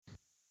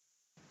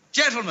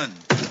Gentlemen,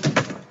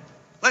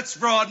 let's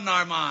broaden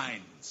our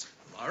minds.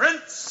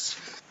 Lawrence?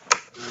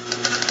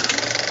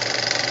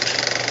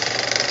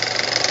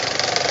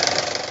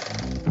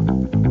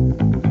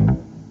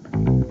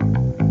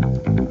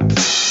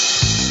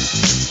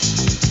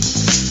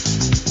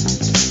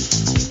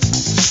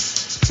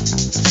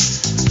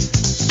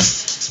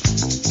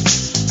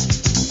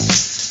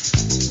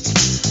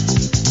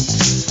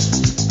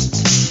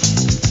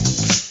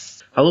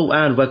 Hello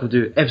and welcome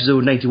to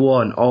episode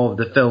 91 of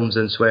the Films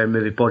and Swear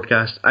Movie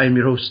Podcast. I'm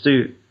your host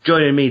Stu.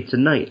 Joining me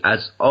tonight,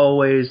 as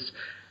always,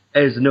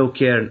 is no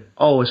caring,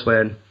 always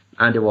swearing,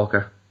 Andy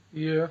Walker.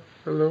 Yeah,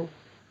 hello.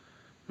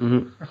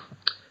 It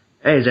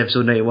is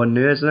episode 91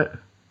 now, isn't it?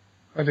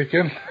 I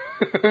reckon.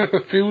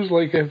 It feels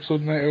like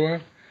episode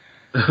 91.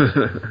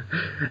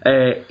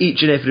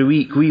 Each and every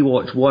week we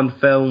watch one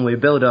film, we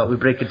build up, we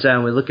break it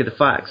down, we look at the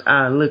facts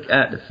and look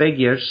at the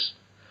figures.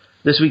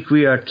 This week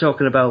we are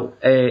talking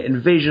about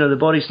Invasion of the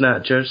Body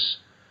Snatchers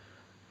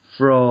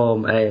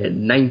from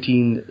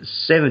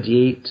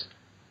 1978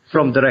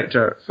 from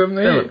director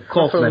 78? Philip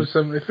Kaufman. I thought it was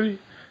 73.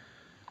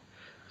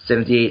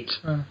 78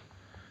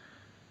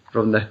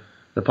 from the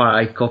part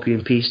I copy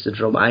and pasted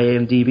from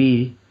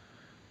IMDb.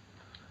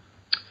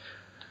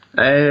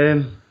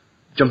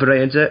 Jumping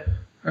right into it.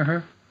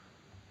 Are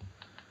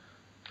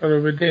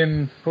we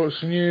doing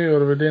what's new,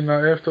 or are we doing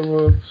that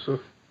afterwards? So?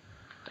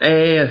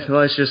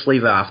 Let's just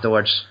leave it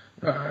afterwards.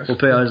 We'll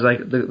put it as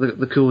like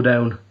the cool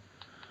down.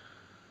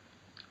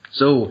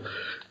 So,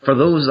 for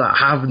those that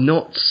have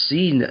not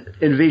seen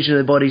Invasion of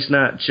the Body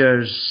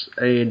Snatchers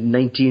in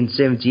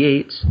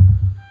 1978,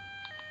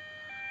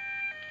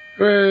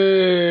 we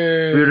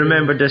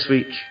remembered this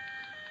week.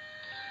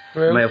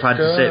 Well, Might have had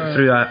to sit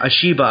through a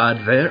Sheba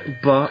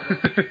advert, but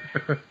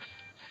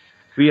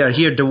we are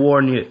here to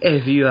warn you,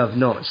 if you have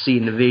not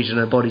seen Invasion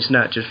of the Body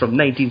Snatchers from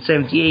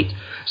 1978,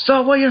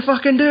 stop what you're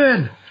fucking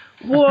doing!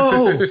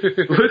 Whoa!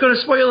 We're going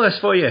to spoil this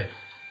for you.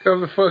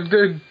 Come the fuck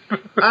down.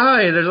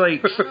 Aye, there's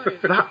like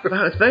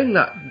that thing,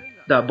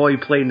 that boy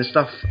playing the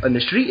stuff on the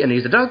street and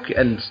he's a duck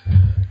and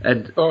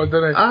oh,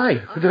 did I?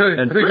 Aye. Did I?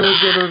 And I think I was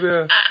going over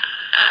there.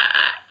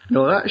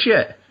 No, that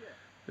shit.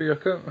 Yeah, I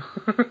can't.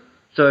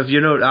 So if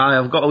you know,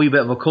 I've got a wee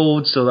bit of a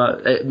cold, so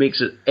that it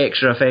makes it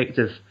extra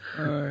effective.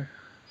 Aye.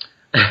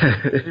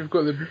 You've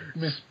got the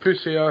most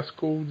pussy ass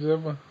colds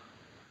ever.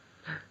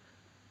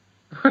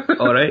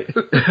 Alright.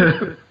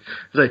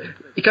 It's like,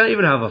 you can't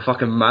even have a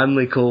fucking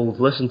manly cold.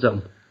 Listen to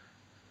him.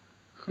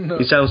 No.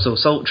 He sounds so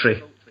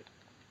sultry.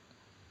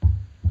 I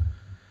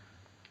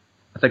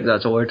think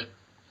that's a word.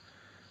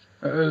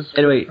 It is.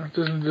 Anyway. That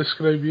doesn't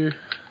describe you.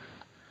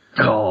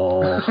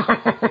 Oh.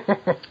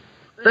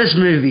 This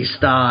movie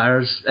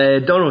stars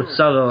Donald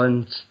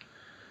Sutherland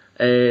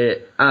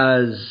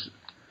as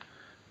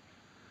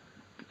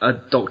a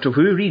Doctor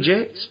Who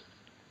reject.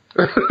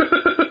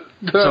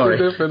 Sorry.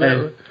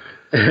 Definitely.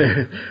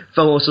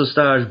 Film also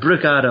stars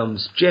Brooke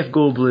Adams, Jeff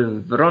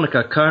Goldblum,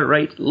 Veronica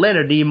Cartwright,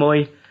 Leonard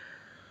Nimoy,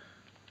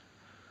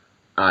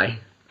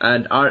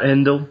 and Art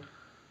Hindle.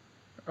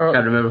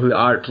 Can't remember who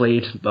Art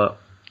played, but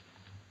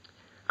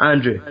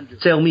Andrew,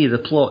 tell me the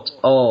plot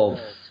of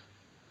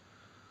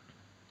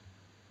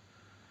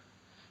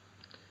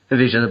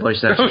Invasion of the Body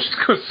Snatchers. I was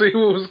just going to say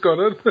what was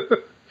going on.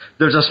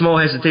 There's a small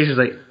hesitation,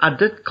 like, I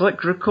did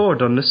click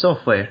record on the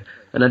software,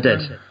 and I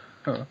did.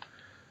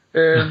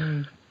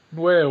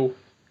 Well,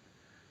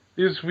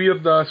 these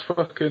weird ass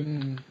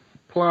fucking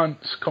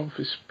plants come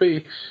from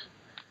space.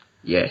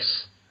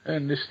 Yes.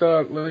 And they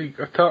start like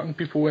attacking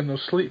people when they're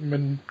sleeping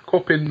and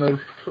copying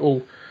their,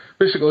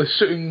 basically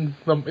suiting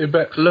them to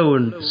bits.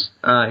 Clones,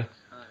 aye.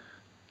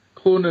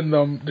 Cloning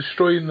them,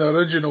 destroying the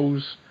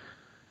originals,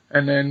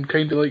 and then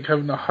kind of like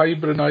having a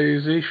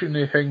hybridization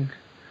thing.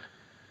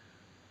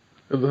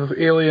 The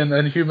alien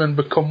and human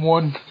become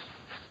one.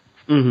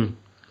 Mm-hmm.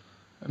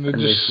 And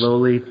They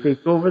slowly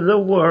take over the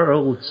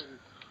world.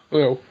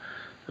 Well,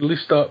 at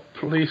least that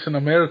place in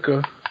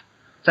America.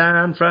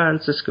 San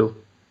Francisco.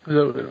 I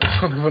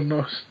never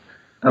know.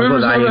 I've Where got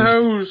was the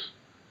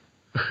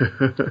the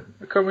house?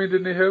 I can't read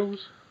in the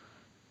house.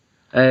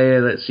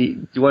 Let's see.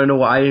 Do you want to know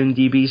what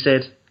IMDb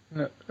said?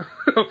 No.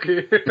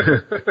 Okay.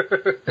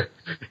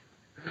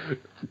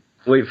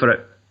 Wait for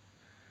it.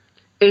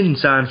 In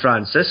San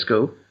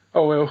Francisco.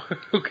 Oh well.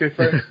 Okay,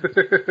 thanks.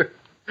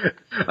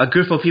 A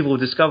group of people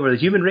discover the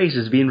human race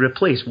is being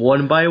replaced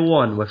one by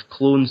one with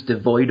clones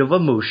devoid of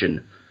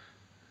emotion.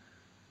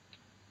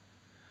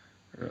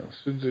 Yeah,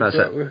 sounds That's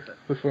exactly it.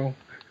 the film.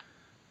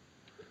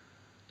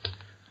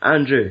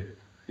 Andrew,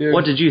 Yeah.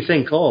 what did you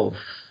think of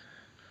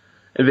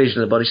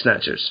Invasion of the Body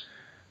Snatchers?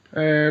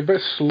 A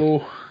bit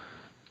slow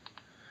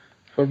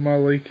for my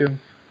liking.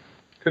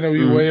 Kind of a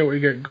wee while to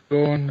get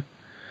going.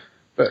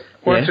 But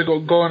once it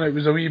got going, it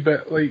was a wee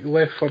bit like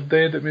Left 4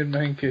 Dead. It made me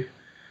hinky.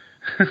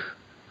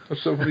 For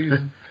some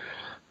reason.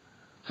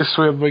 Just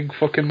where big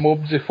fucking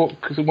mobs of folk,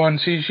 because one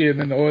sees you and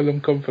then all of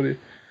them come for you.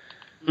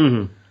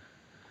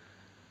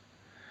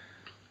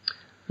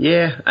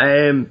 Yeah,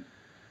 I'm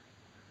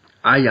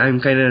kind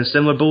of in a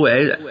similar boat.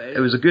 It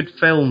was a good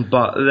film,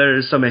 but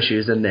there's some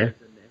issues in there.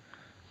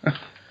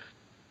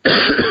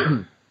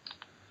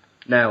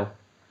 Now,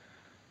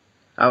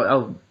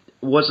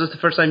 was this the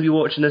first time you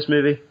watching this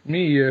movie?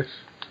 Me, yes.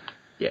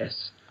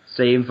 Yes.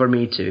 Same for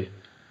me too.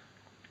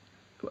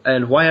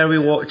 And why are we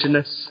watching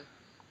this?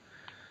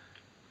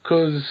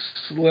 Because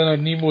Leonard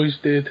Nimoy's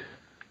dead.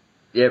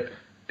 Yep.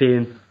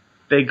 Paying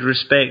big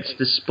respects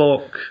to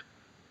Spock.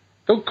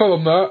 Don't call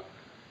him that.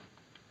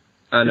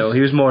 I know, he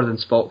was more than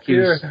Spock.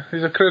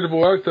 He's a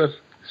credible actor.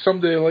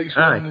 Somebody likes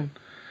wearing,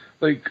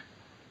 like,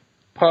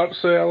 parts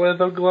of a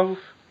leather glove.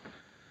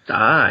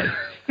 Aye.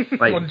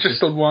 Like,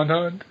 just on one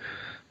hand.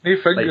 No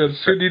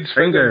fingers. Who needs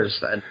fingers?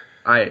 Then.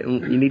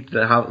 You need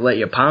to let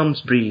your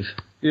palms breathe.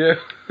 Yeah.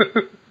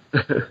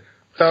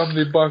 Damn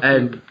the back.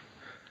 And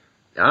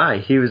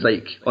he was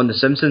like on The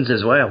Simpsons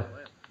as well.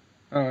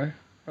 Aye,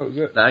 that was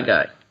it. That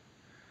guy.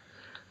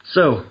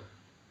 So,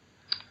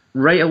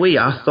 right away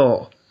I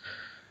thought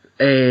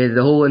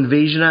the whole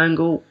invasion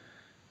angle,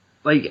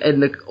 like in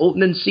the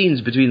opening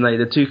scenes between like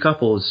the two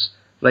couples,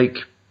 like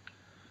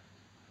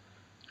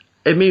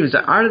it means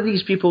that are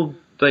these people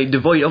like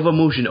devoid of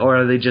emotion or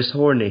are they just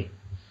horny?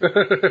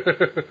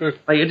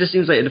 Like it just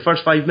seems like in the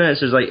first 5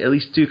 minutes there's like at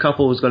least two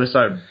couples going to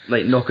start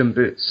like knocking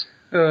boots.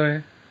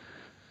 Aye.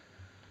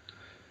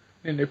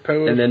 In the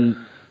power. And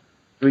then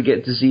we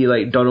get to see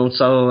like Donald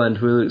Sutherland,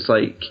 who looks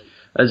like,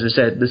 as we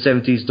said, the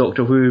 70s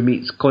Doctor Who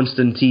meets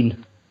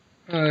Constantine.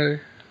 Aye.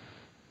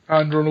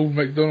 And Ronald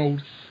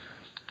McDonald.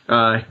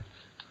 Aye.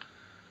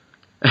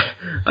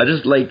 I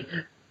just like,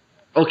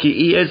 okay,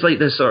 he is like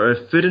this sort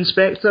of food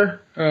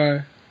inspector.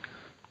 Aye.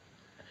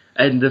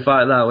 And the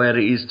fact that where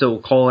he's still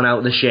calling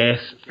out the chef,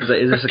 is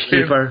this a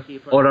caper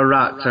or a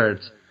rat turd?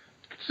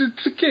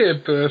 It's a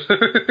caper.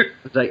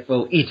 It's like,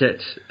 well, eat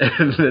it.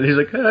 And then he's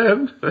like,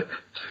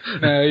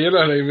 Nah, you're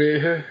alright,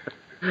 mate.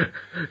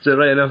 So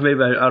right enough,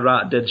 maybe a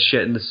rat did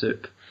shit in the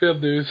soup. Fair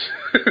news.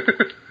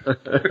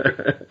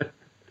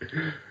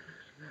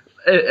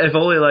 If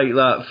only like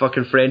that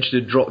fucking French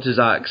dude dropped his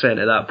accent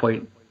at that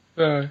point.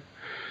 Aye.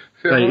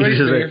 Like,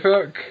 Alright,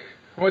 fuck.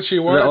 What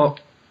you want?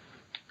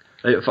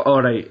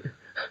 Alright.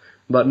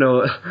 But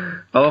no,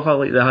 I love how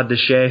like they had the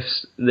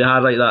chefs, they had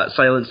like that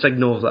silent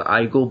signal of like,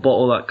 I go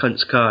bottle that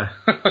cunt's car.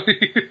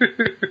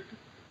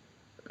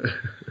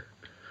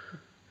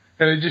 And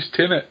they just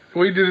tin it.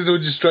 Why did they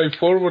not just drive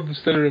forward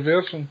instead of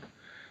reversing?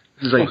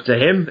 It's like, to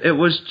him, it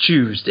was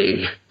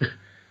Tuesday.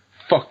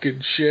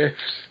 Fucking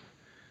chefs.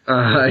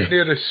 Aye. No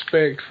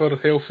respect for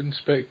health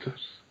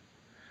inspectors.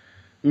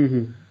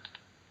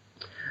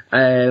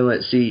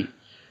 Let's see.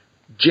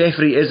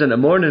 Jeffrey isn't a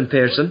morning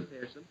person.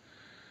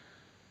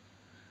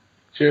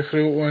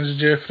 Jeffrey, what one's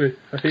Jeffrey?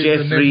 I hate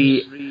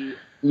Jeffrey,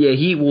 yeah,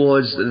 he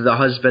was the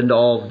husband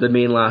of the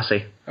main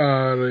lassie.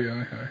 Ah, right,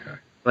 aye.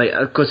 Like,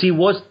 because he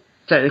was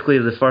technically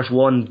the first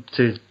one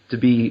to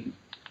be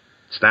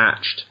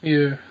snatched.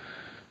 Yeah.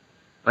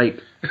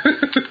 Like,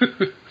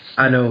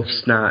 I know,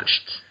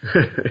 snatched.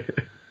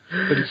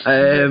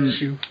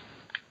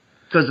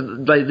 Because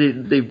like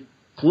they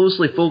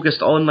closely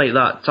focused on like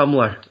that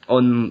tumbler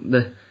on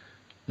the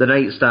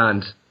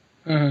nightstand,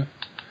 and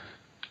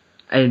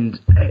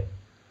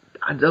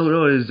I don't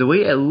know, it was the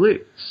way it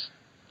looked,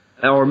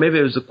 or maybe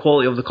it was the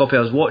quality of the copy I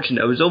was watching.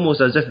 It was almost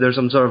as if there's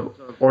some sort of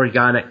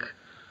organic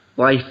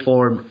life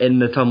form in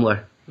the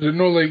tumbler. Was it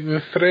not like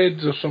the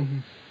threads or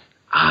something?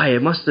 Aye,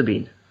 it must have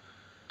been.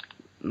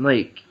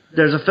 Like,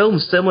 there's a film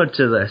similar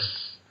to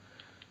this.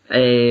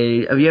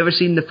 Have you ever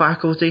seen The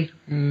Faculty?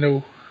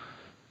 No.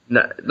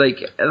 Like,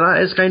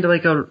 that is kind of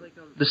like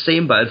the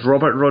same, but it's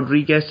Robert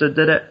Rodriguez that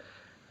did it.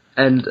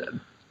 And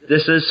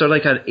this is sort of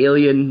like an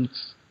alien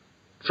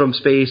from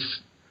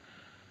space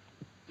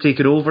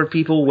taking over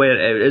people, where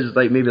it is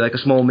like maybe like a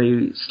small,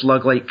 maybe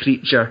slug-like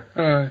creature.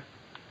 Aye.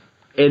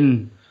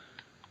 In,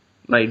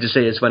 like, to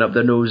say it's went up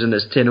their nose and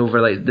it's taken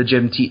over like the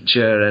gym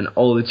teacher, and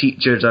all the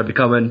teachers are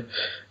becoming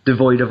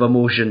devoid of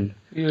emotion.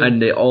 Yeah.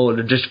 And they're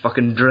just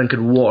fucking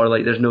drinking water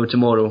like there's no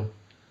tomorrow.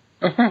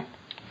 Like,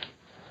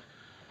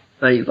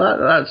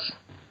 that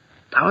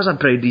was a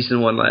pretty decent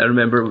one. Like, I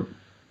remember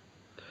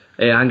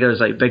Anger's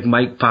like Big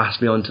Mike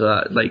passed me on to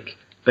that, like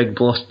big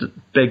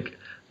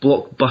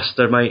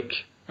blockbuster Mike.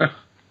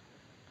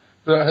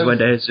 So went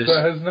to his just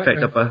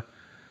picked up a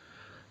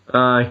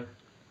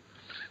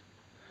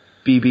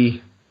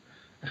BB,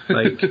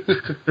 like,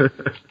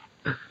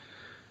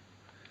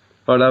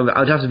 or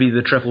I'd have to be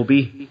the triple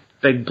B,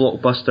 Big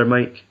Blockbuster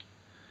Mike.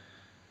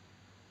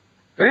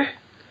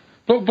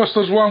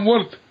 Blockbuster's one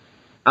word.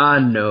 I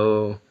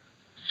know.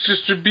 It's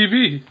just your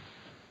BB.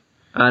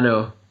 I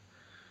know.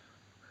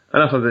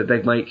 Enough of it,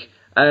 Big Mike.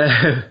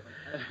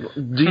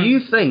 Do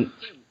you think,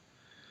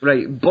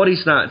 right, Body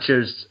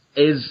Snatchers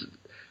is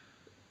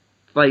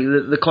like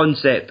the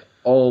concept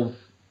of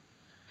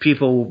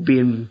people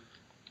being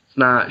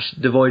snatched,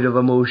 devoid of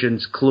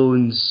emotions,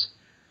 clones?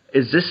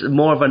 Is this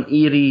more of an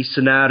eerie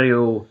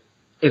scenario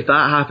if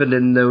that happened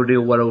in the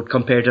real world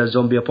compared to a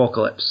zombie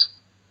apocalypse?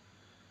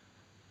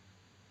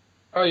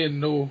 I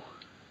know.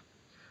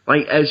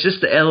 Like, it's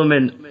just the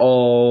element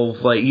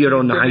of, like, you're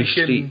on the high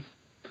street.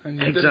 And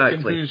you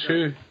exactly. Who's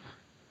who.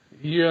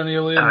 You an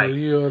alien or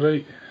you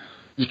alright?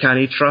 you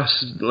can't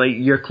trust like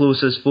your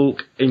closest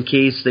folk in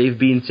case they've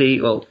been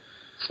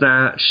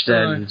snatched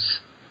and.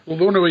 Well,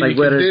 the only way like,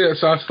 you can do it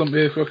is ask them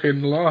to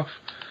fucking laugh.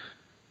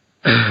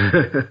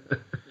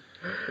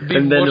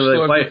 And then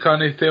worse like, you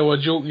can't tell a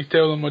joke, you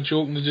tell them a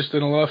joke and they just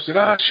don't laugh. Say,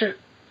 shit.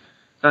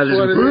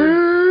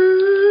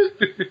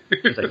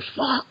 It's like,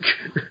 fuck.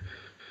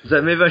 Is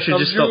that maybe I should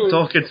just stop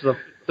talking to them?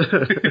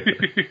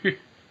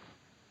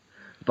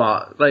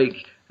 But, like,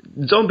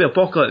 zombie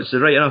apocalypse,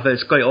 right enough,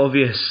 it's quite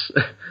obvious.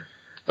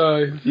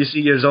 You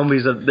see your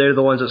zombies, they're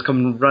the ones that's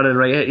coming running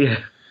right at you.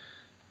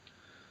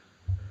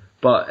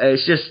 But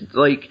it's just,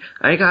 like,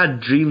 I think I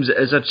had dreams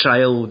as a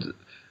child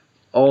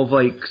of,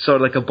 like, sort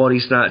of like a body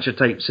snatcher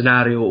type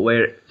scenario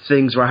where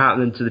things were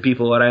happening to the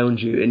people around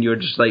you and you're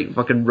just, like,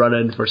 fucking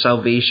running for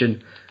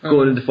salvation,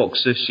 going into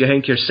Foxus, you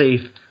think you're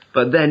safe,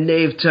 but then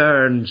they've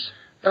turned.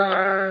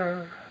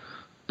 But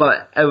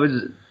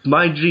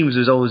my dreams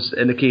was always,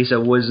 in the case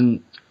it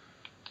wasn't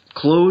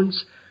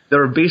clones, they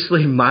were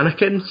basically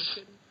mannequins.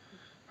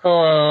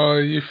 Oh,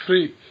 you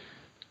freak.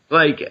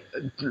 Like,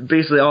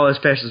 basically all this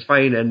person's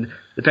fine and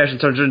the person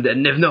turns around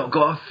and they've not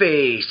got a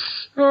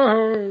face.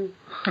 Oh.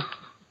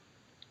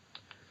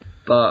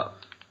 But,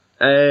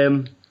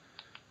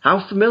 how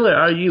familiar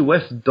are you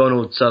with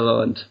Donald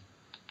Sutherland?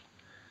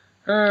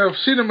 I've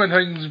seen him in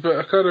things, but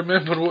I can't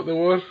remember what they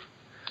were.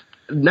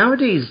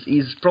 Nowadays,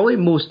 he's probably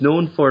most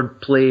known for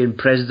playing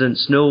President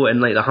Snow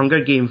in, like, the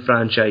Hunger Game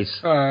franchise.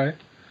 Aye.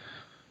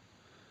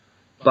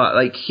 But,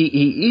 like,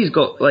 he's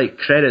got, like,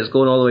 credits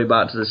going all the way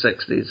back to the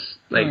 60s.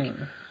 Like,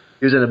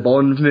 he was in a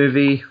Bond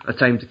movie, A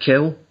Time to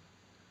Kill.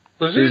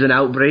 Was he was in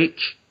Outbreak.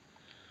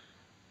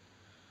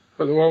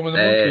 But the one with the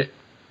monkey?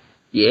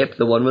 Yep,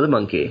 the one with the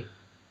monkey.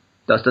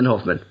 Dustin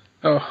Hoffman.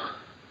 Oh.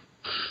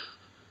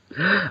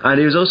 And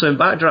he was also in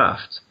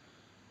Backdraft.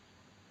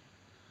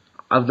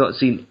 I've not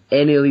seen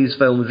any of these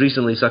films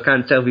recently, so I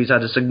can't tell if he's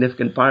had a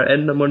significant part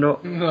in them or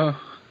not. No.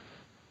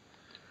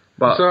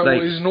 But, is that like,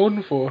 what he's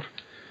known for?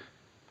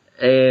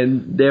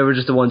 They were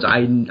just the ones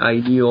I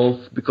knew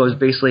of, because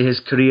basically his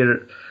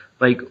career,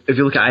 like, if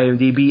you look at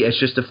IMDb, it's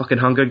just the fucking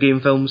Hunger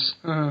Game films.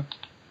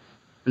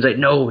 It's like,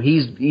 no,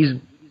 he's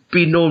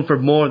been known for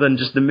more than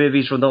just the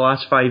movies from the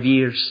last 5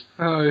 years.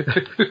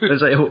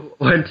 It's like,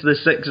 went to the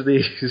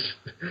 60s.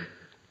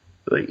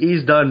 Like,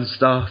 he's done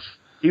stuff.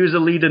 He was the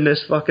lead in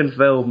this fucking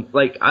film.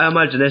 Like, I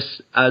imagine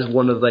this as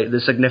one of, like,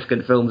 the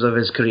significant films of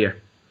his career.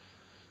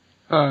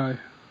 Aye.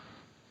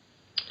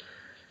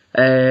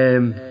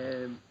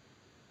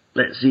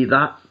 Let's see,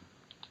 that,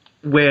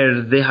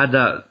 where they had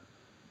that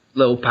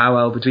little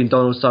powwow between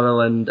Donald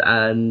Sutherland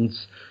and,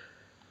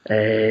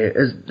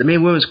 the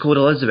main woman's called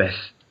Elizabeth.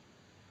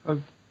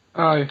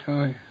 Aye.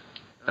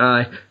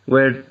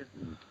 Where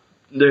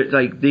they're,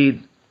 like,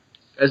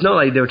 it's not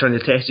like they were trying to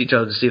test each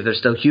other to see if they're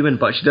still human,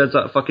 but she does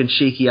that fucking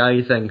shaky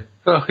eye thing.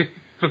 Aye,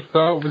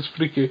 that was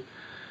freaky.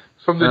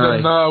 Somebody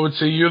done that, I would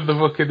say, you're the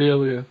fucking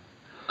alien.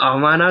 Oh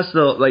man, that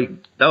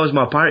was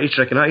my party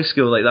trick in high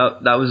school. Like,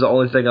 that was the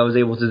only thing I was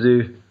able to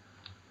do.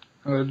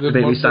 To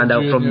make me stand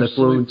out from the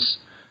clones.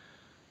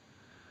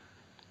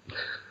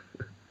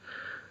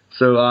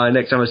 So,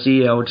 next time I see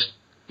you, I'll just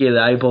get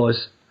the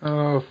eyeballs.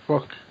 Oh,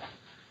 fuck.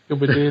 You'll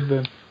be dead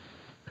then.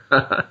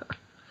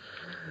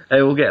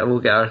 Hey, we'll get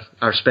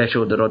our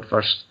special the Rod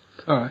first.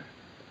 Alright.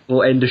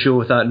 We'll end the show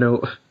with that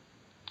note.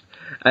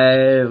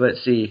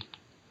 Let's see.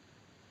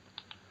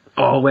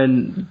 Oh,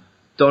 when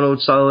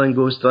Donald Sutherland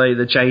goes to, like,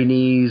 the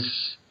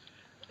Chinese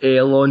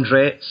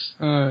laundrettes.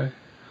 Aye.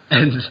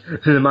 And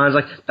the man's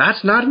like,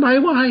 that's not my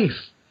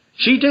wife.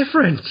 She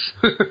different.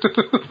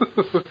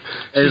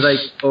 It's like,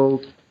 oh.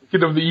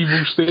 Get up the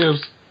evil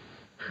stairs.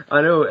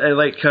 I know, and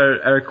like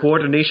her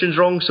coordination's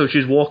wrong, so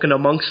she's walking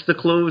amongst the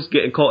clothes,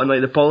 getting caught in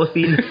like the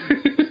polythene.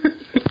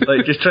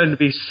 Like, just trying to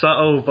be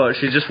subtle, but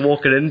she's just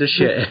walking into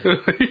shit.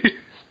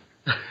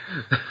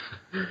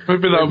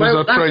 Maybe that was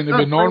her trying to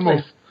be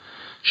normal.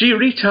 She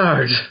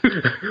retard.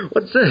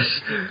 What's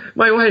this?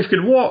 My wife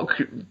can walk.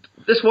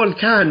 This one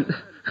can't.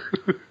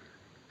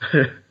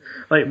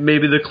 Like,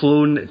 maybe the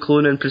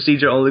cloning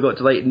procedure only got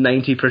to like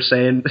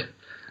 90%.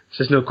 It's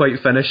just not quite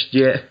finished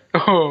yet.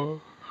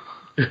 Oh.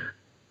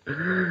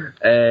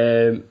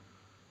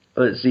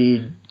 Let's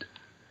see.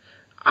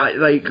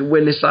 Like,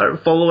 when they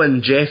start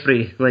following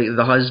Jeffrey, like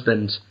the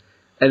husband,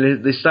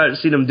 and they start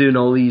seeing him doing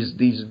all these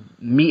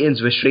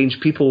meetings with strange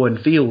people in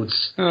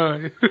fields.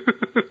 Aye.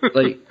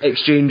 Like,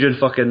 exchanging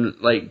fucking,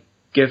 like,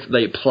 gift,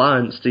 like,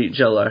 plants to each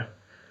other.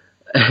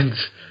 And,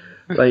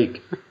 like,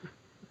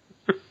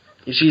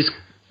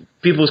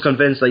 people's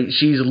convinced, like,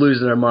 she's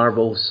losing her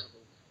marbles.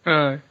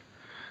 Aye.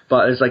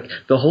 But it's like,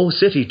 the whole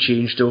city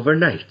changed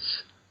overnight.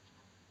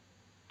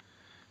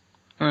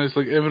 Aye, it's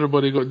like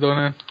everybody got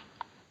done in.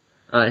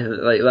 Aye,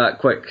 like that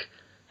quick.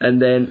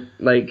 And then,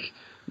 like,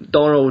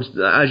 Donald,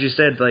 as you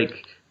said, like,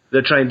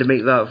 they're trying to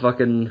make that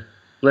fucking,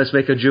 let's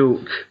make a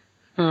joke.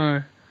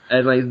 Aye.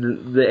 And, like,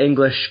 the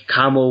English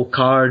camel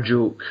car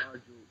joke.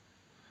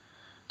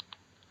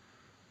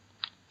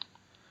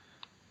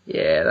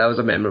 Yeah, that was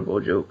a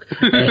memorable joke.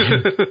 But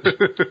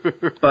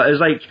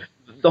it's like,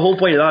 the whole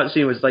point of that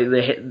scene was like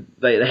they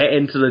hit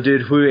into the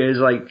dude who is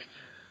like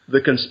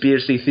the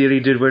conspiracy theory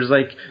dude, where it's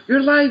like,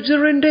 your lives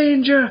are in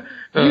danger,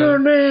 you're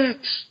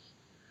next,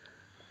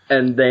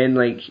 and then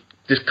like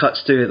just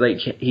cuts to it like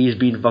he's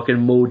been fucking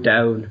mowed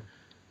down,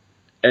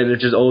 and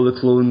it's just all the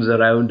clones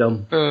around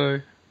him.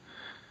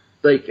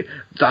 Like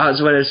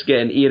that's when it's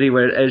getting eerie,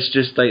 where it's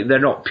just like they're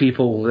not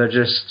people, they're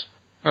just.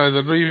 They're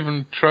not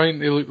even trying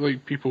to look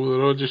like people.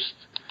 They're all just.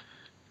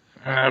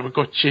 We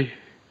got you.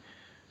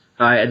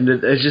 And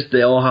it's just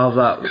they all have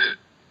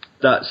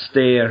that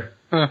stare.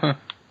 And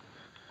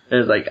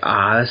it's like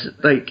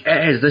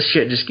this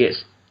shit just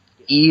gets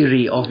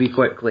eerie awfully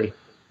quickly.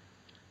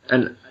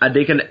 And I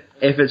think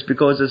if it's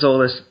because it's all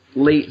this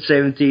late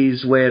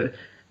 70s where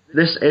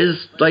this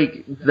is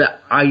like the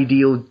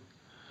ideal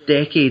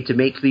decade to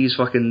make these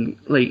fucking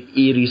like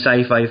eerie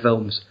sci-fi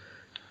films,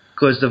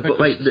 because they've got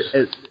like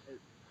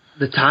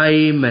the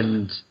time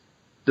and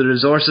the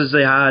resources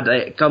they had.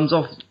 It comes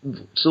off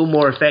so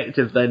more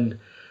effective than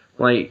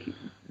like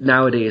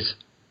nowadays.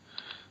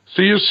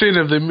 So you're saying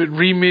if they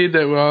remade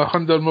it with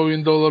 $100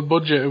 million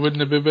budget, it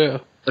wouldn't be better?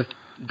 With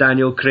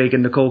Daniel Craig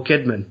and Nicole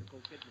Kidman?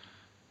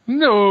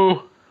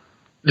 No.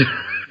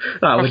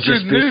 That would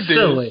just be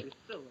silly.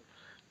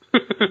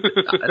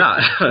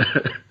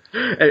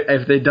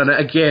 If they'd done it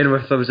again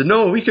with them,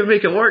 no, we can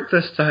make it work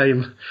this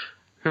time.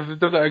 If they'd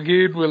done it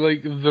again with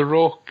like The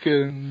Rock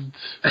and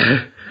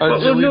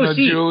Angelina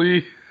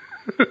Jolie.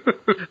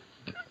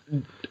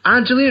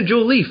 Angelina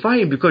Jolie,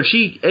 fine, because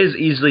she is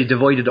easily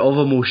devoid of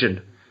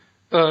emotion.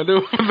 No, The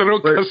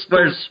Rock has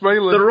no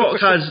smiling.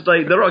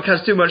 The Rock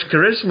has too much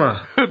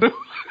charisma.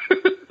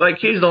 Like,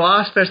 he's the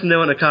last person they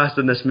want to cast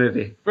in this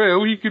movie.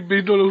 Well, he could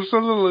be Donald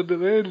Sutherland at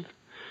the end.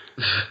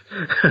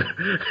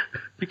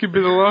 He could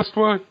be the last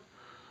one.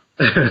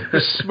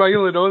 Just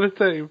smiling all the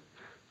time.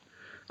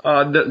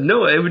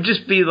 No, it would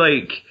just be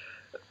like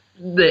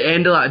the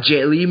end of that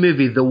Jet Li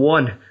movie, The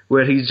One,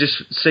 where he's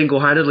just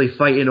single-handedly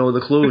fighting all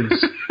the clones.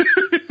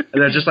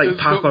 And they're just like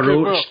Papa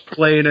Roach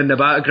playing in the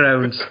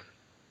background.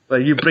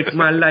 Like, you break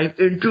my life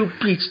into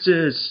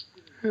pieces.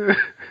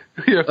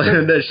 Yeah,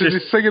 and it's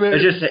just singing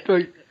it.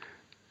 Like,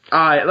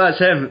 that's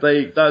him.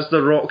 Like, that's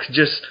The Rock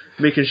just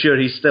making sure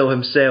he's still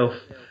himself.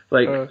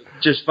 Like,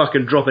 just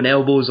fucking dropping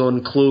elbows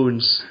on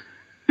clones.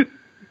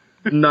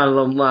 None of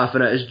them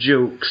laughing at his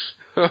jokes.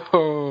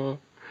 Oh.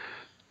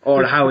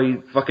 Or how he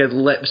fucking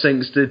lip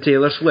syncs to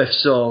Taylor Swift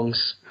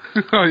songs.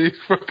 Oh, he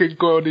fucking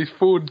got on his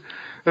phone.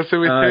 That's how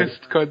we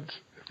test, cunt.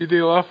 If you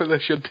do laugh at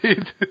this, you're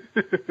dead.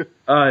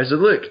 So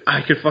look,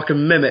 I could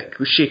fucking mimic,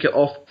 shake it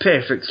off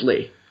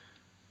perfectly.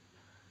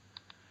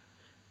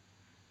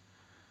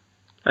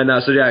 And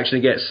that's the reaction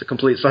he gets,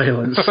 complete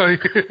silence. So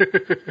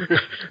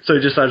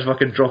he just starts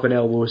fucking dropping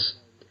elbows.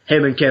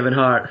 Him and Kevin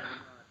Hart.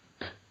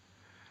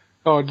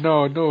 Oh,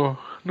 no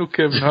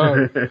Kevin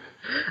Hart.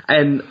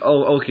 And,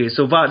 okay,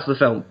 so back to the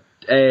film.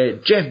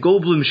 Jeff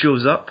Goldblum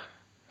shows up.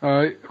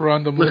 Alright,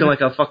 randomly. Looking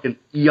like a fucking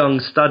young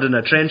stud in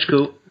a trench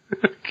coat.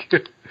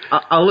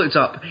 I looked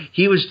up.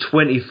 He was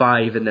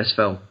 25 in this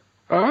film.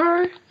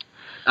 Aye.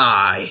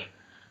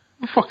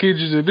 What the fuck age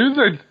did he do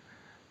then?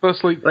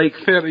 That's like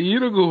 30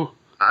 years ago.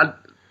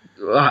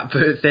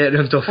 Put 30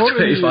 on top of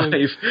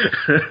 25.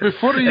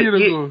 40 years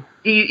ago.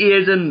 He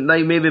is in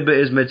like maybe about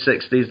his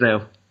mid-60s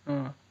now.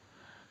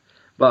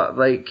 But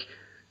like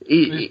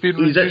he's been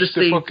reduced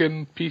interesting. To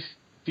fucking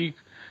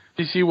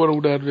PC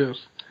World adverts.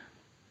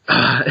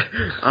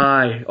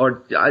 Aye.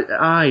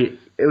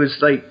 It was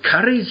like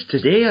Curry's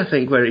today, I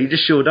think, where he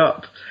just showed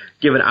up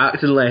giving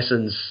acting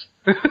lessons.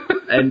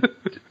 And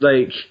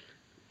like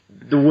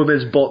the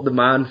woman's bought the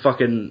man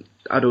fucking,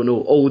 I don't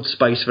know, Old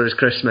Spice for his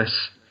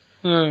Christmas.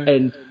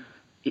 And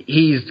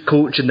he's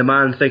coaching the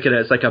man thinking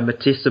it's like a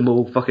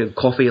Matissimo fucking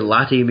coffee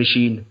latte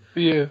machine.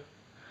 Yeah.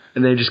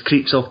 And then just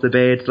creeps off the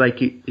bed like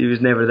he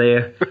was never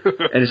there.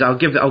 And he's, I'll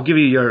give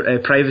you your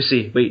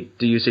privacy. Wait,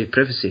 do you say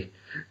privacy?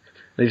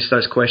 And he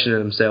starts questioning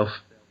himself.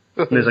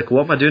 And he's like,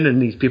 what am I doing in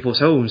these people's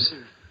homes?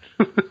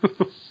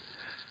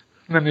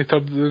 And then he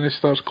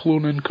starts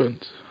cloning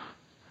cunts.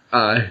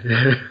 Aye.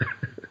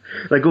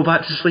 Like, go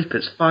back to sleep,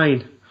 it's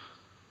fine.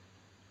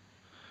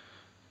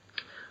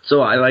 So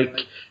I like,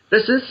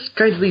 this is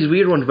kind of these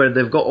weird ones where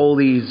they've got all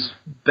these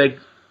big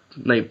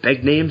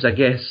names, I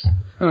guess.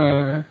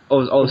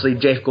 Obviously,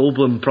 Jeff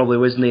Goldblum probably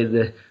wasn't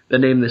the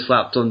name they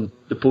slapped on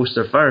the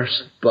poster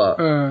first, but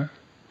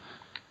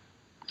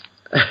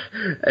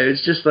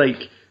it's just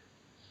like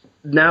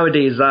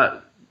nowadays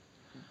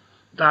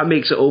that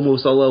makes it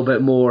almost a little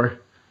bit more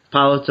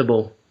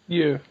palatable.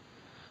 Yeah.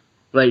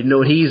 Like,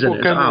 no, he's in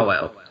it.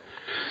 Well,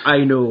 I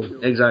know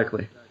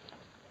exactly.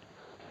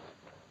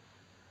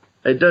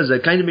 It does.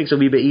 It kind of makes it a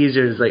wee bit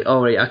easier. It's like,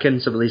 all right, I ken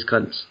some of these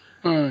cunts.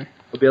 Aye.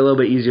 It'll be a little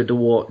bit easier to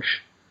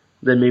watch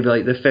than maybe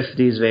like the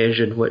 50s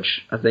version,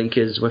 which I think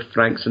is with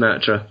Frank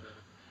Sinatra.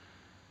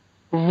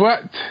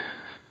 What?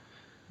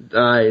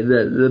 Aye,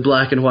 the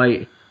black and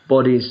white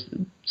body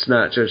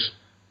snatchers.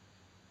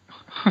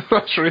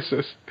 That's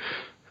racist.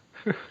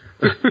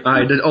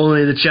 Aye,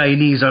 only the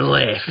Chinese are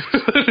left.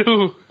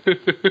 No.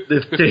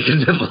 They've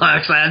taken the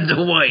blacks and the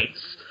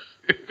whites.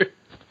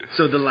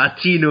 So the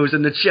Latinos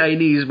and the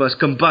Chinese must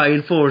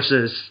combine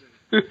forces.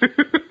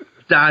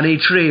 Danny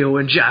Trejo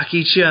and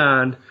Jackie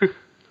Chan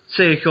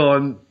take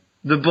on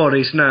the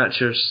Body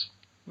Snatchers.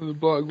 The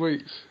Black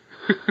Whites.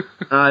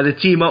 They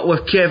team up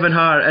with Kevin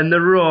Hart and The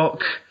Rock.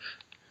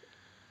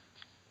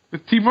 They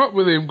team up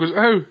with him because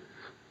how?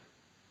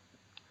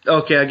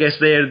 Okay, I guess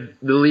they're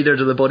the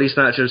leaders of the Body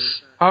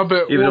Snatchers.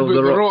 Even though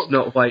The Rock's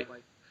not white.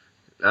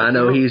 I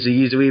know, he's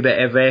a wee bit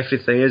of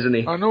everything, isn't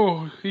he? I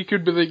know, he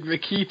could be like the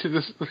key to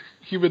this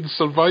human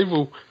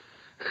survival.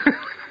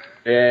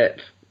 Yeah.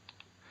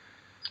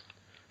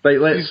 Right,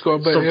 let's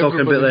stop talking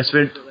about this.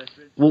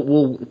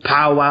 We'll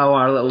powwow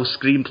our little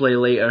screenplay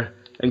later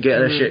and get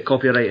this shit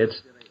copyrighted.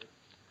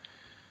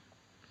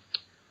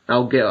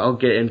 I'll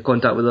get in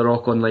contact with The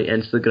Rock on like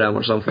Instagram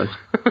or something.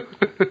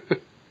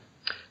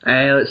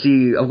 Let's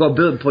see. I've got a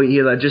bullet point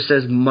here that just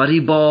says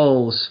muddy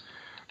balls.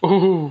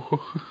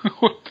 Oh,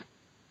 what?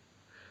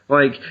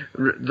 Like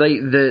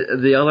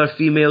the other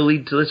female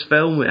lead to this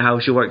film, how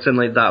she works in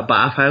like that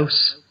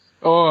bathhouse.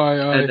 Oh,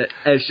 aye. And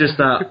it's just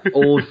that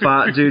old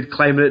fat dude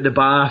climbing out the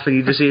bath, and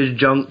you just see his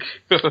junk.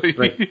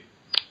 Like,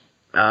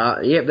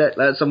 yep,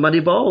 that's some muddy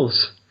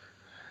balls.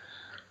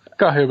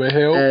 Can't help but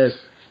help.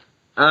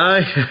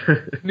 Aye.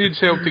 Needs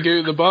help to get out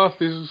of the bath.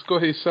 He's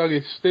got his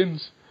saggy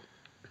stins.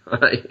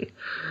 Aye.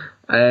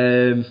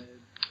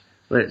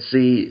 Let's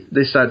see.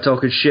 They start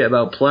talking shit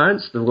about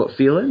plants. They've got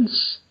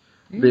feelings.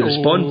 They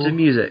respond to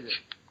music.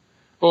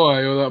 Oh,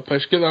 aye, that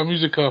pish. Get that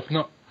music off,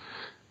 no.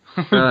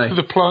 Aye.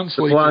 The plants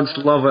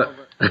love it.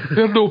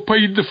 They're no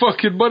paying the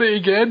fucking money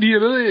to get in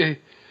here, are they?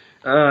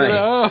 Aye. Get it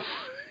off,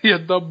 you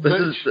dumb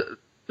bitch.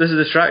 This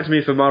distracts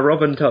me from my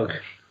rub and tug.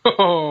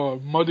 Oh,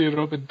 muddy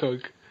rub and tug.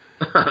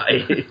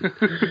 Aye.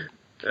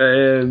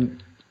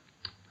 And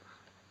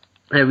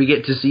we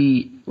get to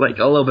see, like,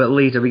 a little bit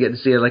later, we get to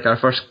see, like, our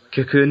first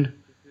cocoon.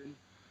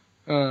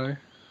 Aye.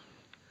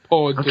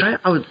 Pod.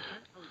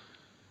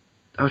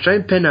 I was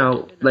trying to pin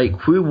out, like,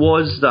 who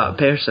was that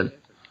person?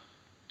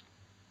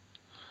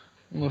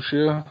 I'm not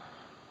sure.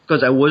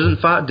 Because it wasn't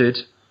Fat Dude.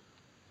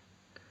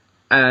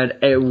 And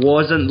it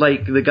wasn't,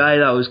 like, the guy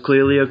that was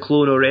clearly a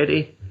clone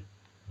already.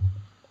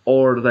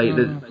 Or,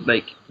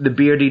 like, the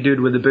beardy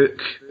dude with the book.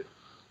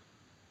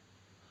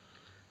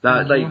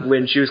 That, like,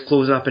 when she was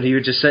closing up and he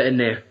was just sitting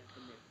there.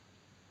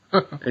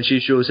 And she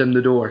shows him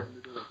the door.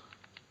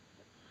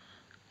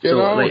 Get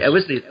out. Like, it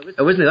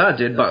wasn't that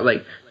dude, but,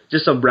 like,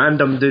 just some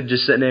random dude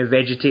just sitting there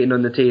vegetating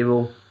on the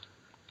table.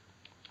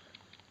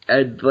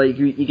 And, like,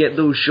 you get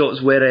those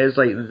shots where it is,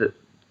 like,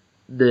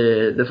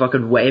 the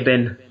fucking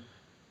webbing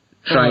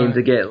trying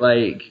to get,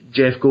 like,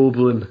 Jeff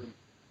Goldblum.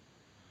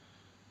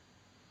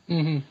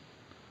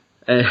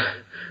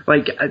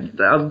 Like, I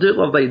do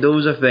love, like,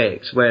 those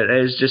effects where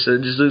it just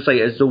looks like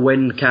it's the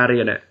wind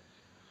carrying it.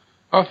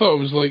 I thought it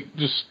was like,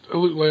 it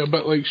looked like a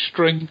bit like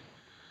string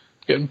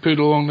getting pulled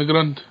along the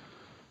ground.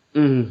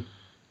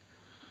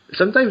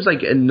 Sometimes,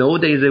 like, in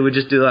nowadays, they would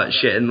just do that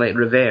shit in, like,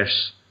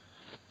 reverse.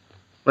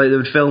 Like, they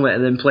would film it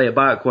and then play it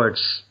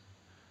backwards.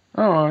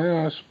 Oh,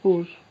 yeah, I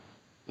suppose.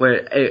 Where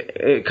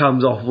it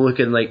comes off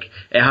looking like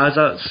it has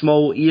that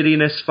small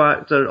eeriness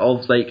factor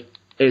of, like,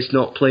 it's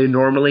not playing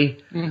normally.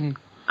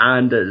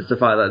 And it's the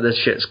fact that this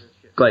shit's,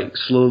 like,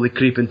 slowly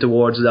creeping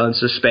towards the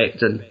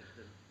unsuspecting.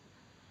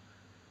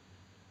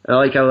 I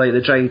like how, like,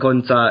 they try and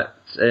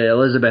contact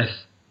Elizabeth,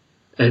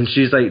 and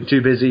she's, like,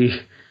 too busy.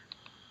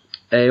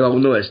 Well,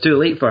 no, it's too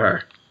late for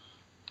her.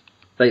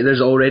 Like,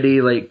 there's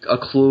already, like, a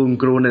clone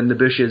grown in the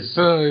bushes,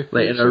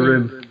 like, in her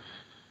room.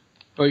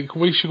 Like,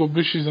 why she got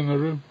bushes in her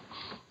room?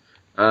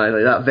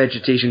 Like, that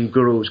vegetation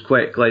grows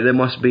quick. Like, there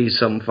must be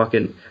some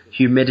fucking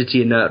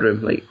humidity in that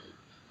room. Like,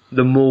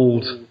 the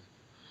mould.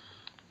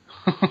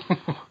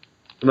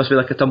 There must be,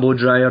 like, a tumble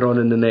dryer on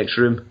in the next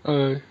room.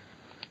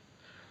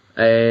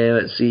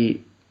 Let's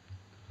see.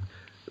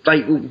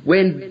 Like,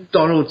 when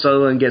Donald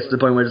Sutherland gets to the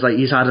point where it's like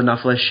he's had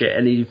enough of this shit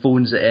and he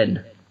phones it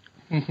in.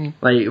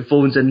 Like,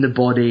 phones in the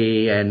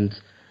body and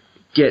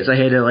gets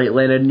ahead of, like,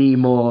 Leonard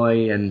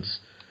Nimoy and...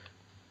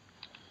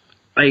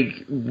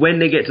 Like, when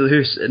they get to the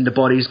house and the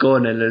body's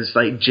gone and it's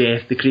like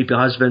Jeff, the creepy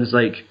husband's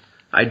like,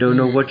 I don't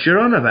know what you're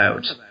on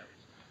about.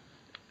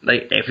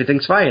 Like,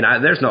 everything's fine.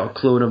 There's not a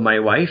clone of my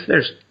wife.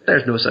 There's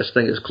no such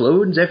thing as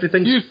clones.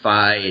 Everything's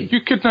fine.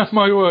 You kidnapped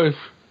my wife.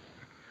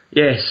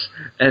 Yes.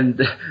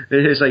 And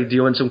it's like, do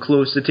you want some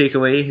clothes to take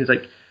away? He's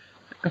like,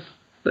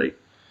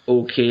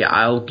 okay,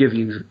 I'll give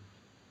you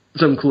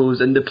some clothes.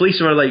 And the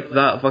police were like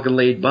that fucking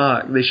laid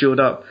back. They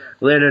showed up.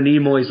 Leonard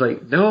Nimoy's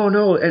like,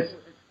 no, it's...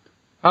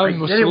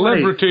 I'm a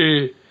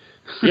celebrity.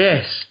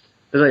 Yes.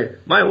 It's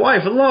like, my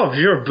wife loves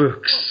your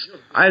books.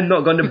 I'm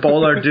not going to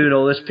bother doing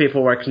all this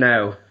paperwork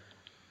now.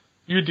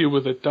 You deal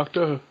with it,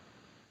 doctor.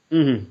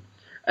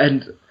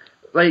 And,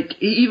 like,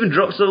 he even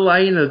drops the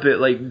line a bit,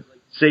 like,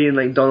 saying,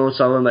 like, Donald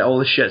Sutherland, like, all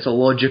this shit's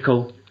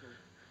illogical.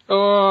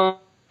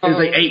 He's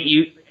like, hey,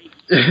 you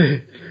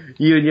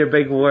and your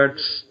big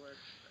words.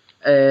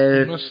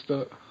 I missed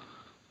that.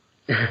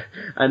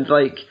 And,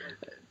 like...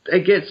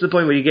 It gets to the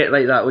point where you get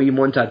like that where you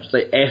montage,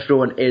 like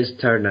everyone is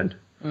turning.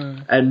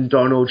 and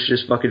Donald's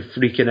just fucking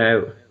freaking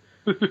out.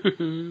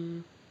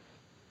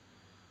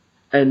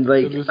 And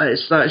like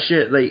it's that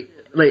shit. Like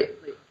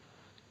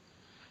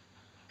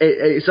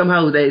it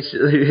somehow it's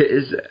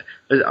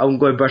I'm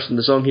going to burst in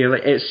the song here.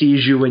 Like it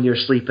sees you when you're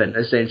sleeping,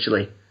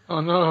 essentially.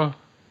 Oh no!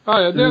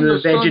 Aye, I didn't And the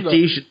understand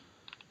vegetation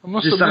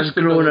just starts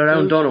growing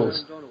around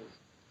Donald's.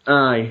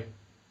 Aye.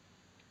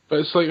 But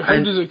it's like, how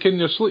does it ken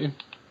you're sleeping?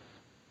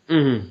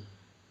 Mhm.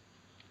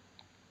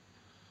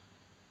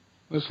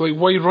 It's like,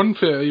 why run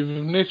for it? You've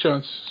no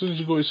chance. As soon as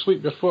you go to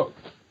sleep, you're fucked.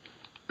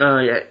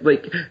 Yeah,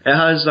 like it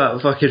has that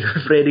fucking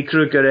Freddy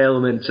Krueger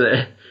element to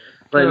it.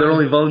 Like they're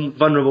only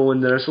vulnerable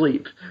when they're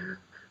asleep.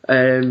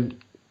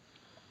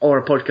 Or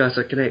a podcast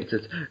are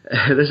connected.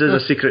 This is a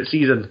secret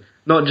season,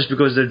 not just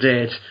because they're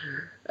dead.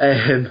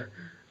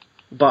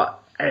 But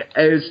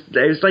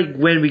it's like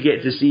when we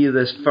get to see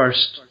this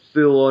first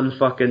full-on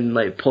fucking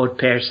like pod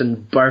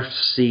person birth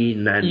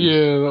scene, and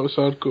yeah, that was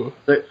hardcore.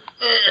 Like,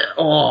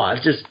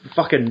 just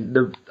fucking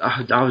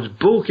I was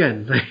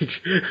broken. Like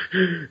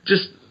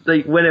just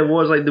like when it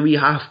was like the wee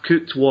half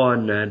cooked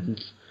one,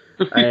 and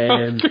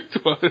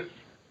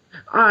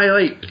I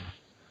like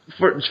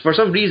for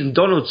some reason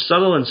Donald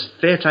Sutherland's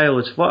fertile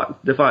as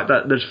fuck. The fact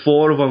that there's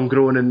 4 of them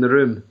growing in the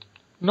room.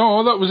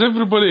 No, that was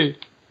everybody.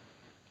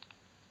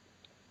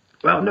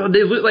 Well, no,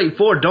 they look like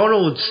 4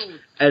 Donalds,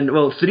 and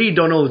 3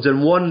 Donalds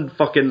and 1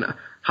 fucking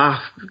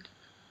half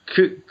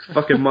cooked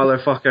fucking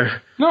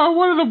motherfucker. No,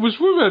 one of them was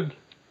women.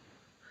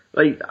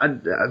 Like,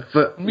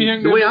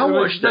 the way I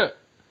watched it,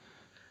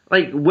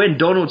 like when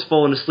Donald's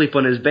falling asleep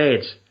on his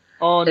bed,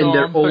 and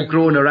they're all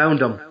growing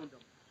around him.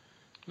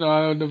 No,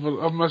 I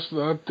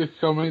didn't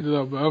come into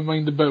that, but I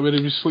mind the bit where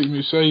he was sleeping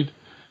outside.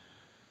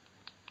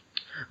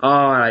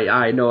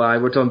 I know,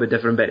 we're talking about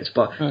different bits,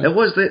 but it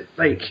was that,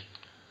 like,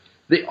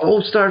 they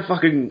all start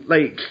fucking,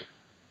 like,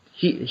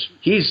 he's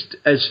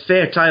as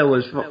fertile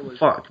as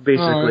fuck,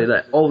 basically,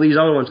 that all these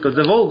other ones, because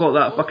they've all got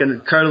that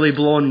fucking curly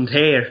blonde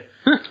hair.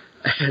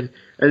 And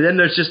then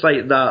there's just,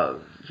 like, that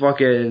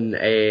fucking,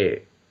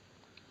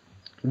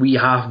 wee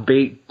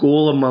half-baked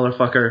golem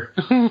motherfucker.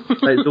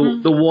 Like,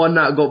 the one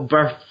that got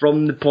birthed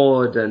from the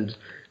pod, and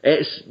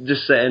it's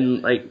just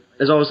sitting, like,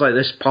 it's almost like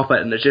this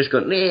puppet, and it's just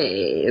going,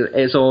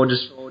 it's all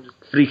just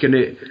freaking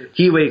out.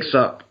 He wakes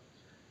up,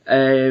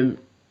 and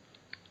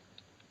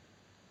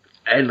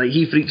like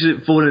he freaks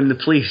out phoning the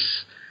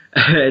police,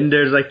 and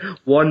there's like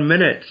 1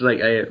 minute, like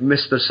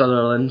Mr.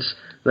 Sutherland's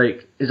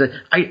like, he's like,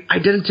 I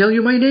didn't tell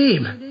you my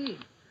name.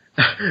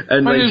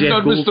 And my like name's Jeff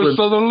not Mr.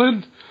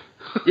 Sutherland.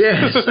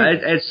 Yes,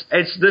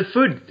 it's the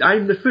food.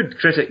 I'm the food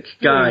critic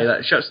guy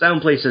that shuts down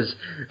places.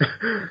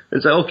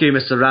 It's like, okay,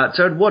 Mr.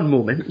 Ratturd, 1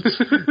 moment.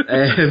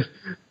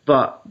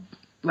 But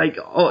like,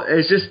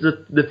 it's just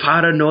the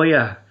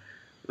paranoia.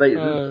 Like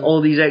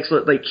all these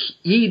excellent. Like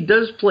he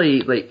does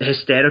play like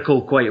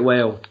hysterical quite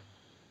well.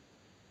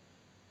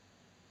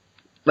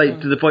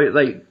 Like to the point,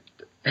 like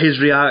his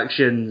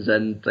reactions,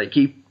 and like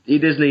he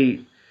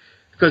doesn't,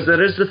 because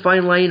there is the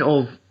fine line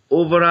of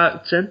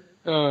overacting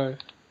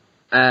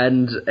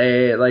and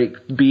like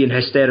being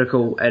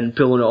hysterical and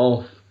pulling it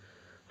off.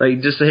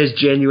 Like just his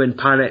genuine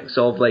panics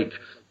of like,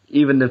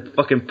 even the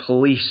fucking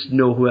police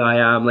know who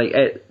I am. Like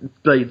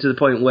like to the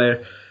point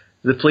where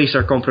the police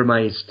are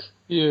compromised.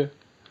 Yeah.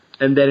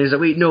 And then he's like,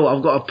 wait, no,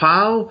 I've got a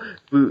pal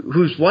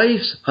whose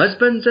wife's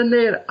husband's in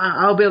there.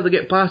 I'll be able to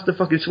get past the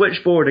fucking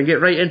switchboard and get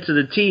right into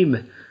the team.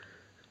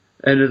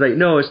 And it's like,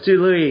 no, it's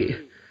too late.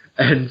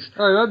 And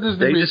that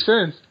doesn't make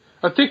sense.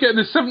 I take it in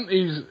the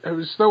 70s, it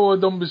was still all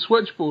done with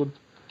switchboard.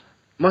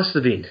 Must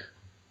have been.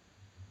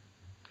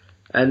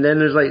 And then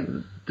there's like,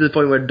 to the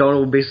point where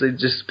Donald basically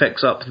just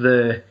picks up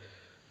the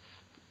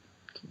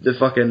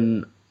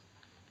fucking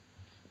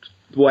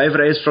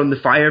whatever it is from the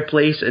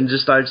fireplace and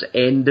just starts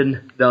ending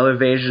the other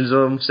versions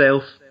of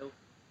himself.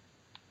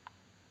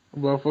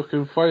 Well,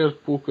 fucking fire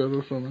poker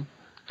or something.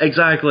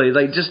 Exactly,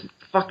 like just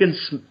fucking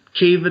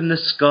caving the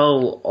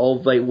skull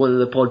of like one of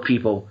the pod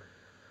people.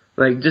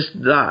 Like just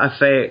that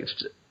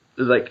effect,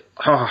 like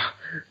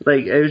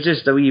like it was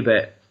just a wee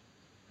bit.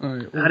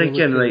 Right, I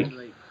reckon, like,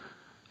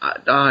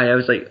 I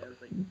was like,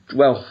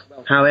 well,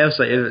 how else?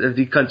 Like, if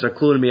these cunts are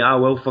cloning me, I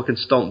will fucking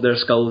stomp their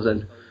skulls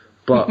in.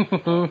 But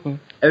it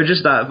was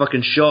just that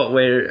fucking shot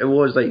where it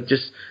was like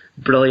just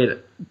brilliant,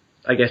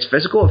 I guess,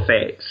 physical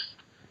effects.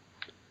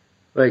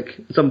 Like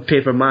some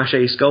paper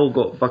mache skull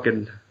got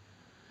fucking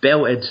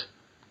belted.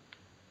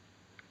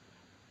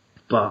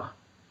 But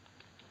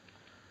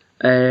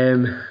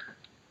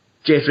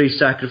Jeffrey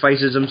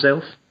sacrifices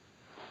himself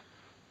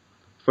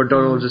for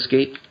Donald's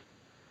escape.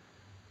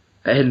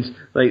 And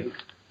like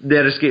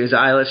their escape is,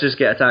 let's just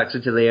get a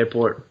taxi to the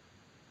airport.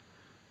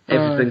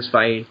 Everything's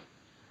fine.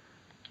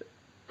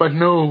 But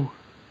no.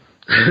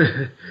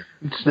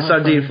 They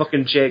start doing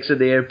fucking checks at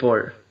the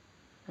airport.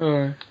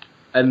 And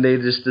they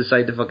just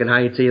decide to fucking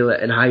hightail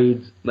it and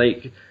hide.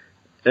 Like,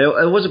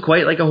 it wasn't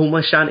quite like a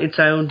homeless shanty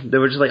town. They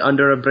were just like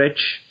under a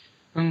bridge.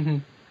 Mm-hmm.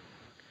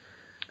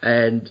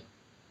 And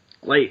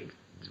like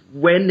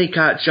when they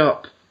catch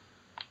up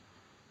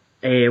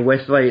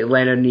with like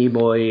Leonard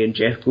Nimoy and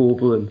Jeff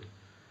Goldblum,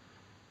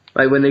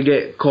 Like when they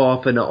get caught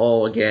up in it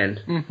all again.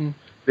 Mm-hmm.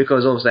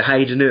 Because obviously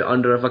hiding out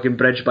under a fucking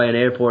bridge by an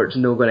airport's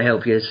not going to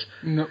help you.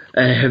 No.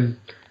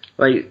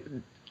 Like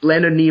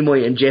Leonard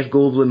Nimoy and Jeff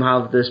Goldblum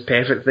have this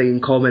perfect thing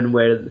in common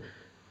where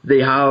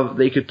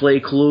they could play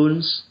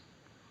clones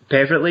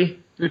perfectly.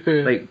 Yeah.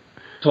 Like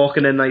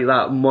talking in like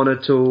that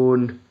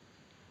monotone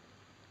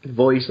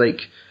voice,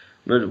 like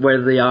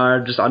where they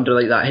are just under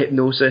like that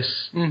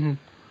hypnosis. Mm-hmm.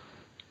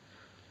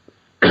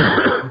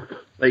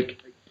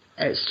 Like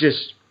it's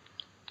just,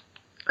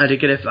 I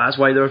think if that's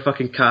why they were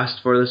fucking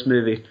cast for this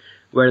movie,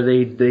 where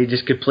they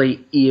just could play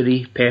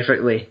eerie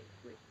perfectly.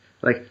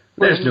 Like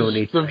there's no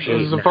need for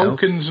hate the now.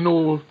 Vulcans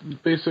know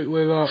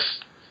basically that.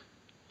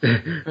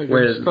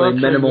 Where like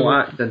minimal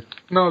acting.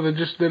 No, they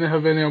just didn't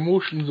have any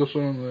emotions or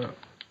something like that.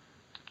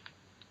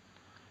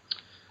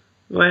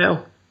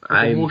 Well,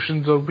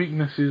 emotions or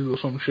weaknesses or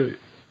some shit.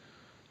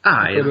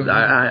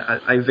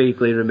 I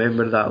vaguely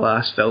remember that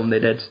last film they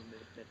did.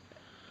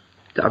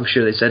 I'm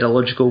sure they said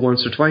illogical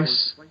once or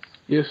twice.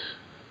 Yes.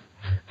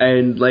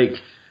 And like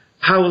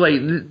how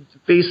like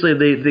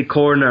basically they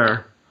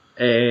corner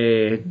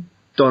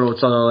Donald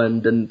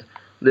Sutherland and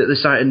they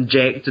start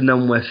injecting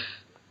them with,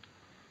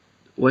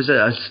 was it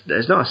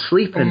it's not a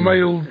sleeping,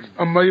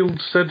 a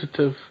mild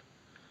sedative.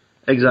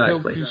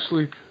 Exactly. Help you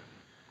sleep.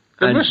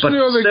 And, but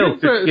still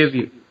could give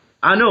you,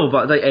 I know,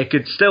 but like it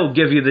could still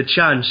give you the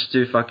chance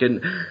to fucking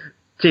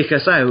take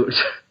us out.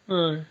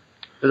 Aye.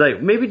 It's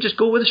like, maybe just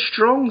go with a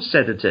strong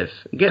sedative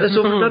and get this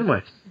over and done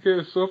with. Get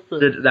us up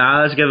there.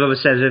 Let's give them a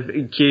sedative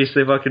in case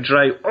they fucking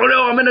try. Oh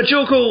no, I'm in a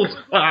chokehold!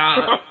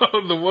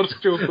 The worst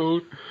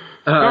chokehold.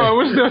 No, it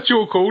wasn't a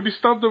chokehold. He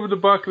stabbed him in the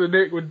back of the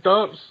neck with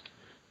darts.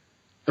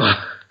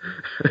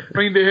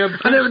 Mind they heard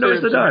I never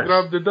noticed the darts.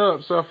 Grabbed the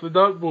darts off the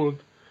dartboard.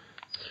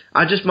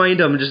 I just mind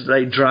him just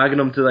like dragging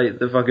him to like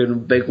the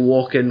fucking big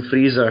walk-in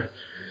freezer,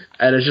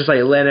 and it's just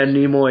like Leonard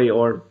Nimoy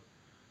or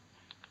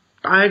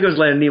I think it was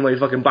Leonard Nimoy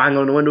fucking banging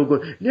on the window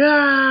going,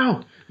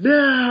 no,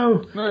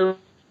 no. No,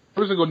 he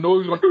wasn't going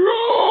no, he was going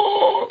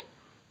no.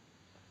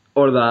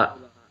 Or that.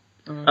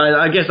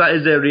 I guess that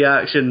is their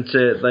reaction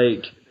to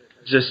like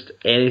just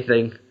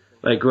anything.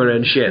 Like we're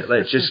in shit.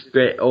 Like just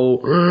get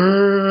all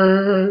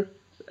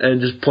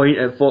and just point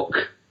at fuck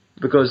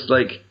because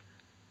like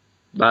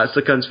that's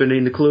the cunts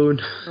behind the clone.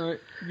 Right,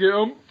 get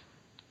 'em.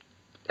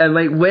 And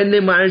like when they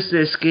manage to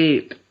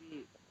escape,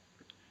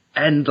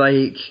 and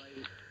like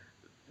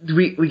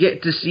we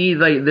get to see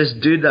like this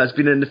dude that's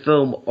been in the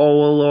film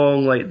all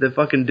along, like the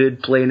fucking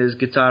dude playing his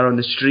guitar on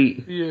the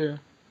street. Yeah.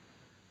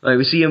 Like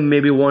we see him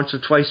maybe once or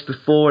twice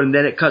before, and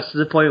then it cuts to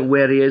the point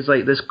where he is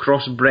like this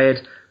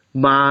crossbred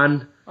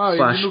man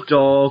slash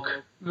dog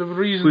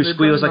who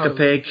squeals like a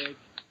pig.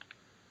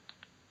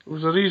 There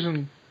was a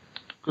reason.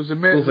 Because they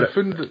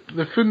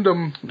found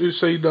him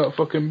outside that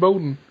fucking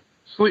building,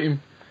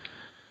 sleeping.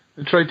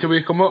 They tried to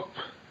wake him up,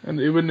 and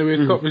he wouldn't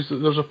wake up.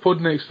 There's a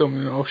pod next to him,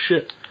 and oh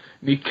shit.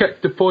 And he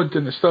kicked the pod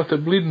and it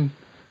started bleeding.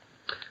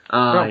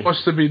 That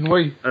must have been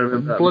why. I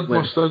remember blood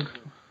must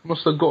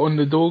have got on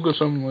the dog or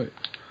something like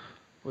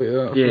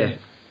that. Yeah.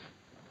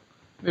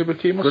 They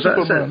became a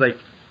Superman.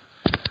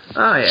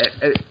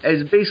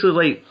 It's basically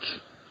like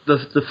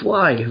the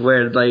Fly,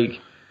 where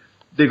like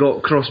they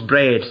got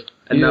crossbred,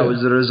 and that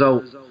was the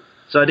result.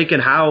 So I reckon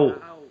how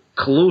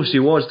close he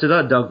was to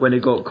that dog when he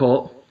got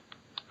caught.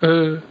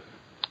 But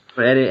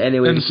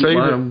anyway,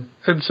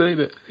 inside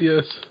it,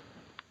 yes.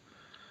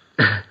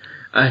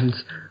 And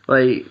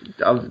like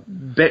a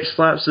bitch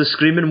slaps the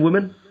screaming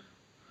woman.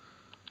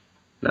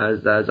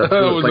 That's a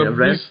cool point of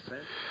rest.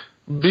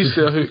 Beast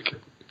a hook.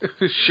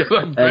 Shut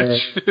up,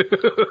 bitch.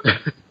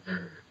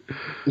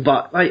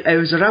 But like it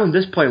was around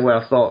this point where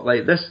I thought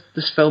like this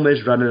film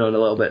is running on a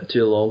little bit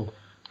too long.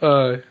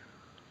 Aye.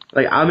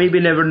 Like, I maybe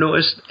never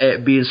noticed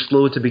it being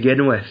slow to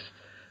begin with,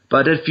 but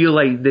I did feel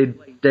like they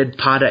did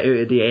pad it out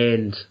at the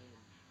end.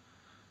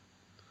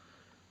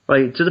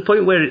 Like, to the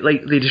point where,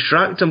 like, they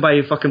distract him by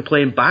fucking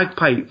playing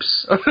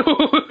bagpipes.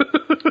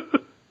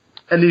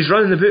 And he's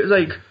running about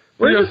like,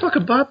 where's the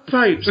fucking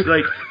bagpipes?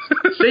 Like,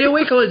 stay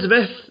awake,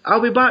 Elizabeth,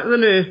 I'll be back the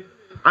new.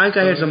 I think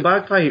I heard some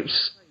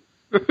bagpipes.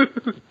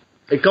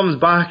 It comes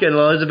back and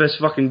Elizabeth's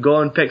fucking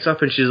gone, picks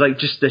up and she's like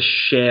just this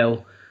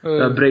shell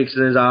that breaks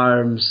in his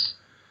arms.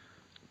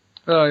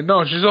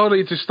 No, she's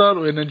alright to start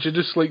with, and she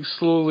just like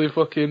slowly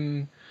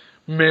fucking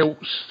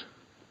melts.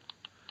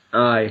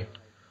 Aye,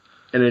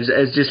 and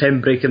it's just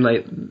him breaking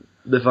like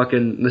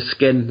the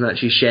skin that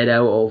she shed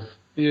out of.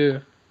 Yeah.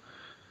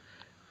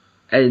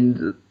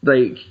 And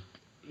like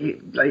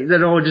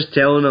they're all just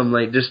telling him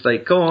like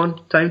go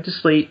on, time to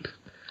sleep.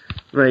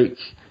 Like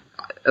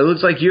it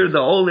looks like you're the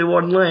only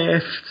one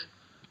left.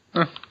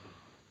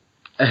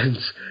 And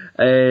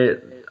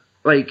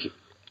like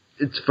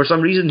it's for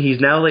some reason he's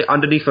now like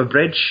underneath a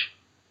bridge.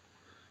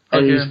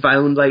 And he's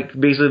found, like,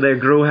 basically their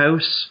grow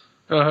house.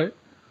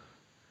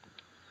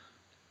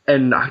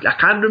 And I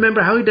can't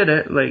remember how he did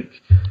it. Like,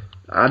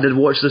 I did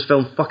watch this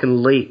film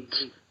fucking late,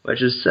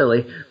 which is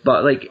silly.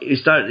 But, like,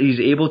 he's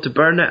able to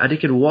burn it. I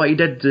don't know what he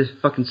did to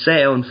fucking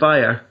set it on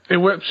fire. He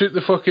whips out the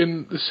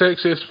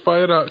sexiest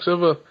fire axe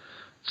ever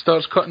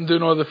starts cutting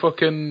down all the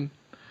fucking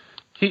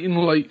heating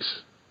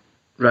lights.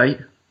 Right.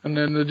 And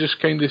then they just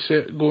kind of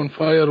go on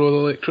fire with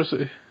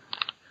electricity.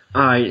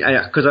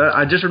 Aye, because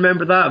I just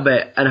remember that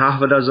bit, and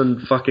half a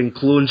dozen fucking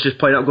clones just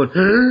point up going,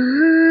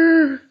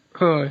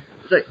 Aye.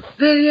 It's like,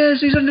 there he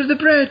is, he's under the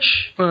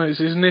bridge. Aye,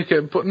 so he's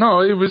naked, but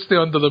no, he wasn't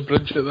under the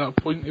bridge at that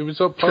point, he was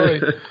up high.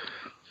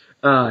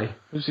 Aye.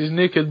 It was his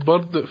naked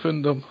bird that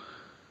found him.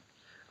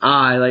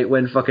 Aye, like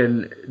when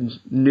fucking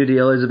Nudie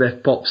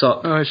Elizabeth pops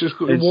up. Aye, she just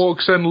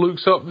walks in,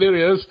 looks up, there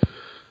he is.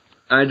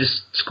 I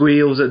just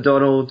squeals at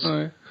Donald.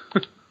 Aye.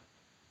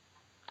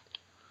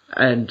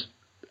 And,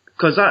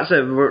 because that's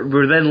it,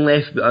 we're then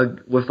left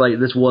with like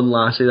this one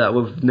lassie that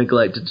we've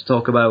neglected to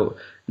talk about,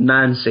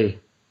 Nancy,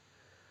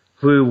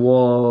 who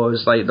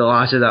was like the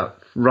lassie that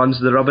runs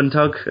the rub and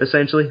tug,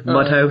 essentially,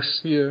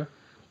 Mudhouse. Yeah.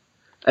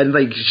 And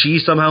like, she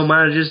somehow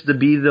manages to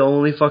be the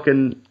only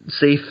fucking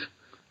safe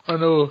I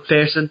know.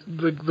 person.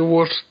 The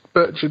worst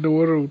bitch in the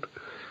world.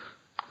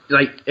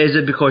 Like, is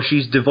it because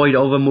she's devoid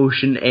of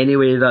emotion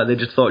anyway that they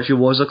just thought she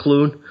was a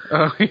clone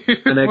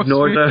and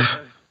ignored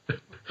her?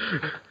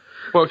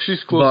 Well,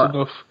 she's close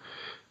enough.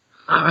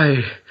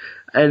 Aye.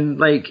 And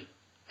like,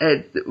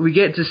 we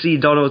get to see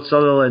Donald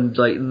Sutherland,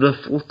 like,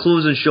 the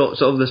closing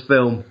shots of this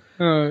film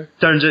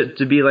turns out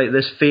to be like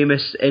this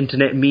famous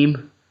internet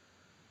meme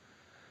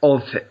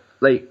of,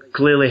 like,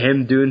 clearly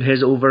him doing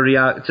his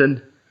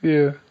overreacting.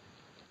 Yeah.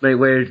 Like,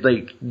 where,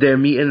 like, they're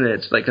meeting,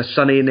 it's like a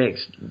sunny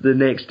the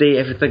next day,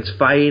 everything's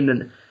fine,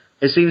 and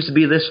it seems to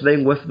be this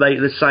thing with, like,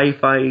 the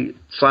sci-fi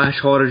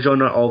 / horror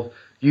genre of,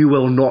 you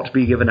will not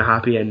be given a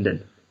happy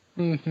ending.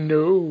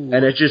 No.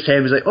 And it's just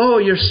him, he's like, oh,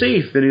 you're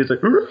safe, and he's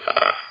like,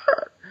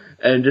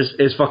 and just,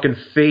 his fucking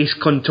face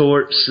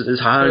contorts,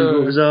 his hand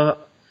goes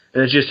up,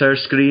 and it's just her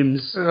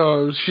screams.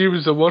 Oh, she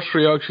was the worst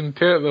reaction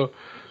to it, though.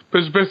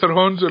 Puts both her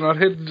hands on her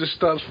head and just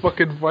starts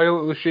fucking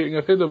violently shaking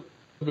her head about.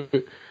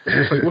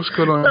 Like, what's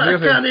going on I here?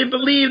 can't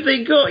believe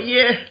they got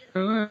you.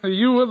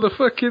 You were the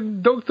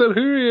fucking Doctor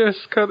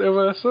Who-iest cunt of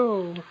us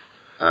all.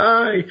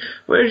 Aye,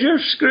 where's your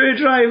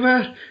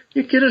screwdriver?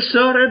 You could have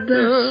sorted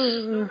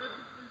this.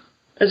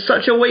 It's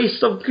such a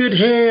waste of good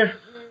hair.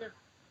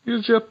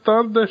 Use your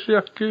TARDIS,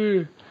 you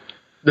coo.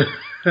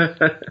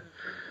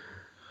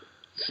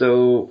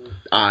 So,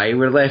 aye,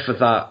 we're left with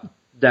that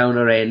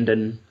downer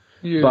ending.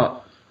 Yeah.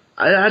 But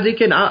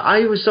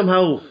I was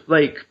somehow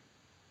like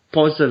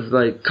positive,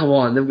 like, come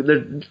on,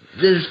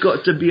 there's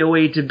got to be a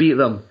way to beat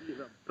them.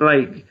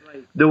 Like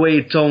the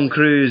way Tom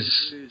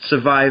Cruise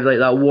survived like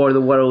that War of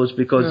the Worlds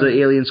because the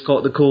aliens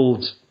caught the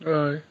cold.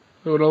 Aye,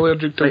 they were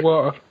allergic to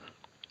water.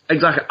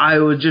 Exactly. I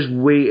was just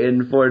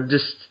waiting for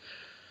just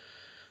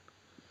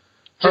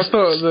I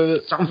thought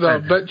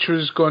that bitch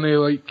was gonna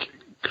like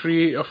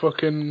create a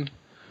fucking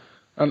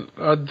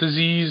a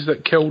disease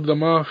that killed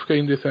them off,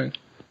 kind of thing.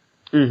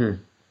 Mhm.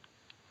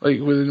 Like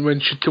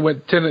when she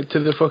went it to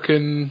the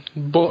fucking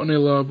botany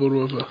lab or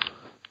whatever.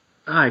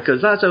 Aye,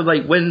 because that's how,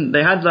 like, when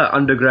they had that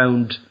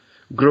underground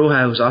grow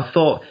house, I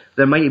thought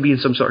there might have been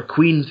some sort of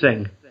queen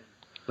thing.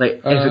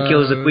 Like, if it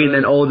kills the queen,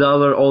 then all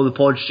the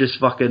pods just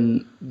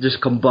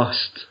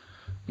combust.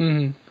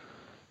 Mhm.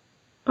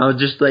 I was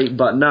just like,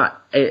 but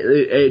not,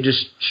 it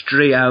just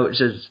straight out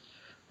says,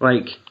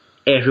 like,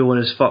 everyone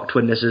is fucked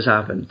when this has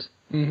happened.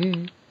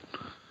 Mhm.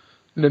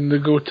 Then they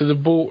go to the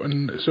boat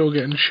and it's all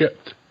getting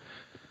shipped.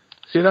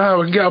 Say, nah,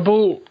 we can get a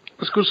boat.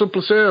 Let's go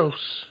someplace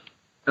else.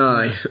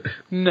 Aye.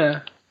 Nah.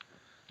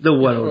 The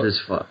world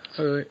is fucked.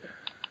 Alright.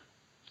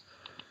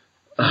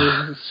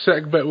 The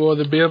sick bit with all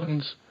the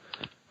bairns.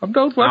 I'm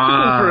not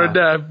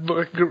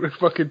working for a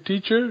fucking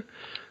teacher.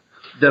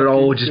 They're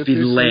all just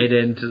being led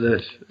into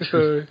this.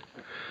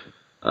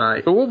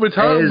 Aye. But what would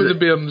happen with the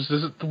bairns?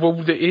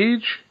 Would they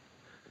age?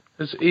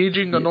 Is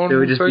aging a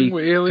normal thing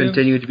with aliens?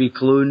 Continue to be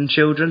clone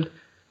children?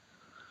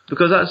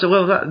 Because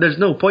there's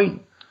no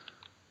point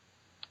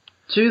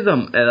to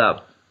them at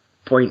that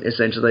point,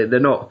 essentially. They're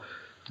not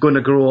going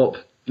to grow up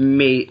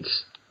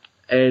mates,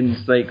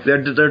 and like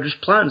they're just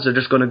plants. They're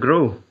just going to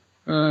grow.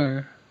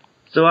 Aye.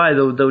 So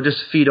they'll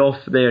just feed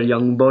off their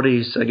young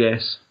bodies, I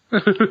guess.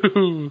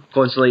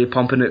 Constantly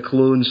pumping out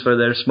clones for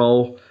their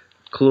small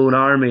clone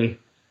army,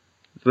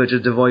 which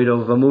is devoid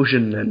of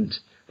emotion. And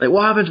like,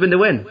 what happens when they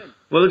win?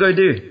 What are they going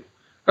to do?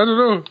 I don't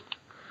know.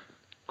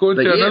 Go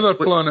to another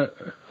planet.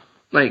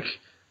 Like,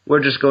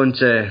 we're just going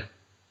to.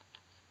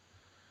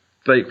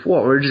 Like,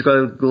 what? We're just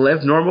going to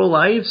live normal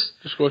lives?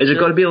 Is it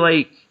going to be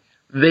like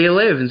They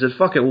Live and said,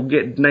 fuck it, we'll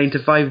get 9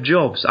 to 5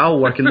 jobs. I'll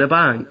work in the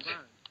bank.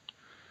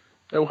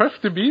 It'll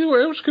have to be.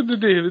 What else could they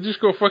do? They just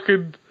go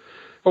fucking.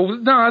 Oh,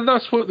 nah,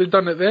 that's what they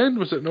done at the end,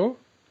 was it not?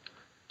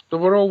 They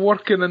were all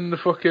working in the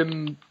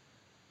fucking.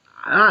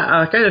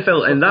 I kind of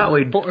felt in that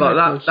way, but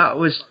that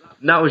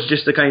was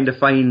just to kind of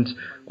find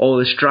all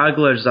the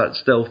stragglers that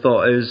still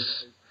thought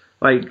is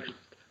like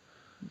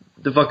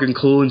the fucking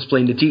clones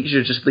playing the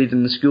teachers, just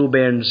leading the school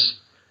bairns.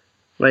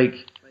 Like,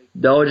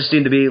 they all just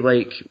seem to be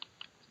like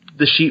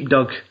the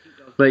sheepdog,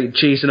 like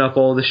chasing up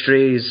all the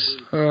strays.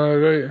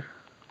 Right.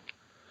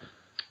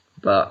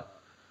 But,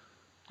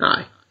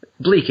 aye,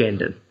 bleak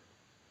ending.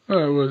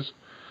 Oh, it was.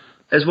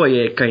 It's what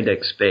you kind of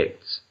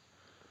expect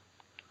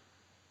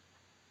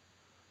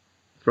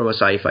from a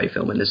sci-fi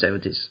film in the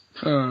 70s.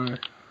 Aye.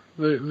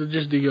 They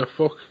just do give a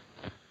fuck.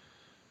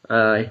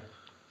 Aye.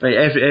 Like,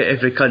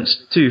 every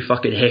cunt's too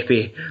fucking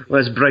hippie.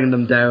 Let's bring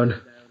them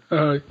down.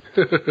 Aye.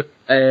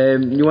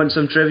 You want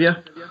some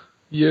trivia?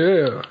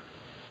 Yeah.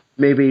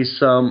 Maybe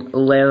some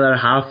leather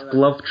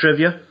half-glove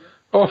trivia?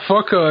 Oh,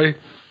 fuck aye.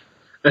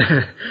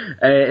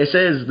 It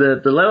says the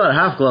leather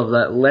half-glove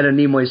that Leonard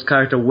Nimoy's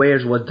character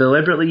wears was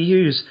deliberately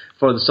used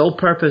for the sole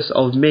purpose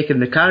of making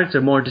the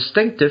character more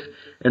distinctive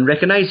and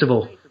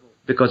recognisable,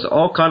 because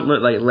all can't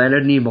look like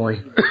Leonard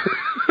Nimoy.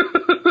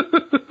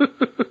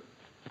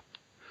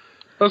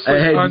 That's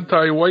like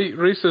anti-white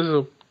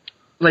racism.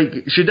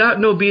 Like, should that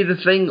not be the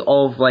thing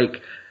of,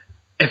 like,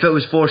 if it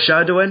was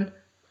foreshadowing,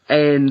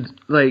 and,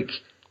 like,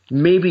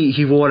 maybe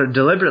he wore it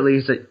deliberately,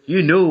 he's like,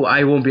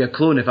 I won't be a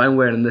clone if I'm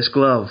wearing this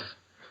glove.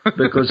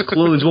 Because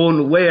clones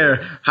won't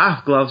wear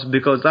half gloves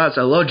because that's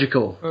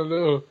illogical. I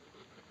know.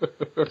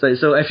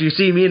 So if you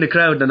see me in the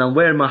crowd and I'm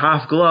wearing my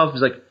half glove,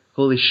 it's like,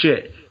 holy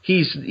shit,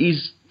 he's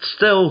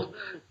still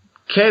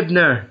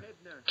Keebler,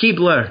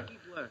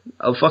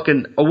 a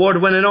fucking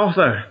award-winning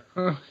author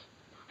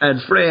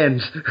and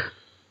friend.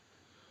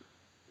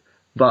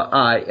 But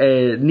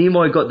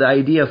Nimoy got the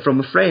idea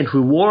from a friend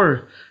who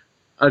wore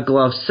a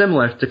glove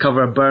similar to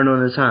cover a burn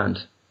on his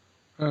hand.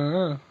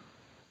 And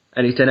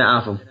he didn't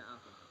have him.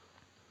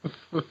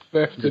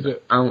 Thefted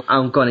it.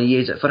 I'm gonna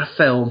use it for a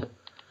film,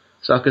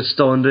 so I could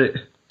stand it.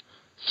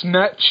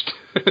 Snatched.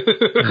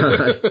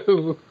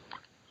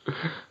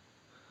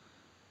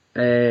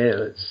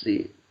 Let's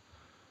see.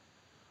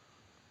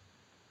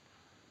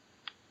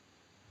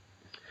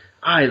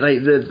 Like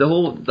the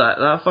whole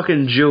that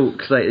fucking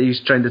joke that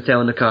he's trying to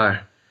tell in the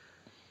car.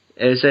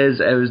 It says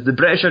it was the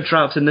British are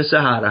trapped in the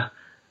Sahara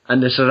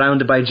and they're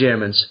surrounded by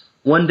Germans.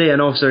 One day an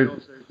officer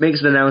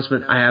makes an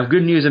announcement, I have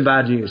good news and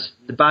bad news.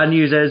 The bad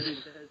news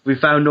is we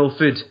found no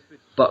food,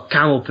 but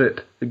camel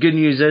poop. The good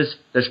news is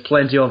there's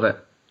plenty of it.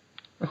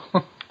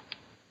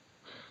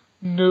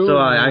 No. So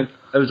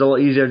it was a lot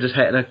easier just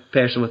hitting a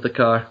person with the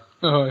car.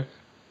 Aye.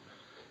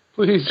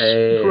 Please,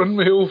 run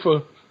me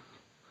over.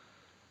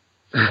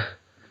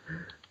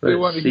 They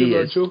want to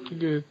hear that joke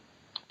again.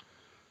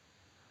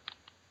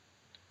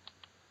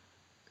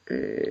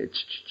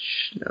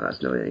 No,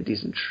 that's not any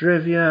decent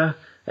trivia.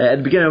 At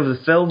the beginning of the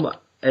film,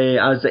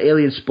 as the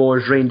alien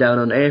spores rain down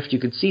on Earth, you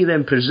could see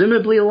them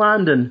presumably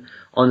landing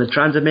on the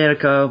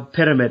Transamerica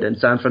Pyramid in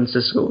San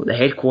Francisco, the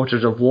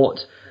headquarters of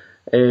what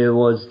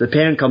was the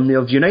parent company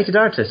of United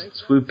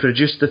Artists, who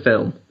produced the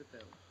film.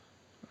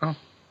 Oh.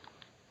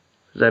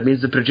 That means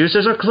the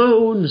producers are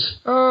clones.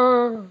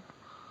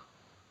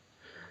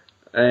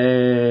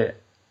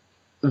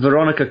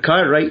 Veronica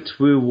Cartwright,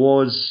 who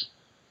was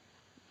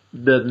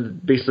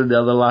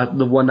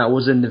the one that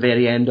was in the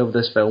very end of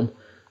this film,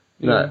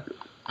 that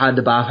had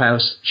the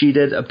bathhouse. She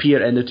did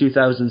appear in the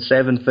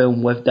 2007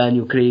 film with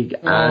Daniel Craig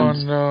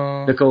and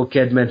Nicole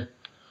Kidman.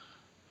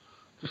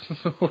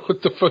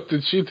 What the fuck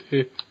did she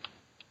do?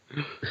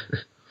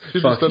 She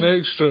was an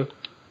extra.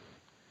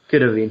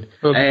 Could have been.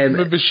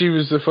 Maybe she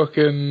was the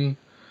fucking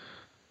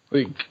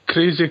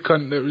crazy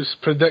cunt that was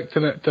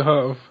predicting it to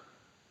have.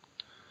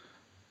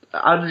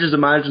 I'd just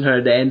imagine her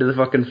at the end of the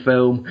fucking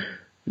film,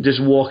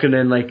 just walking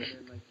in like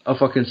a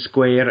fucking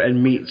square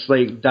and meets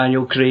like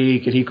Daniel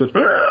Craig, and he goes,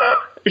 and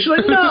she's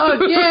like,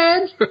 not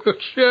again.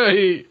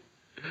 Shit,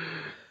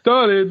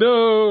 Donnie,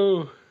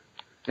 no.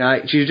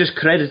 She's just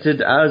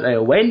credited as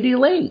Wendy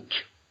Link.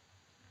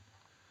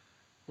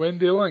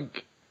 Wendy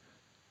Link.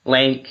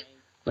 Link,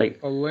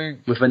 like a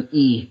link with an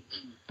E.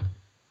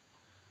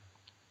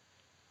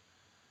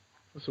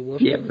 That's a word.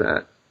 Yep,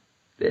 that.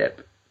 Yep.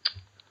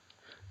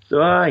 So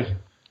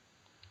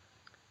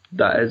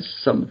that is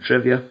some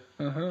trivia.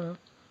 Uh-huh.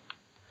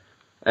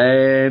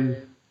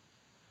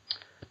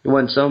 You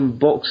want some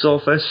box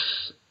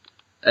office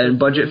and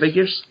budget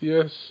figures?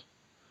 Yes.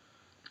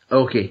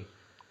 Okay.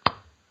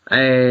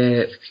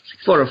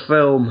 For a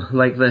film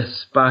like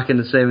this back in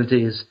the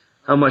 70s,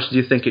 how much do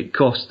you think it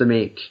cost to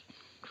make?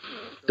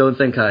 Don't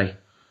think high.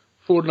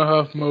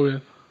 4.5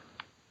 million.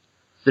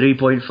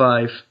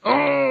 3.5.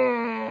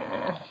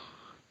 Oh!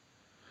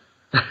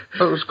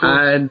 That was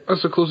close. And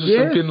that's the closest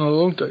I've been in a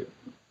long time.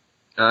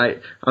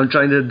 I'm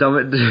trying to dumb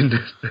it down.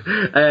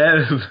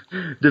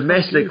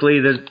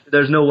 Domestically,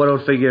 there's no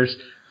world figures.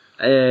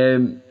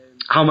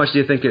 How much do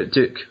you think it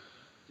took?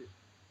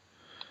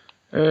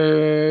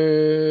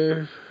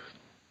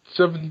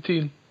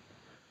 17.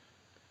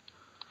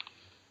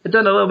 It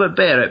done a little bit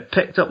better. It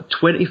picked up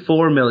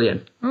 24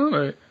 million.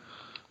 Alright.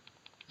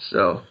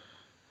 So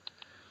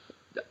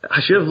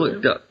I should have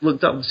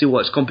looked up to see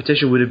what its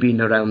competition would have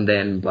been around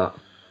then, but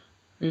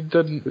you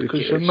didn't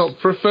because you're not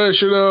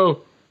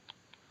professional.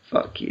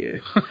 Fuck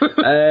you.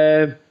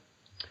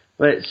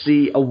 Let's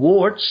see,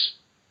 awards.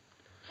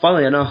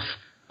 Funnily enough,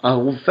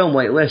 a film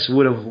like this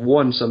would have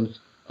won some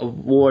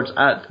awards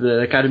at the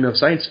Academy of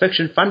Science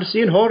Fiction,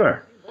 Fantasy and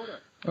Horror.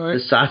 Right.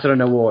 The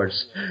Saturn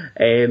Awards.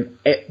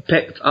 It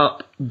picked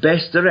up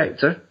Best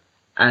Director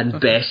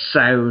and Best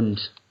Sound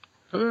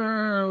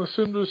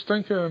Listen to us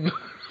thinking.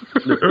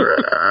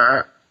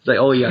 It's like,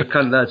 oh yeah,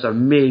 cunt, that's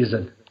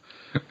amazing.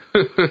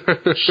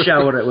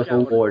 Shower it with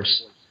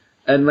awards.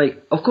 And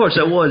like, of course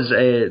it was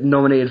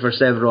nominated for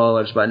several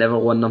others, but I never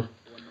won them.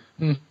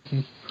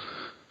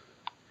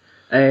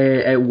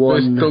 It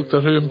won... Best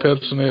Doctor Who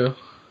impersonator.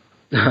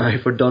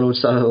 for Donald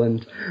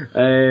Sutherland.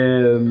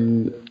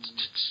 And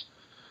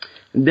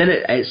then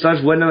it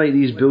starts winning like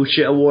these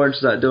bullshit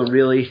awards that don't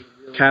really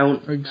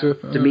count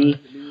to me.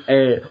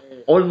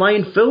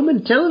 Online Film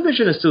and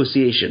Television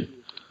Association.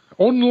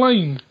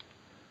 Online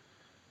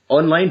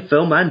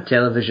Film and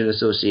Television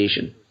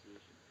Association.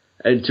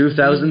 In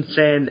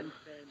 2010,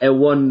 it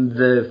won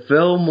the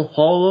Film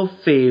Hall of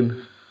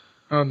Fame.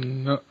 Oh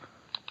no.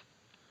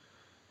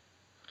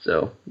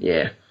 So,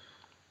 yeah.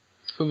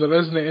 So there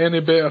isn't any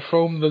better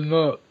film than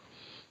that.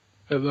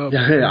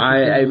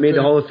 I made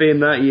the Hall of Fame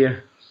that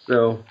year,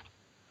 so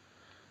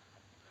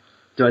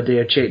do I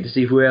dare check to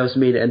see who else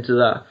made it into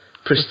that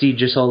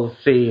prestigious Hall of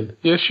Fame?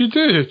 Yes, you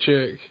do,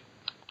 check.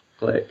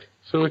 Click.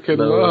 So we can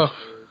laugh.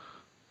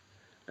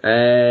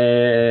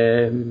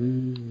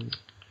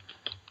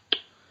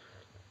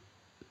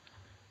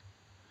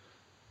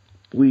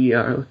 We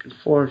are looking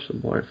for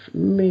some more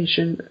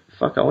information.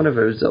 Fuck, I wonder if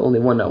it was the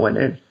only one that went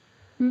in.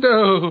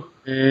 No.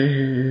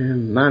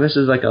 Man, this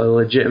is like a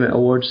legitimate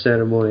award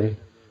ceremony.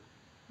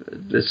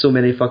 There's so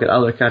many fucking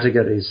other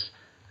categories.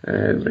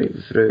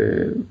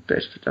 Breakthrough,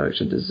 best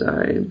production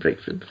design,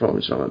 breakthrough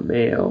performance from a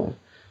male,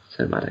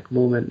 cinematic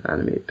moment,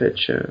 animated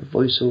picture,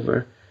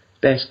 voiceover,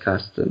 best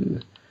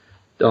custom.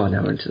 Oh,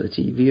 now we're into the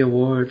TV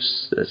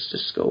awards. Let's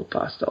just go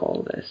past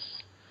all this.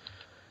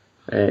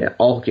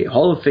 Okay,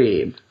 Hall of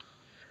Fame.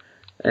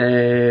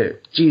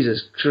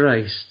 Jesus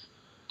Christ.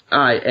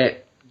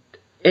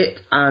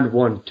 It and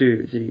 1,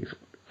 2, 3, 4,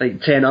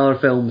 like 10 other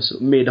films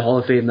made the Hall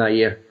of Fame that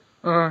year.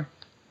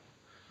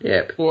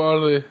 Yep. What are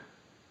they?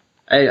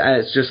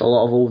 It's just a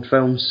lot of old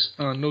films.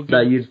 Oh, no good.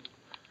 That you.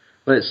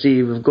 Let's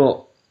see, we've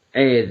got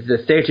the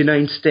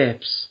 39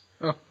 Steps.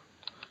 Oh.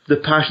 The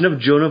Passion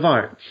of Joan of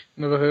Arc.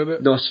 Never heard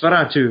it.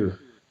 Nosferatu.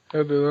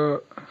 Heard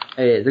of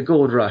that. The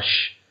Gold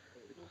Rush.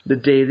 The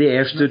Day the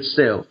Earth Stood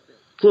Still.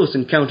 Close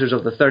Encounters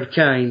of the Third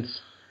Kind.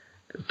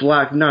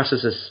 Black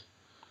Narcissus.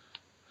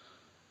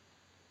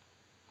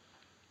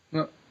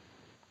 No.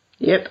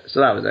 Yep, so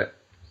that was it.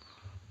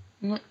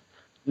 No.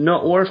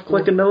 Not worth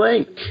clicking the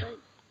link.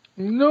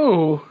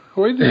 No.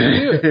 Why did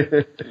you do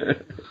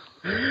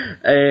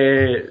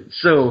it?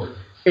 So,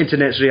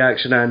 internet's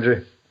reaction,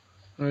 Andrew.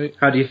 Right.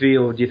 How do you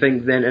feel? Do you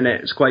think the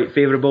internet is quite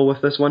favourable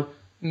with this one?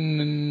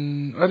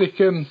 I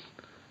reckon.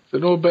 Is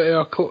it no bit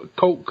of a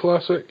cult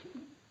classic?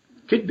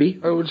 Could be.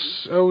 I would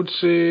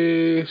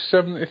say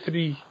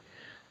 73.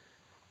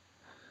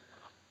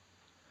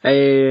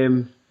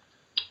 Well,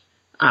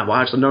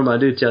 actually, normally I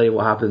do tell you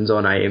what happens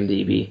on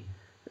IMDb.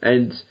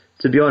 And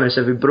to be honest,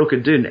 if we broke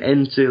it down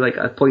into like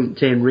a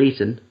 0.10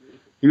 rating,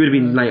 you would have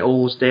been like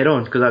almost dead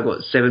on, because I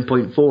got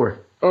 7.4.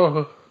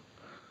 Oh.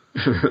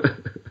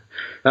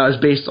 That was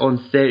based on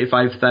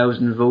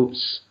 35,000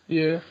 votes.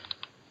 Yeah.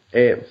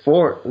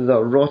 For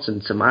the Rotten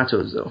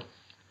Tomatoes, though.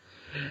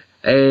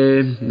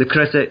 The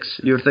critics,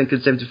 you were thinking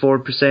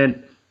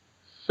 74%?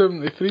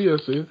 73, I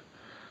said.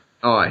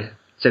 Oh, aye,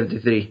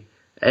 73.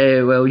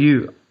 Well,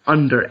 you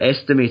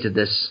underestimated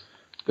this.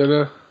 Did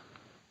I?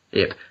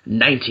 Yep,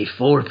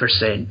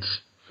 94%.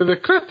 For the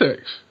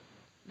critics?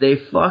 They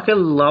fucking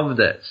loved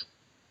it.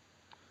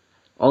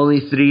 Only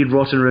 3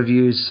 rotten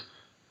reviews.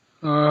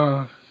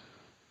 Just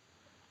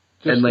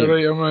and, like, the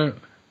right amount.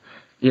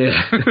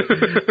 Yeah.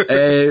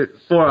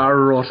 4 are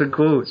rotten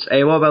quotes.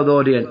 What about the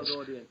audience?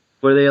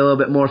 Were they a little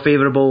bit more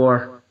favourable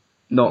or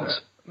not?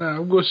 Nah,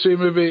 I'm going to say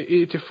maybe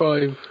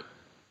 85.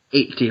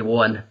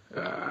 81.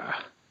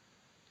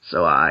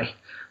 So aye.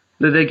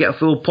 Did they get a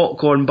full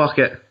popcorn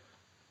bucket?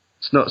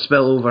 It's not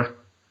spill over.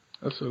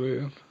 That's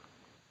alright.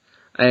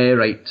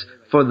 Right.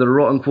 For the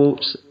rotten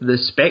quotes, The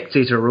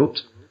Spectator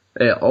wrote,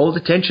 all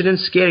the tension and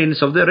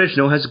scariness of the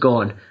original has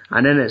gone,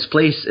 and in its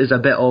place is a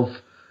bit of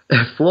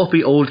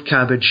floppy old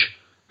cabbage.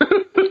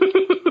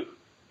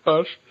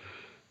 Harsh.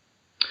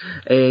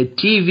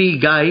 TV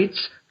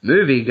guides,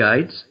 movie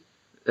guides.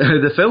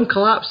 The film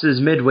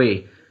collapses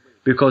midway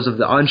because of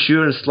the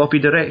unsure and sloppy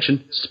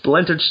direction,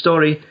 splintered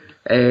story,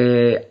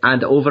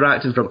 and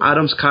overacting from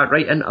Adams,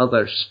 Cartwright and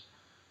others.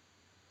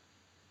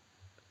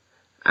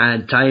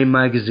 And Time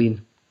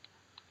magazine.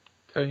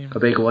 Time. A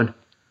big one.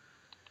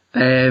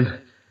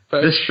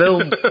 This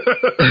film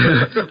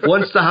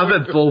wants to have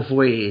it both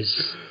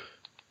ways.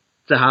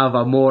 To have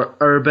a more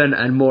urban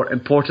and more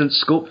important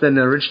scope than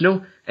the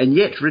original, and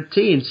yet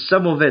retain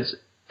some of its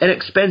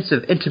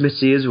inexpensive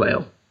intimacy as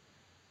well.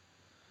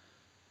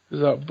 Is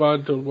that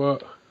bad or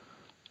what?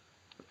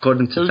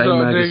 According to Time that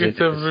magazine. A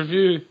negative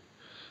review?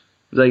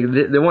 Like,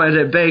 they wanted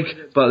it big,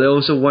 but they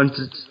also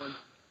wanted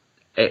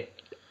it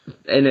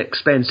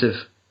inexpensive.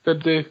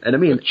 Did they and I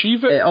mean,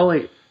 achieve it?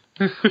 Only,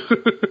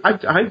 I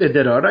think they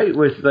did alright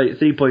with like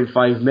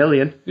 3.5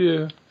 million.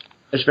 Yeah.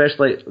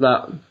 Especially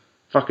that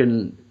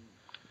fucking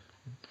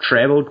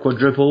trebled,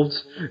 quadrupled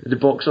the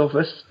box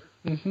office.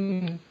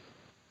 Mm-hmm.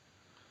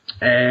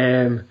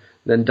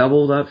 Then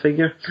double that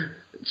figure.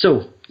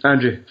 So,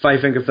 Andrew,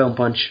 Five Finger Film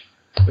Punch.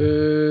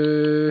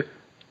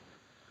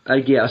 I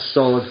get a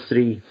solid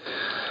 3.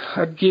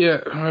 I'd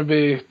get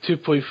maybe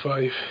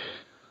 2.5.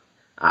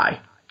 Aye.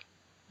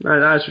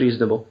 That's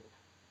reasonable.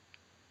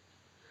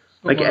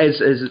 Like,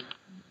 it's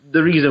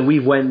the reason we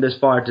went this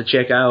far to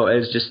check it out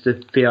is just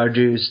to pay our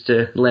dues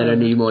to Leonard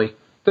Nimoy.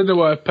 Didn't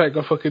want to pick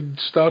a fucking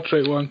Star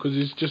Trek one because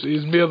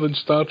he's more than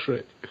Star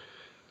Trek.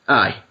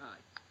 Aye.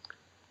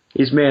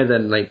 He's more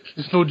than, like...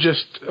 It's not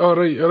just,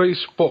 alright,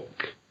 Spock.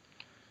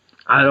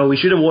 I know, we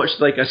should have watched,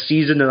 like, a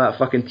season of that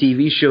fucking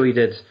TV show he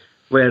did,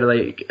 where,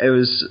 like, it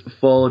was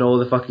following all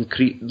the fucking,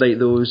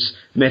 those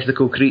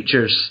mythical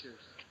creatures.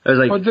 It was,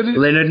 like,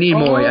 Leonard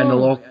Nimoy and the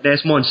Loch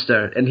Ness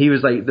Monster, and he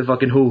was, like, the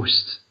fucking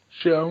host.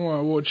 Shit, I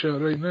want to watch it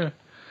right now.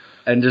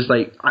 And just,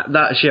 like,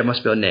 that shit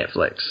must be on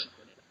Netflix.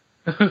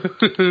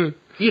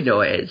 You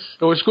know it is.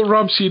 Oh, it's got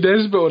Ramsay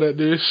Nesbitt on it,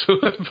 dude, so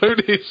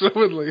apparently it's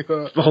something like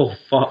that. Oh,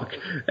 fuck.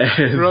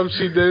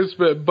 Ramsay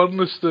Nesbitt,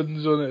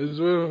 Burniston's on it as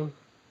well.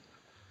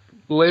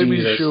 Lemmy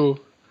Jesus. Show.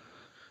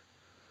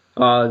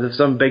 There's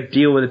some big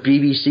deal with the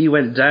BBC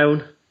went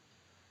down.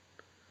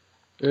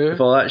 Yeah. If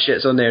all that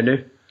shit's on there now.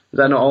 Is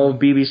that not all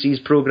BBC's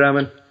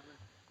programming?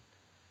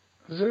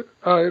 Is it?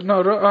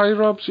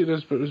 Ramsay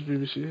Nesbitt was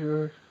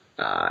BBC,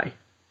 Aye.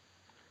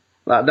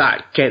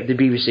 That kept the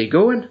BBC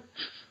going.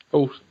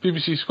 Oh,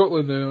 BBC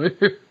Scotland anyway.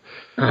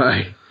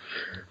 Aye.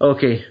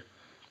 Okay.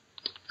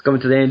 It's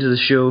coming to the end of the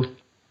show.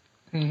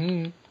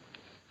 Mm-hmm.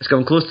 It's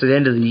coming close to the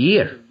end of the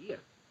year.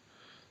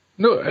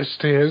 No, it's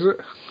is it?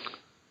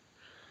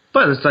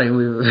 By the time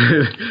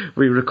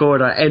we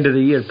record our end of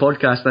the year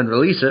podcast and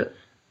release it.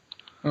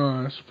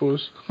 Oh, I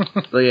suppose.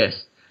 So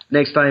yes,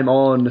 next time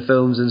on the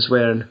Films and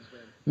Swearing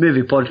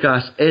Movie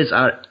Podcast is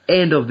our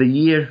end of the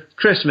year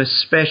Christmas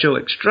special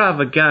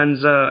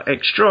extravaganza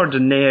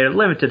extraordinaire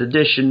limited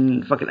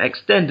edition fucking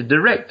extended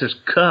director's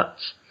cut.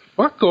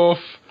 Fuck off,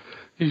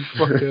 you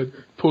fucking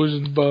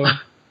posing bar.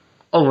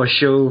 Of a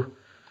show.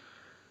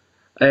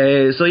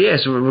 So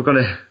yes, we're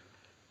gonna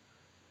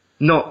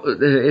not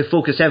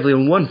focus heavily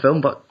on one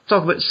film, but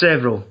talk about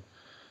several.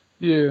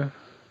 Yeah.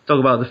 Talk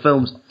about the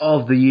films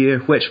of the year,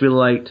 which we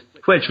liked,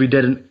 which we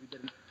didn't,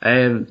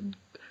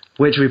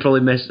 which we probably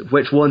missed,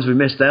 which ones we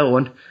missed out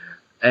on,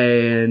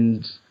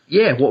 and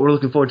yeah, what we're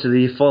looking forward to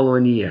the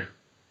following year.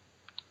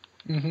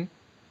 Mhm.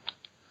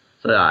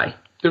 So aye,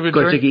 Do we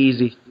gotta drink? take it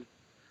easy.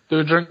 Do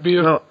we drink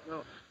beer? No.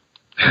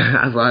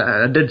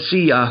 I did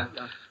see a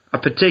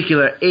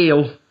particular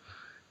ale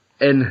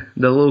in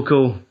the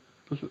local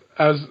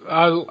As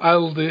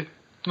Aldi.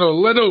 No,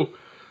 Lidl.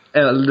 the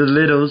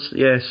Lidl's.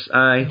 Yes,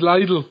 aye.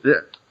 Lidl.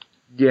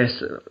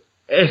 Yes.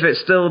 If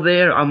it's still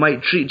there, I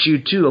might treat you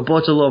to a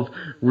bottle of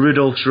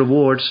Rudolph's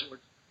Rewards.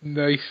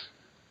 Nice.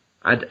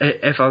 And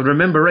if I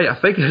remember right, I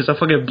think it's a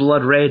fucking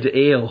blood red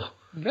ale.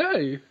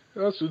 Hey,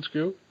 that sounds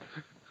cool.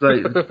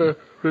 Like,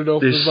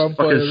 Rudolph they the Vampire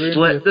fucking Reindeer.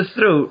 slit the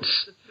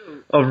throats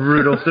of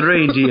Rudolph the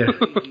Reindeer.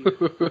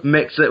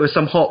 Mix it with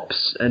some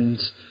hops and,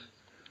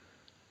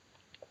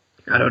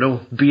 I don't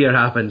know, beer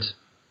happened.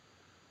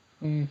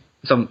 Mm.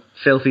 Some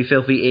filthy,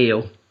 filthy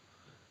ale.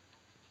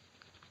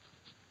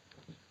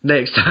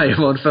 Next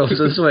time on Films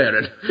and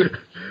Swearing.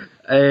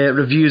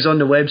 Reviews on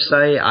the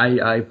website.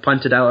 I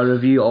punted out a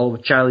review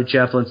of Charlie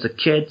Chaplin's The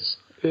Kids.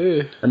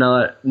 Yeah.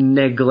 Another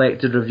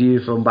neglected review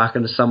from back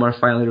in the summer,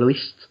 finally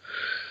released.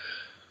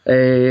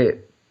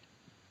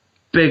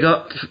 Big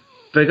ups.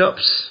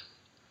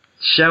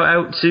 Shout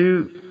out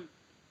to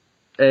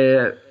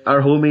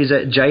our homies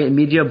at Giant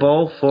Media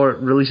Ball for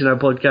releasing our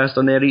podcast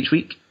on there each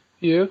week.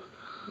 Yeah.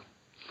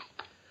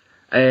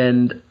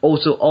 And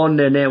also on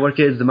their network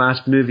is the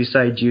Masked Movie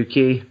Side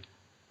UK.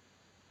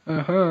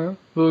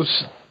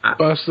 Those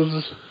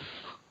bastards.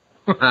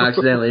 I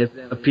accidentally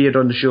appeared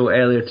on the show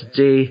earlier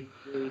today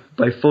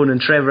by phoning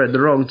Trevor at the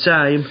wrong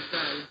time.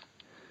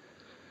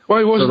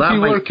 Why wasn't that he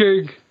might-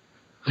 working?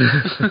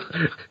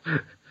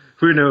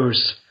 Who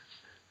knows?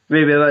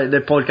 Maybe like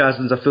their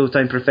podcasting's a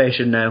full-time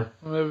profession now.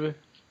 Maybe.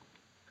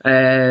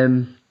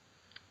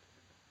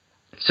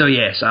 So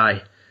yes,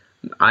 I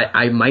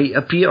might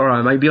appear or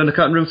I might be on the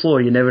cutting room floor.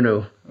 You never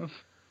know.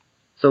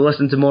 So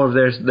listen to more of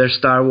their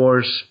Star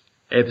Wars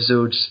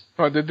episodes.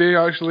 Oh, did they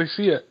actually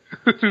see it?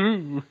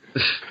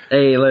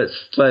 Hey,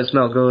 let's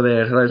not go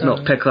there. Let's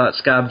not pick that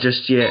scab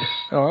just yet.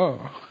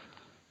 Oh.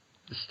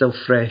 It's still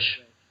fresh.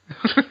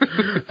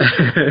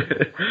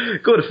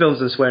 Go to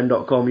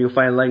filmsandswearing.com. You'll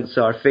find links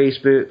to our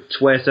Facebook,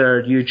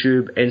 Twitter,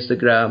 YouTube,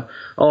 Instagram,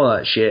 all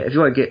that shit. If you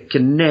want to get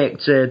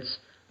connected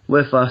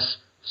with us,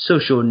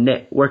 social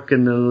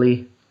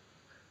networkingly,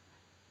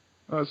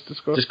 That's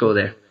disgusting. just go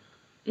there.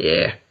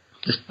 Yeah,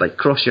 just like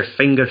cross your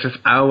fingers for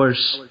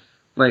hours,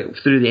 like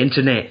through the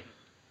internet,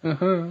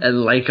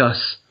 and like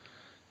us.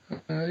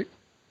 Right.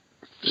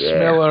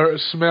 Yeah.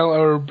 Smell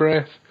our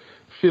breath.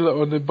 Feel it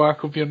on the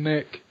back of your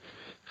neck.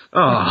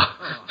 Oh,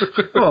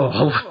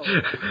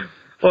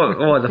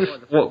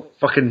 what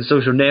fucking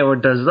social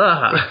network does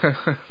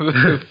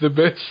that? the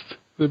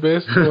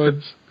best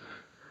ones.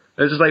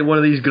 It's just like one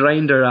of these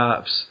grinder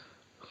apps.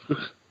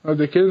 Oh,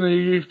 they can.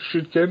 You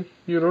should ken.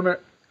 You're on it.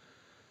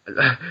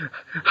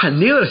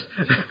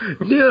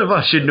 Neither of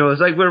us should know.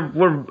 It's like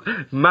we're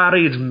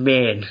married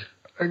men.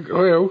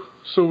 Well,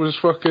 so was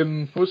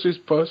fucking, what's his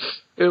puss?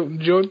 Elton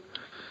John.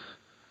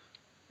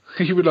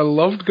 He would have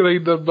loved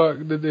Grindr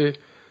back in the day.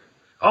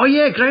 Oh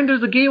yeah,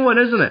 Grindr's the gay one,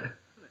 isn't it?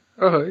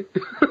 Aye.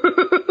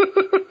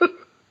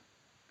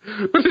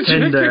 What did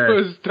Tinder. you think it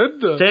was?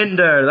 Tinder?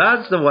 Tinder,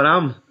 that's the one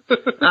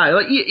Aye,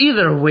 like,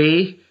 either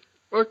way,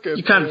 Fucking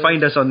you can't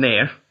find us on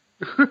there.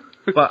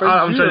 But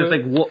I'm trying to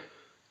think what...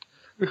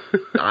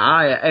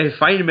 Aye,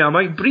 find me, I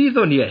might breathe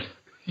on you.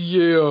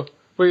 Yeah,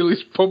 while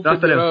he's pumping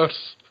Nothing your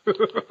else. arse.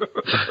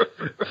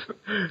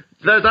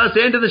 That's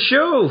the end of the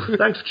show.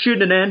 Thanks for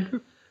tuning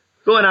in.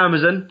 Go on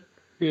Amazon.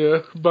 Yeah,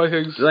 buy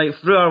things. Like,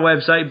 through our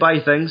website,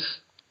 buy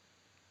things.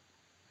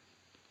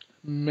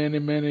 Many,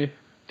 many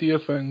dear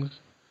things.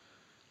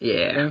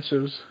 Yeah.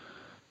 Answers.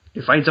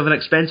 You find something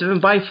expensive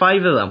and buy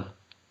 5 of them.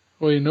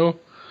 Well, you know.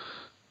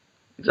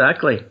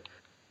 Exactly.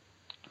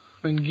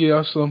 Then give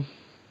us them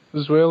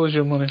as well as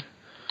your money.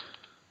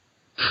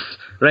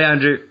 Right,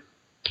 Andrew.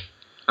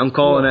 I'm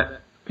calling it.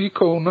 You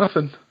call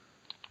nothing.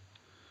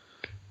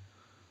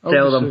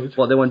 Tell them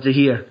what they want to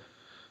hear.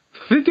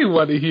 They do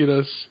want to hear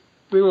us.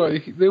 They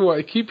want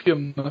to keep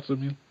hearing us, I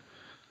mean.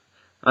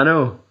 I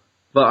know.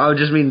 But I would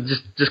just mean,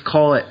 just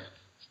call it.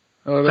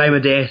 All right. Time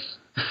of death.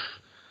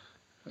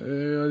 I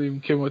don't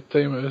even care what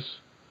time it is.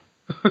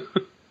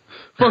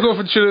 Fuck off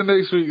and tune in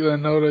next week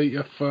then. Alright,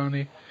 you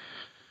fanny.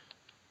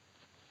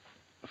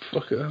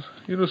 Fuck it.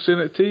 You're not saying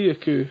it to you,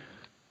 Q.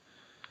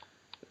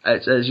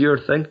 It's your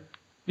thing.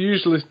 You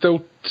usually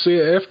still say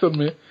it after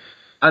me.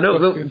 I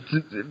know,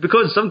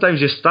 because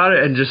sometimes you start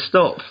it and just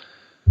stop.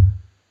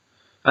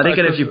 I think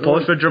if you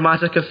pause for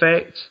dramatic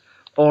effect,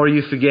 or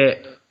you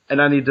forget,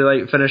 and I need to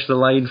like finish the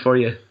line for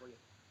you.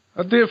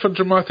 I do it for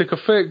dramatic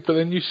effect, but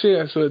then you say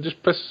it, so it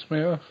just pisses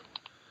me off.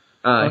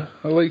 Aye.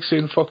 I like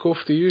saying fuck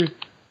off to you.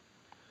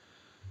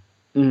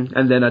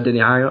 And then I didn't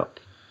hang up.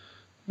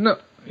 No,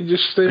 you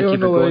just stay on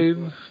the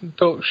line and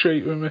talk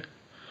shit with me.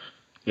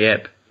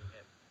 Yep.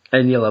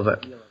 And you love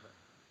it.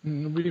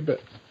 A wee bit.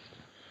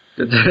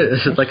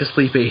 It's like a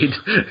sleep aid.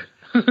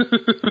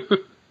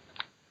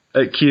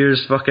 It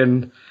cures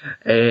fucking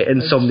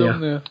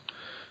insomnia.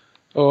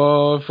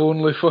 Oh, if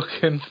only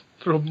fucking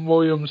Robin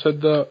Williams had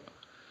that.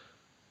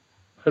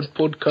 Had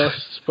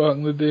podcasts back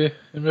in the day,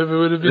 and maybe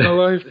would have been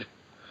alive.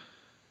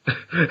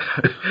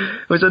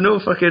 Was there no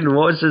fucking,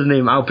 what's his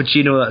name, Al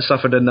Pacino that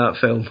suffered in that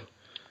film?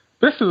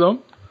 Both of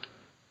them.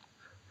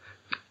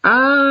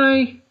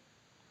 Aye.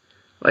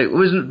 Like,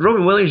 wasn't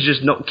Robin Williams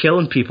just not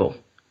killing people?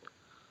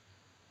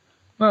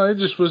 No, he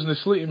just wasn't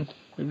sleeping.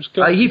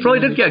 He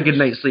probably did get a good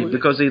night's sleep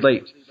because he,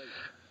 like,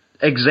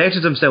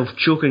 exerted himself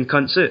choking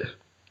cunts out.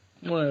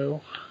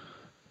 Well.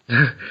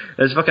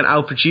 It's fucking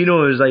Al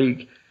Pacino is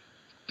like,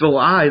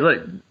 well,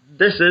 look,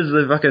 this is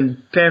the fucking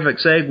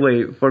perfect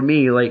segue for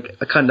me, like,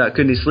 a cunt that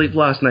couldn't sleep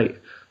last night.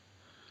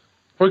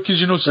 Why could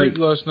you not sleep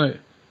last night?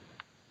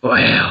 Well,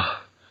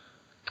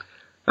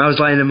 I was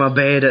lying in my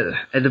bed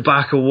at the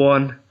back of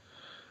one,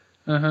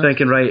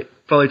 thinking, right,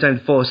 probably time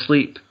to fall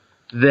asleep.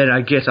 Then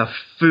I get a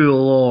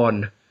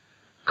full-on,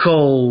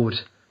 cold,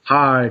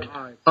 hard,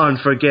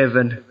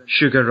 unforgiving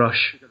sugar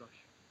rush.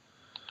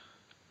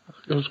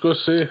 I was going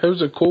to say,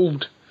 how's it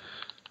cold?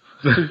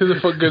 Who the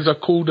fuck gives a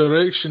cold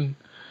erection?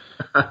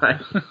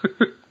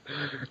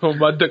 Oh,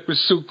 my dick was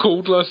so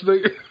cold last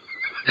night.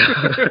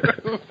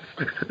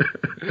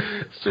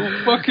 So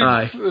fucking,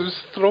 it was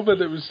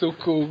throbbing, it was so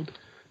cold.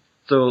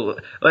 So,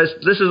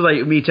 this is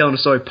like me telling a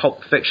story,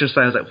 Pulp Fiction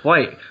style. I was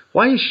like,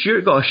 why has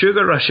Stuart got a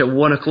sugar rush at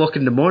 1 o'clock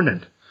in the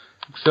morning?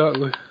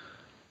 Exactly.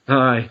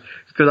 Aye,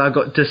 because I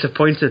got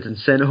disappointed and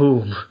sent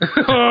home.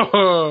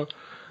 Oh,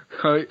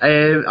 aye.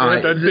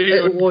 A day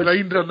on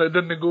Grindr and it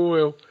didn't go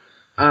well.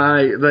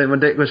 Aye, like my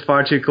dick was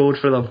far too cold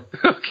for them.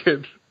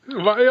 Okay,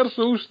 my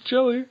airsole's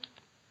chilly.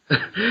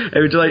 It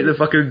was like the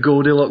fucking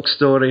Goldilocks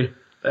story.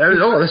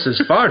 This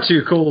is far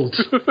too cold.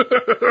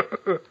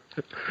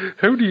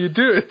 How do you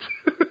do it?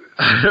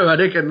 I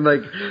reckon,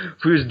 like,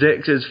 whose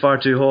dick is far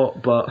too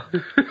hot, but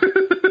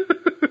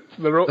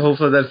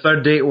hopefully the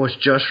third date was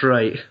just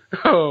right.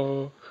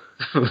 Oh.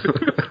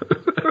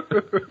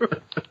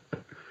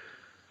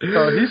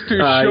 Oh, he's too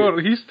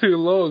short, he's too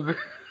long.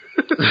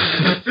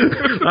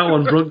 That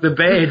one broke the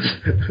bed.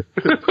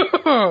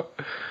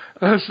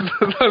 That's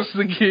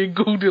the gay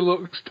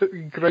Goldilocks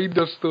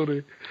Grindr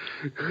story.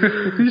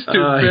 He's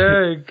too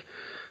big.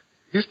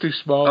 He's too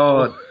small.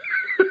 Oh.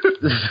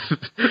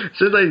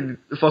 Sounds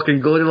like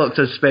fucking Goldilocks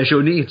has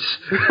special needs.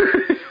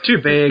 Too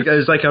big.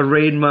 It's like a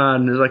Rain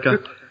Man. It's like a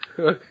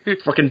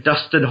fucking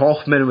Dustin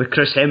Hoffman with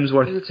Chris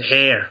Hemsworth's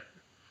hair.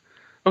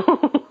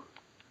 Oh.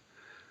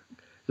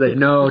 Like,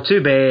 no,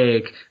 too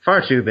big.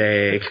 Far too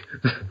big.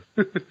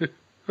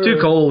 Too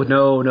cold.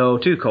 No,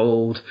 too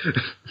cold.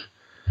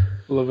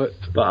 Love it.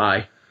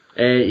 But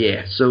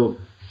yeah, so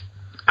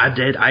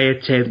I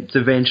attempt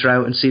to venture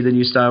out and see the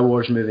new Star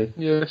Wars movie.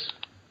 Yes.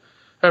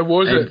 How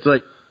was it?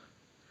 Like,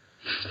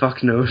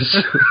 fuck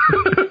knows.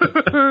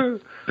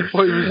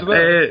 What was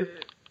that?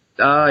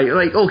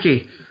 like,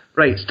 okay,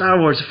 right, Star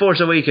Wars Force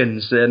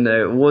Awakens, and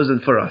it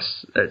wasn't for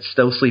us. It's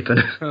still sleeping.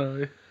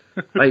 Aye.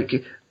 Like,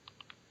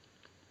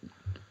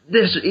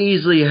 this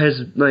easily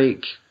has,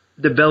 like,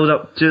 the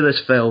build-up to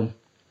this film.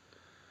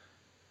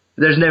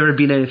 There's never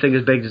been anything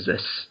as big as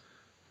this.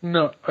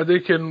 No, I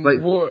think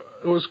Like-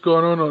 what's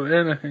going on or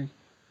anything.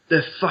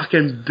 The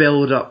fucking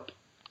build-up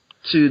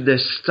to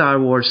this Star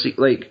Wars,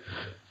 like,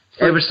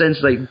 ever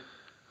since, like,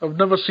 I've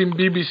never seen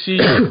BBC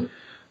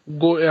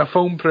go to a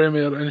film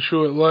premiere and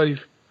show it live.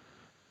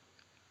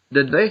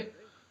 did they?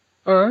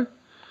 Aye.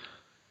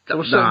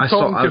 Nah, sitting I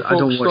talking to don't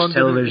folks watch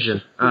standing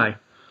television. out- Aye.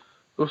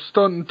 They're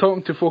starting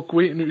talking to folk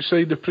waiting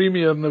outside the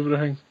premiere and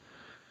everything.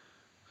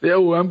 Yeah,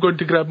 oh, I'm going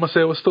to grab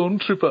myself a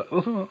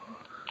stormtrooper.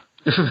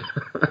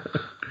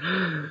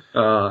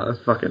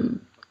 Fucking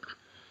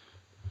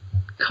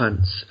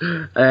cunts.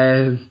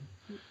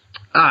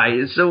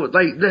 Aye, so,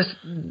 like,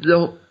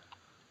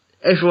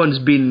 everyone's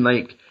been,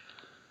 like,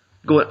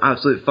 going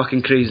absolute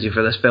fucking crazy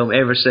for this film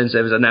ever since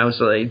it was announced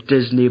that, like,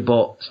 Disney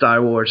bought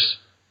Star Wars.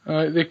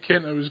 Aye, they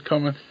kent it was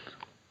coming.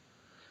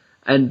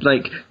 And,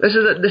 like, this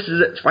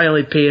is it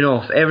finally paying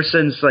off. Ever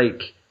since,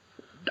 like,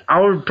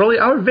 our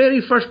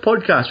very first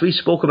podcast, we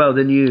spoke about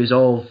the news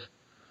of,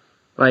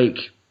 like,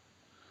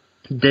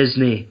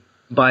 Disney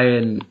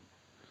buying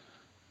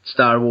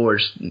Star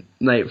Wars,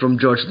 like, from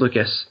George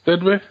Lucas.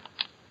 Did we?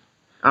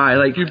 Aye,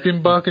 like, You've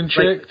been back and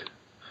checked? like,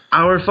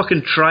 our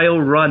fucking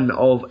trial run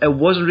of, it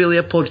wasn't really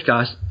a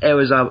podcast, it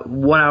was a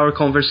 1 hour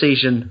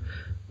conversation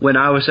when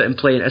I was sitting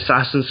playing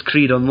Assassin's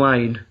Creed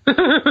Online,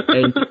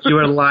 and you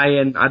were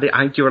lying, I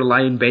think you were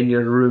lying in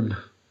your room.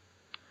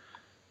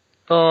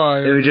 Oh, aye.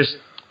 And we just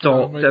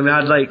talked, and we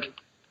had, like,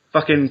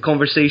 fucking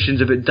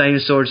conversations about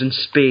dinosaurs in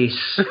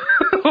space.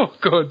 Oh,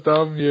 god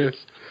damn, yes.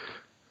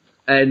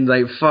 And,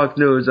 like, fuck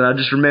knows, and I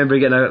just remember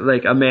getting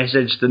a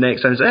message the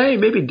next time, hey,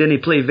 maybe didn't he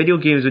play video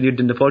games when you're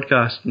doing the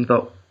podcast? And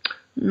thought,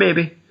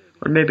 maybe,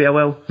 or maybe I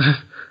will.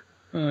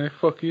 Aye,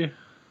 fuck you.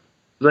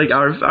 Like,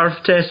 our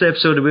test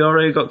episode, we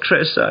already got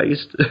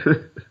criticised.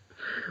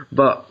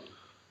 But,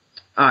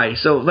 aye,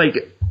 so, like,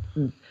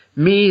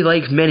 me,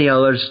 like many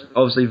others,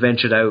 obviously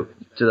ventured out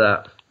to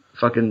that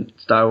fucking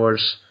Star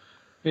Wars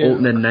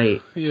opening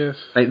night. Yes.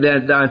 Like,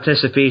 the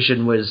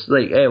anticipation was,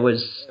 like, it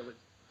was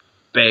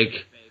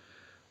big.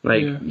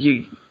 Like,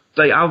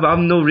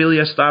 I'm no really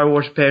a Star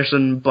Wars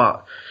person,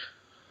 but,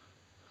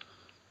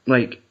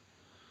 like,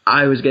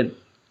 I was getting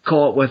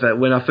caught up with it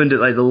when I found it,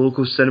 like, the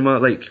local cinema,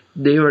 like,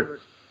 they were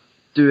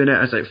doing it.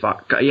 I was like,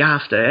 fuck, you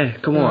have to,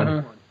 come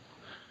on.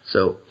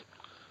 So,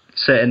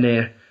 sitting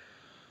there,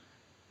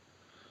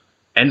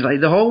 and,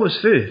 like, the hall was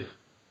full.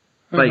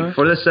 Like,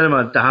 for the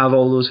cinema to have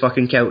all those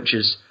fucking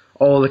couches,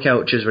 all the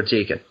couches were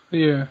taken.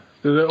 Yeah.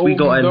 Did it We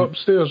got open in.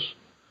 upstairs?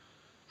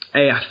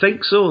 I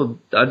think so.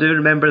 I do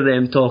remember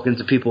them talking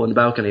to people on the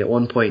balcony at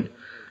one point.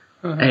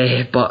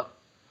 But,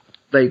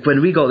 like,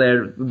 when we got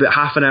there, about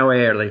half an hour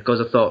early,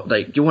 because I thought,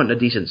 like, you want a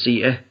decent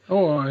seat, eh?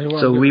 Oh, aye.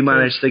 So we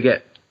managed to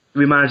get,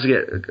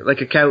 like,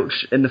 a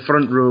couch in the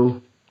front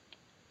row.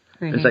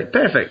 It's like,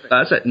 perfect,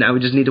 that's it. Now we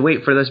just need to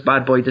wait for this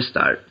bad boy to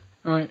start.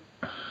 Aye.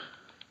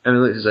 And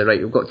we looked and said,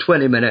 right, we've got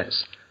 20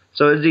 minutes.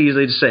 So it was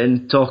easily just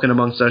sitting, talking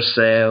amongst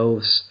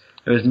ourselves.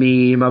 It was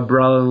me, my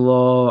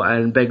brother-in-law,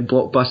 and big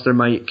blockbuster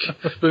Mike.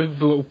 Big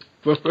blow.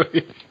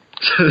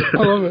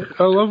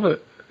 I love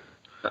it.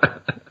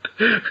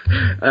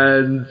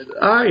 And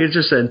you're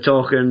just sitting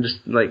talking,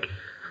 just like,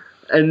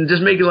 and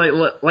just making like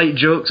light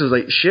jokes. I was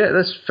like, shit,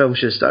 this film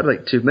should have started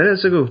like 2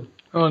 minutes ago.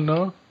 Oh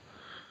no.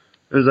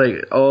 It was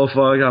like, oh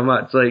fuck, I'm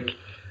at like,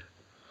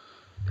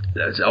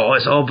 it's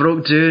all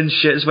broke down,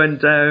 shit's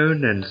went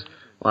down, and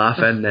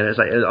laughing. And it's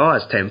like, oh,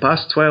 it's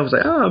 12:10. It's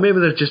like, oh, maybe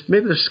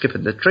they're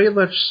skipping the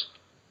trailers,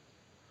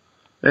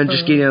 and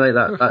just getting like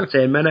that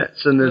 10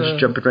 minutes, and they're just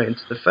jumping right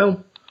into the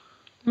film.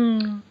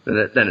 And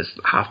then it's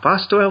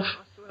 12:30.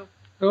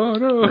 Oh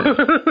no.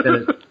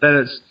 then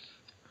it's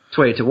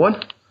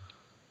 20:01.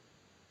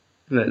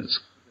 And then it's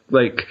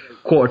like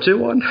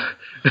 1:45.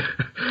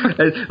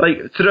 And, like,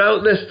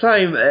 throughout this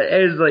time, it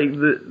is like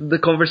the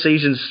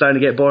conversation's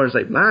starting to get boring. It's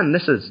like, man,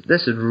 this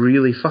is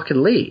really fucking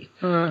late.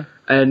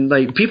 And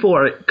like people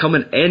are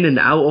coming in and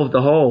out of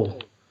the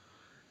hall.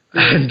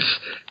 And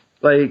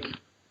like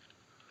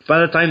by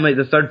the time like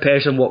the third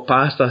person walked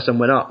past us and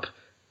went up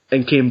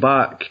and came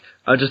back,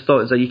 I just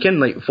thought, it's like, you can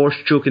like force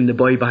choking the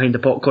boy behind the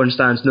popcorn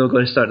stand's not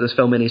going to start this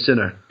film any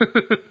sooner.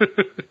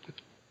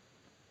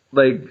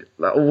 Like,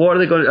 what are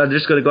they going to? I'm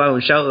just going to go out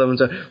and shout at them and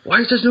say,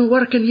 why is this not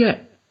working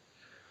yet?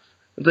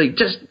 It's like,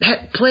 just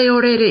hit play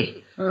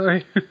already.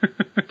 Aye.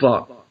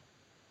 But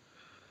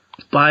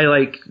by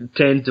like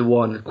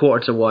 10:01,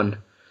 1:45,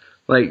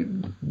 like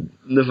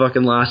the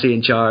fucking lassie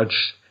in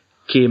charge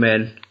came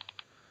in,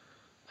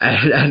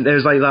 and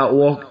there's like that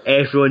walk.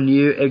 Everyone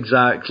knew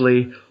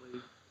exactly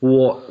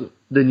what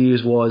the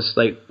news was.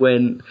 Like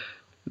when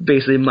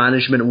basically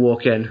management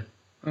walk in,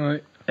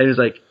 Aye. and it was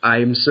like,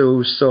 I'm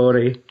so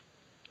sorry.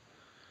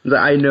 That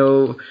I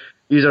know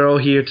you are all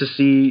here to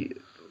see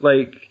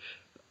like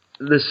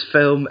this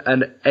film,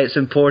 and it's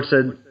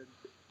important.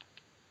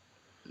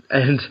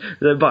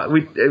 but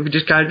we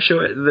just can't show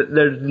it.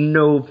 There's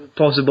no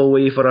possible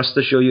way for us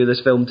to show you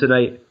this film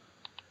tonight.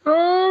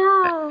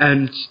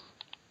 And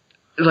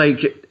like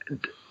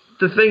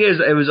the thing is,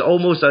 it was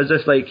almost as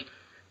if like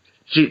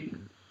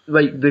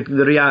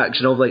the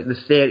reaction of like the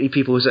 30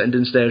 people sitting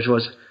downstairs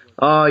was,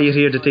 "Oh, you're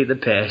here to take the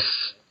piss."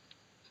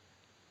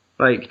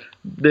 Like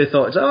they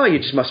thought, "Oh, you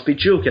just must be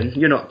joking.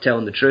 You're not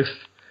telling the truth."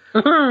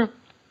 And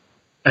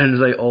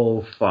it's like,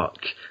 oh fuck!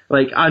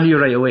 Like I knew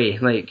right away.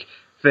 Like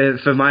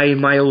for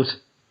my old,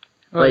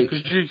 like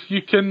because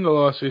you ken the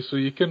lassie, so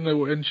you ken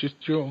when she's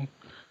joking.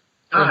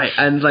 Aye,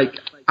 and like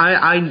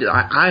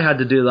I had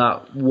to do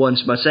that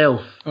once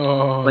myself.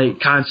 Oh. Like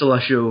cancel a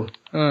show.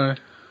 Aye.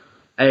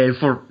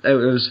 It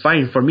was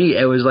fine for me.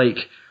 It was like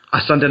a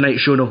Sunday night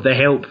showing of The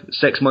Help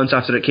 6 months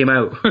after it came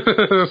out.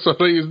 So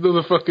like it's not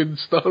the fucking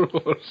Star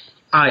Wars.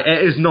 Aye,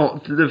 it is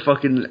not the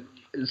fucking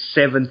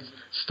 7th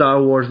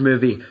Star Wars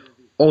movie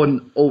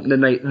on opening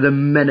night the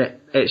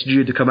minute it's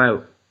due to come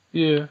out.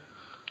 Yeah.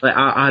 Like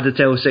I had to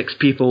tell 6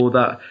 people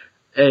that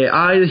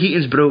the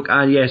heating's broke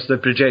and yes, the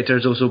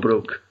projector's also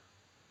broke.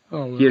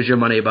 Oh, well. Here's your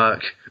money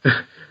back.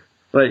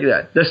 Like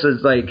yeah, this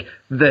is like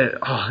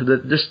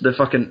the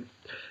fucking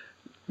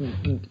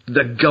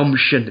the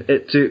gumption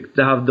it took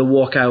to have the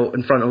walkout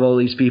in front of all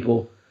these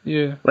people.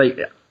 Yeah. Like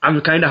I'm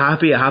kind of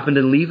happy it happened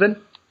in Leaving.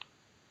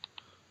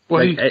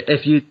 Why? Like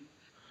if you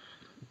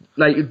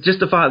like just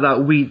the fact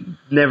that we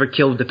never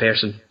killed the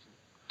person.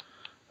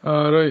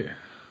 Right.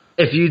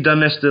 If you'd done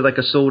this to like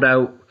a sold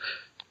out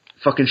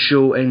fucking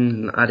show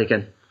in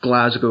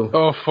Glasgow.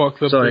 Oh fuck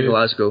that. Sorry,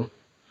 Glasgow.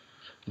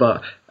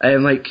 But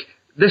like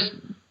this,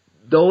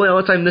 the only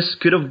other time this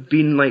could have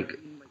been like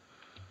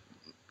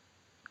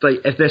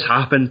if this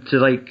happened to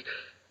like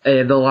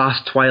the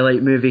last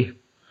Twilight movie.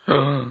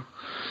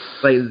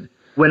 Like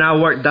when I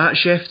worked that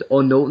shift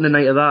on the opening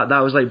night of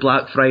that was like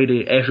Black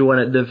Friday. Everyone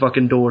at the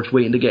fucking doors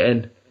waiting to get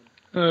in.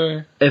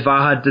 If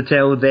I had to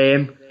tell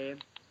them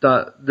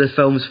that the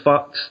film's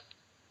fucked,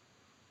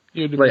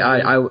 like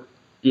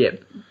yeah,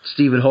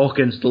 Stephen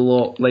Hawking's the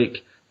lot.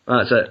 Like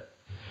that's it.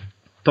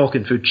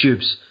 Talking through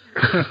tubes.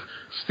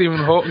 Stephen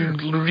Hawking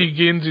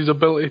regains his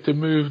ability to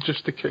move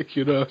just to kick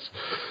your ass.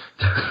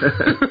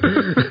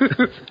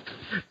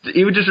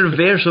 He would just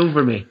reverse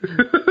over me.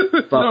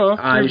 But no,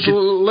 I should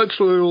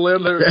literally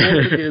learn how to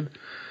walk again.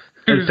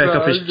 And pick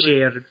up his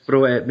chair and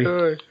throw it at me.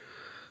 Aye.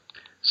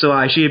 So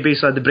she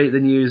basically had to break the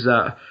news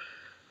that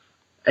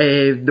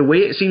the way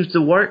it seems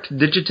to work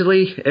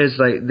digitally is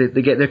like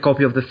they get their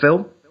copy of the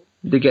film,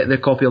 they get their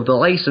copy of the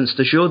license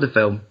to show the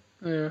film,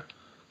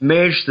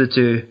 merge the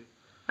two,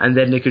 and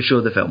then they could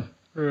show the film.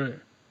 Right.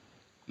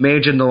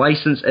 Merging the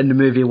license in the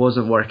movie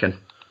wasn't working.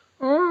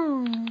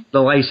 Oh. The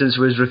license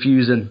was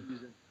refusing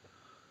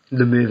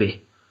the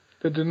movie.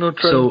 Did they not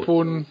try and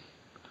phone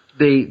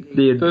They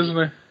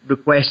Disney?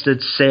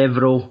 Requested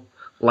several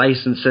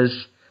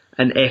licenses,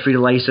 and every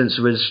license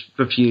was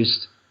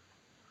refused.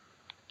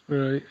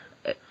 Right.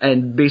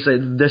 And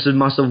basically, this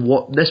must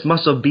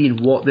have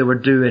been what they were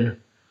doing.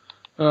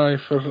 Aye,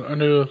 for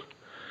an hour.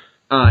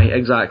 Aye,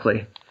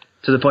 exactly.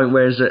 To the point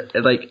where it's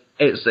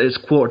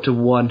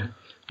 1:45.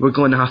 We're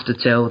going to have to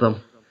tell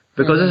them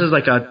because this is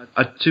like a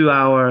 2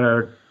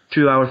 hour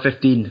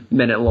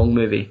 15-minute long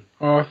movie.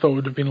 Oh, I thought it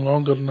would have been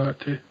longer than that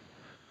too.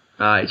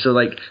 Alright, so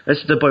like this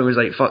is the point where it's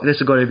like fuck,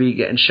 this is going to be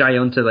getting shy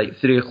onto like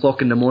 3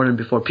 o'clock in the morning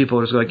before people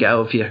are going to get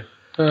out of here.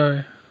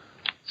 Aye.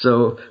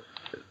 So,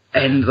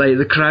 and like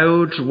the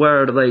crowd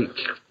were like,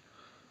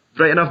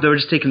 right enough, they were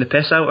just taking the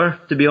piss out of her,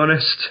 to be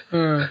honest.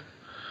 Aye.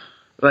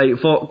 Like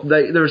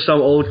there was some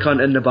old cunt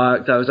in the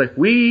back that was like,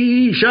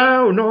 we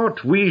shall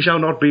not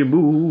be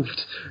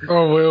moved.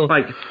 Oh well.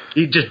 Like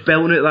he just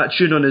belting out that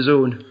tune on his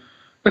own.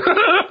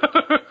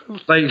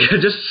 Like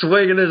just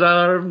swinging his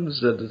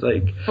arms and it's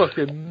like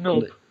fucking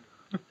no.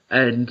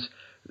 And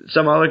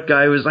some other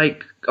guy was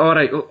like, all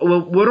right,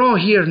 well we're all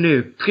here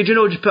now. Could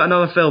you just put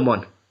another film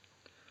on?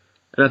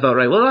 And I thought,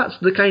 right, well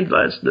that's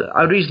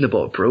a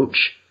reasonable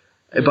approach.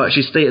 But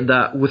she stated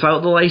that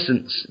without the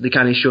license, they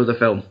can't show the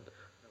film.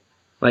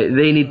 Like,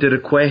 they need to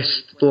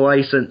request the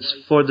license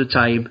for the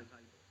time.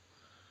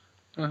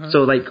 So,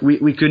 like,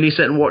 we couldn't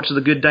sit and watch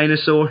The Good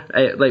Dinosaur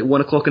at, like,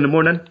 1 o'clock in the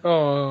morning.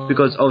 Oh.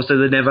 Because, obviously,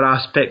 they never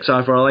asked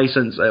Pixar for a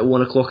license at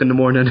 1 o'clock in the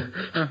morning.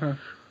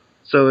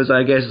 So, it's,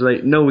 I guess,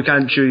 like, no, we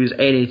can't choose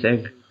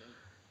anything.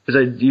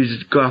 Because you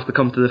just have to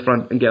come to the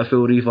front and get a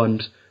full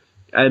refund.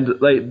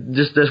 And, like,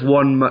 just this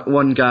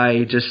one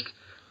guy just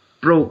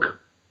broke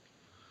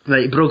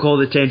all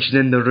the tension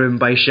in the room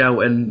by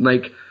shouting,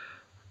 like,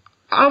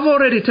 I've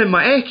already tinned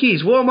my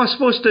eckies. What am I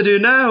supposed to do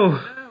now?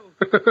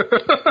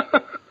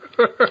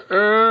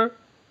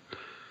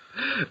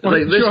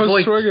 Like this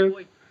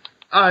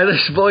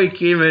boy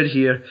came in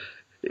here.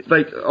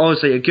 Like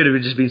honestly, it could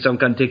have just been some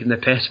cunt taking the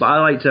piss, but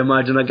I like to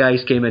imagine a guy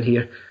came in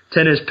here,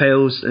 tin his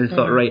pills, and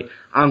thought, right,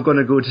 I'm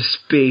gonna go to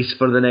space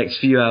for the next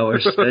few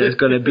hours. And it's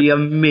gonna be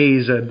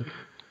amazing.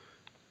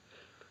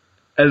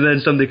 And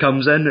then somebody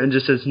comes in and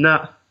just says,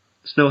 nah,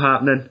 it's not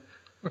happening.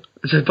 I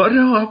said, but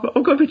no,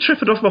 I'm going to be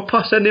tripping off my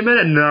pus any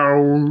minute.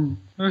 No.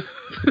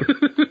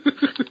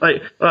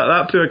 Like,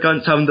 that poor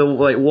cunt's having to,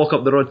 like, walk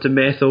up the road to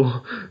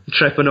Methil,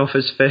 tripping off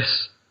his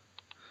fists.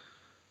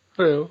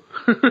 Well,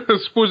 I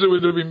suppose it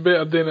would have been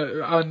better doing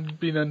it and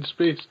being in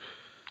space,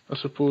 I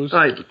suppose.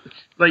 But,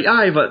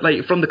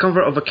 like, from the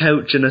comfort of a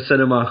couch in a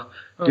cinema,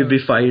 you'd be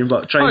fine,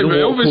 but trying to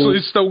walk obviously home...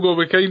 it's still got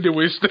to be kind of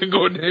wasting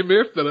on him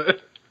after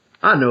it.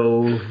 I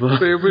know, but...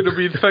 So it would have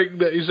been thinking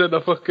that he's in a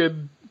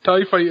fucking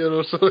TIE fighter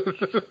or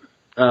something.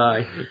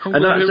 Aye. I'm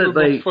And going that's to it,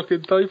 my like...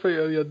 fucking TIE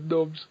fighter, you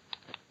knobs.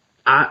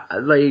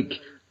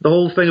 Like, the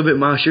whole thing about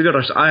my sugar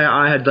rush,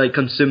 I had, like,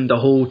 consumed a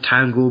whole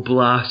Tango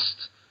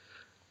Blast.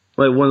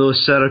 Like, one of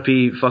those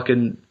syrupy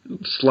fucking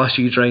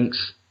slushy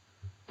drinks.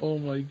 Oh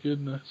my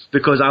goodness.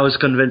 Because I was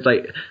convinced,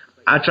 like,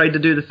 I tried to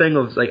do the thing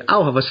of, like,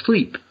 I'll have a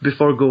sleep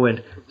before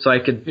going, so I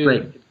could,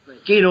 like,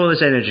 gain all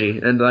this energy,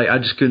 and, like, I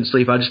just couldn't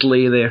sleep, I just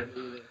lay there,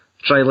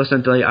 try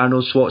listening to, like,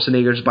 Arnold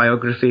Schwarzenegger's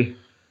biography,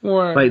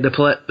 Wow. like,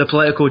 the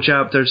political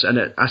chapters, and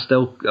I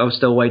was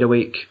still wide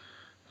awake.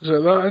 Is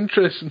it that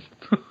interesting?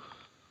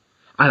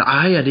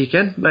 I had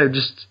again, like,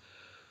 just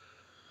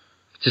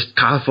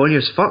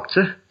California's fucked,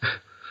 eh?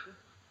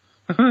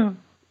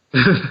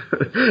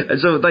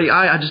 And so, like,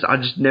 I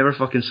just never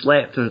fucking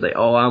slept, and I was like,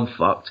 oh, I'm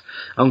fucked.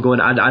 I'm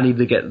going, I need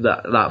to get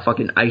that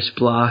fucking ice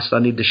blast, I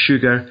need the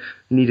sugar,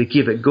 I need to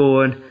keep it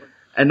going.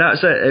 And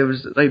that's it. It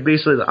was, like,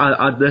 basically,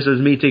 this was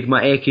me taking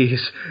my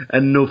Eckies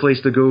and no place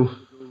to go.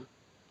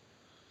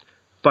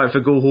 But if I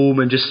go home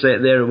and just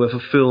sit there with a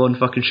full-on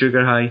fucking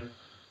sugar high.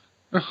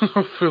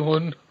 Full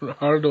on,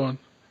 hard on.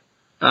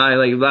 Aye,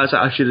 like, that's it.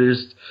 I should have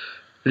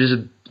just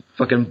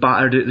fucking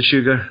battered out the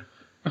sugar.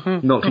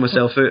 Knocked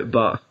myself out,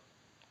 but...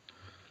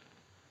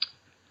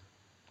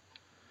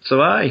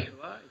 So aye.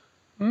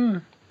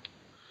 That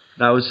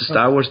was the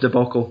Star Wars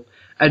debacle.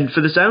 And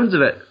for the sounds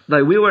of it,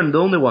 like, we weren't the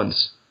only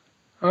ones.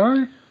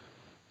 Aye.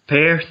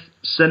 Perth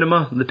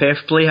Cinema, the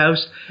Perth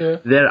Playhouse,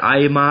 their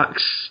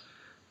IMAX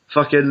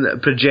fucking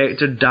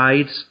projector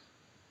died.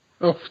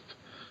 Oh.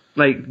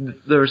 Like,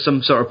 there was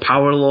some sort of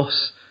power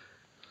loss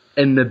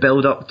in the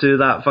build-up to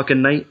that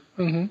fucking night.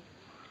 Mm-hmm.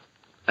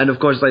 And of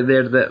course, like,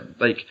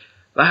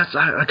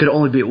 that could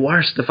only be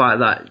worse, the fact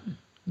that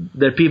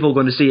there are people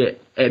going to see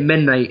it at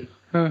midnight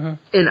in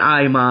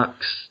IMAX,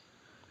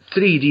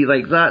 3D,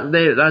 like,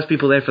 that's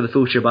people there for the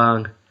full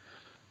shebang.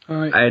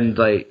 Aye. And,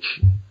 like,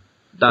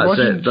 that's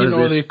Imagine it. getting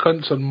all the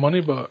cunts on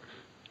money back.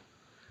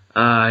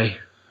 Aye.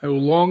 How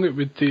long it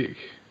would take.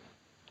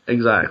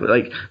 Exactly.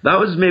 Like, that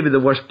was maybe the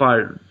worst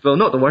part. Well,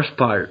 not the worst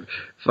part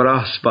for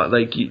us, but,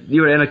 like,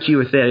 you were in a queue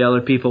with 30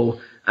 other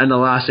people, and the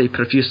lassie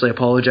profusely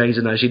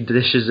apologising as she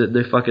dishes it,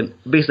 the fucking,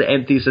 basically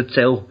empties the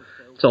till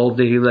all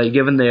day, like,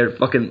 giving their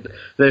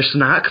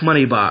snack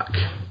money back.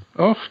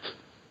 Oft.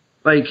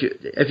 Like,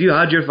 if you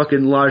had your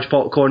fucking large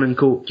popcorn and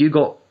Coke, you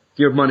got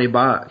your money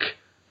back.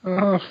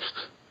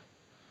 Oft.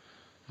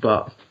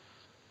 But,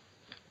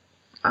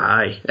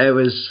 aye, it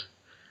was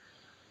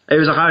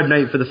a hard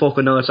night for the folk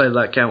on the other side of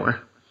that counter.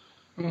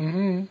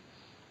 Mm-hmm.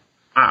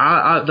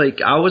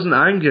 I wasn't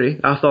angry.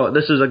 I thought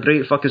this is a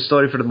great fucking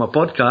story for my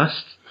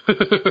podcast.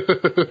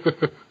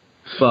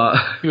 But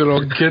you're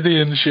all giddy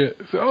and shit.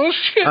 Oh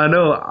shit! I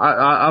know.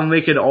 I'm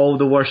making all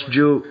the worst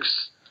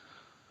jokes.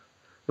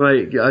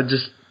 Like, I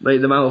just, like,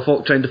 the amount of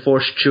folk trying to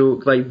force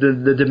choke, like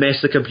the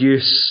domestic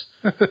abuse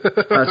that's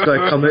going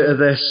to come out of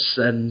this,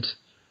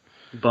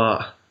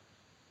 but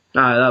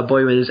that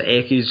boy with his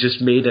Eckies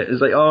just made it.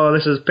 It's like, oh,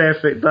 this is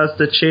perfect. That's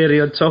the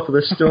cherry on top of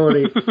the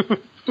story.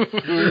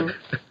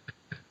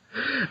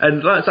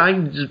 And that's,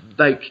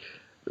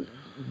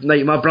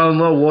 like my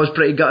brother-in-law was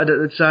pretty gutted at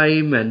the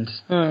time, and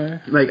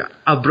like,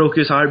 I broke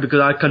his heart because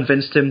I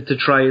convinced him to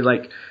try,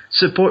 like,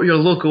 support your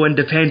local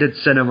independent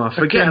cinema.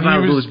 Forget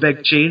about those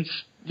big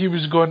chains. He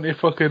was going to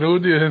fucking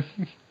Odeon.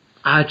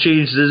 I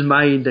changed his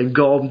mind and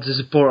got him to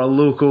support a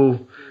local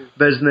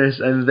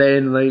business, and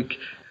then, like,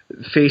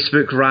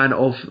 Facebook ran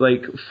off,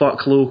 like,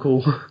 fuck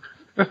local.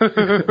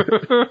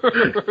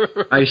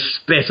 I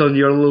spit on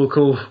your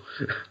local.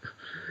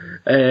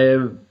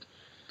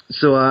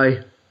 So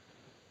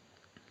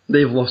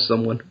they've lost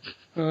someone.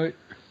 Right.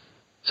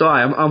 So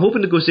I'm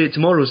hoping to go see it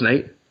tomorrow's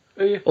night.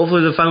 Yeah.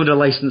 Hopefully they've found a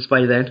license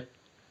by then.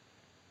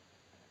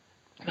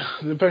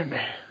 The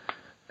bounty.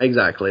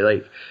 Exactly.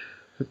 Like,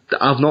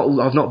 I've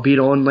not been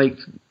on, like,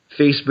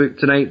 Facebook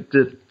tonight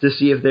to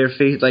see if their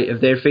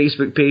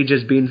Facebook page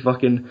has been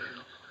fucking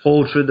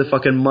hauled through the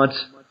fucking mud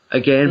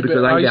again. Maybe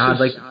because I think they had,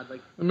 like,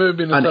 it may have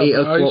been an 8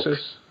 o'clock.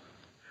 ISIS.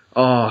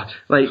 Oh,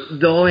 like,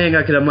 the only thing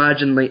I could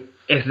imagine, like,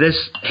 if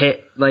this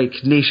hit,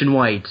 like,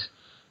 nationwide,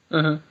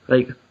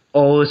 like,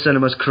 all the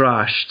cinemas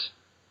crashed,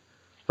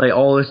 like,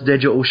 all this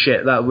digital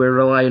shit that we're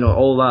relying on,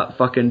 all that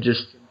fucking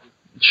just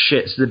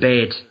shits the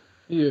bed.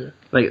 Yeah.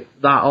 Like,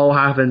 that all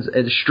happens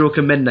at the stroke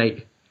of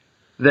midnight.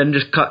 Then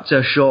just cut to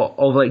a shot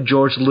of, like,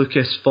 George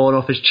Lucas falling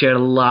off his chair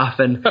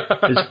laughing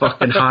his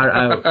fucking heart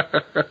out.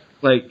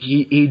 Like,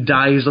 he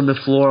dies on the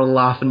floor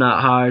laughing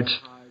that hard.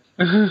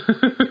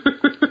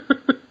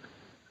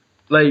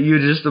 Like, you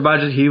just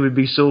imagine he would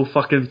be so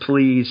fucking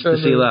pleased to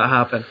see that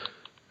happen.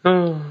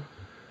 Oh.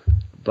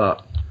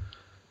 But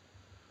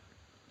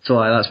So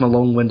that's my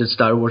long-winded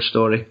Star Wars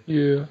story.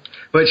 Yeah.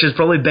 Which is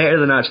probably better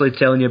than actually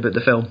telling you about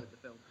the film.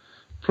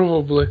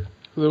 Probably.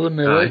 They wouldn't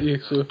let you,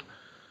 so...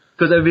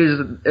 Because it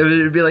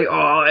would be like,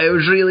 oh, it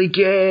was really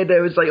good.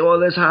 It was like, oh,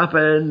 this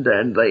happened,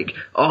 and like,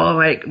 oh,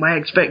 like my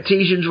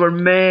expectations were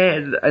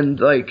met, and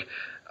like,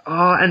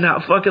 oh, and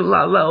that fucking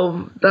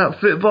that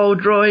football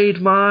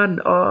droid, man.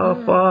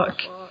 Oh, fuck.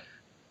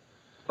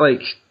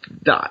 Like,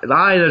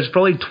 there's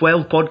probably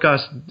 12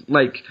 podcasts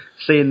like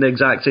saying the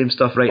exact same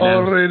stuff right now.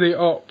 Already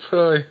up,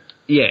 aye.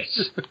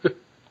 Yes.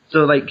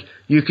 So, like,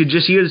 you could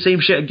just hear the same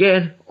shit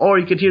again, or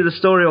you could hear the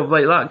story of,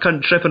 like, that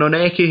cunt tripping on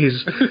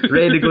Ekkies,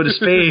 ready to go to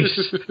space,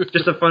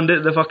 just to find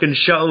out the fucking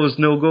shuttle was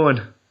no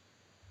going.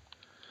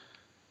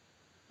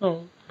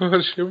 Oh, what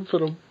a shame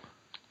for him.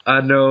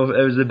 I know,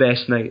 it was the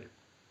best night.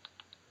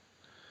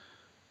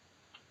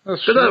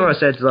 That's So that's what I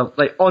said to them,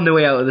 like, on the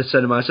way out of the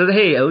cinema. I said,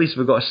 hey, at least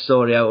we got a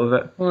story out of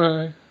it.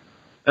 Aye.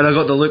 And I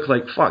got the look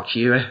like, fuck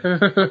you, eh?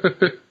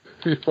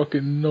 You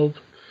fucking knob.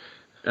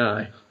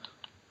 Aye.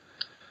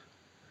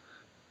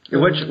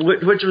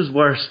 Which was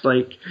worse,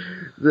 like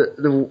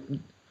the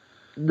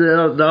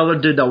other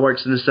dude that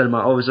works in the cinema,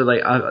 obviously,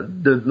 like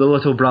the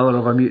little brother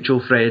of a mutual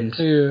friend.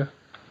 Yeah.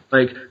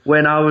 Like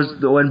when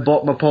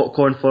bought my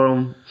popcorn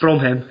from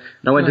him,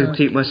 and I went to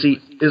take my seat.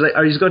 He's like,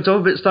 "Are you going to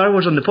talk about Star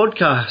Wars on the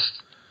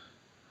podcast?"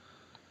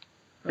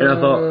 And I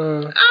thought,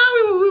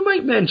 we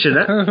might mention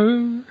it.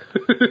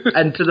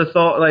 And to the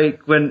thought,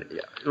 like when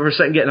we're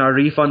sitting getting our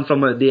refund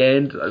from it at the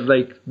end,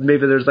 like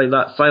maybe there's like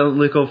that silent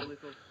look of.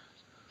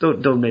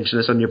 Don't mention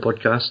this on your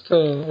podcast.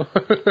 Oh.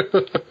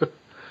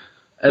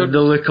 And the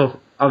look of,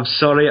 I'm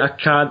sorry, I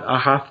can't, I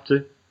have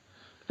to.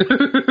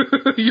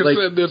 You're like,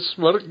 sitting there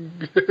smirking.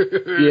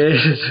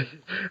 Yes.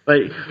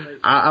 Like,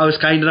 I was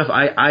kind enough,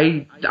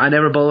 I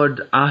never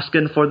bothered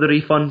asking for the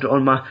refund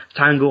on my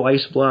Tango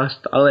Ice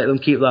Blast. I let them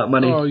keep that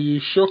money. Oh, you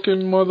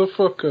shocking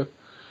motherfucker.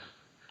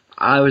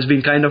 I was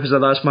being kind enough,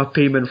 so that's my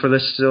payment for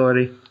this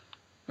story.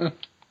 Like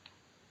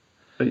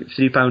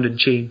 £3 and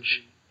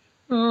change.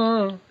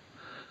 Oh.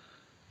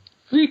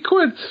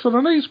 £3 for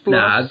an ice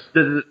blast?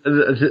 Nah,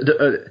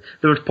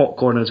 there was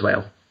popcorn as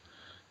well.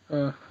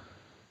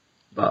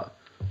 But,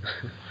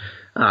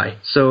 aye,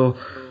 so,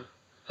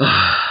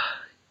 that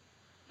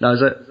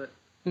was it.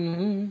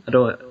 Mm-hmm. I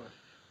don't.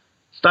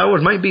 Star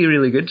Wars might be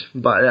really good,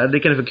 but I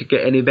reckon if it could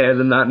get any better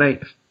than that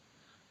night.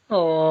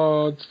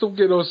 Oh, stop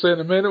getting all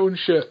sentimental and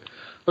shit.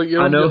 Like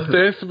you're on your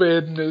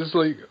deathbed and it's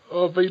like,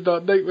 oh, by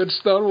that night when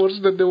Star Wars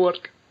didn't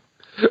work.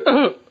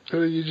 And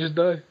then you just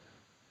die.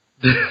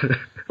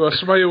 With a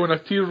smile and a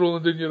tear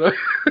rolling down your eye.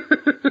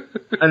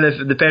 And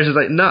if the person's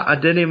like, nah, I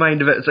didn't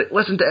mind of it. It's like,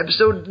 listen to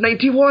episode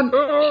 91.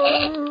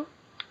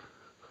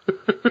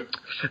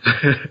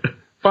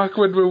 Back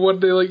when we were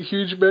the like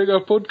huge mega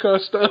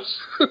podcasters.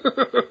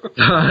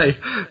 Aye,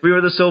 we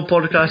were the sole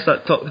podcast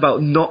that talked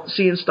about not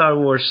seeing Star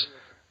Wars.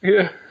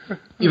 Yeah.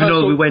 Even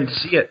though we went to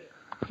see it.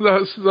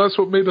 That's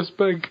what made us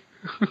big.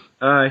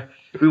 Aye,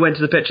 we went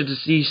to the picture to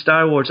see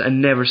Star Wars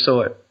and never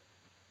saw it.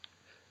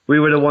 We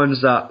were the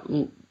ones that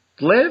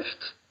lived.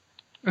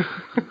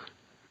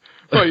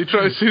 What, you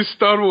try to say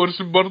Star Wars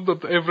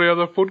murdered every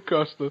other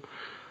podcaster?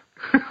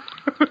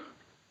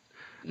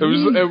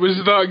 It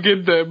was that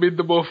good that it made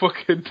them all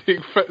fucking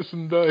take fits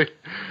and die.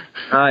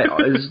 Aye,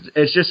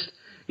 it's just,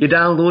 you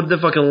download the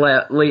fucking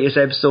latest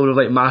episode of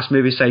like Mass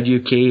Movie Side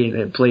UK and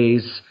it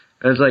plays,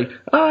 and it's like,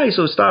 aye,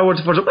 so Star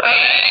Wars first.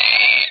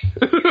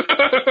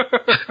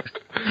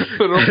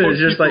 It's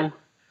just like,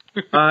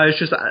 it's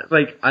just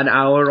like an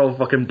hour of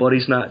fucking body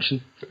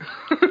snatching.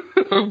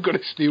 I'm gonna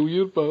steal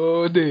your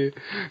body.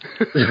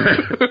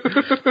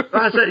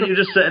 That's it, you're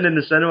just sitting in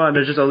the cinema and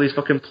there's just all these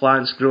fucking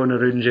plants growing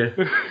around you.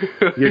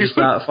 You're just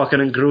that fucking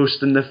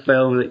engrossed in the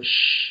film, like,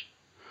 shh.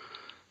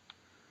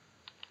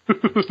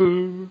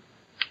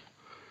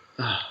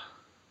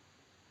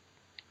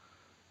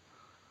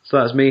 So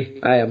that's me.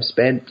 I am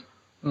spent.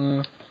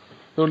 The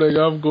only thing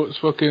I've got is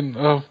fucking,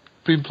 I've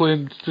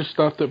been just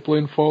started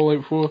playing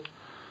Fallout 4.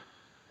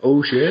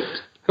 Oh shit.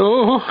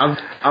 Oh.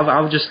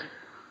 I've just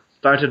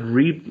started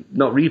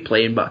not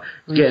replaying, but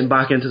getting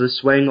back into the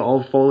swing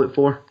of Fallout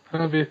 4.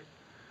 Have you?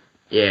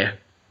 Yeah.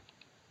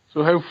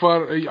 So how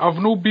far?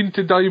 I've not been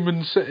to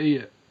Diamond City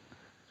yet.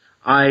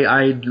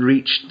 I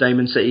reached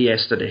Diamond City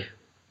yesterday.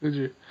 Did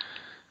you?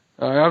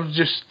 I've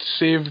just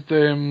saved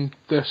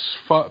this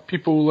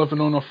people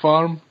living on a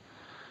farm.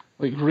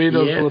 Like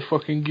raiders were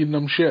fucking giving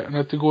them shit, and I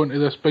had to go into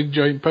this big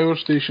giant power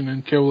station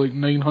and kill like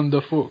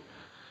 900 folk.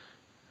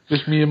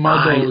 Just me and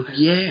my dog.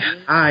 Yeah,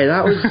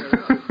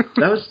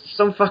 that was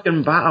some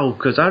fucking battle,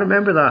 because I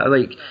remember that,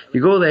 like,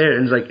 you go there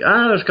and it's like,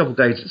 there's a couple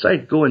guys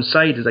inside, go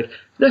inside, it's like,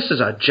 this is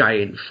a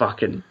giant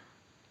fucking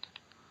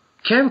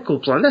chemical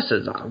plant, this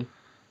is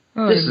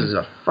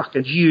a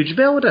fucking huge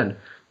building.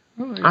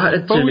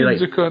 It took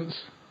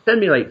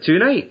me like 2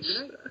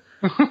 nights.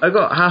 I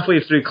got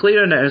halfway through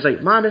clearing it and it's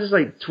like, man, this is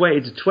like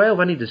 20 to 12,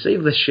 I need to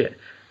save this shit.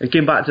 And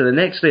came back to the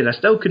next day and I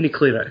still couldn't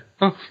clear it.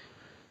 I'm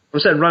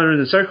sitting running around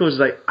in circles,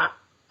 like,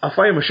 I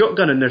fire my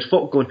shotgun and there's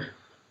folk going,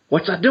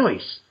 what's that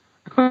noise?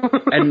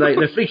 And like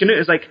they're freaking out.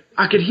 It's like,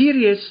 I could hear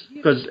you,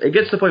 because it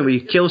gets to the point where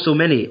you kill so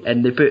many,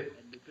 and they put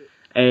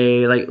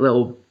like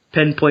little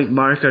pinpoint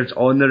markers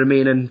on the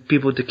remaining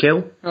people to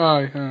kill.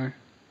 Aye.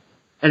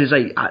 And it's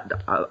like,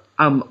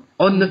 I'm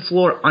on the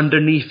floor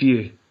underneath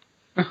you.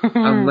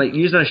 I'm like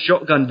using a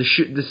shotgun to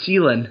shoot the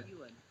ceiling.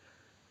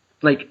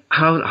 Like,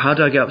 how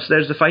do I get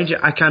upstairs to find you?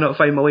 I cannot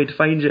find my way to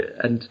find you.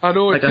 And I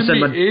know, like it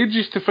took me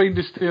ages to find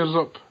the stairs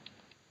up.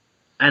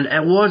 And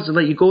it was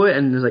like, you go out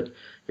and it's like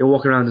you're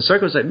walking around in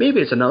circles. Like, maybe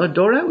it's another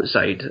door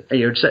outside, and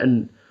you're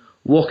sitting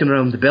walking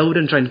around the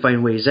building trying to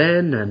find ways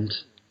in. And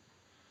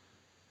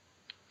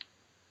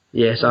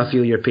yes, I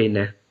feel your pain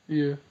there.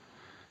 Yeah.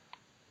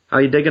 How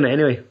are you digging it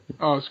anyway?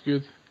 Oh, it's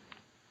good.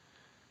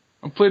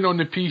 I'm playing on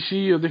the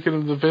PC. I think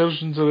if the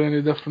versions are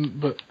any different,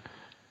 but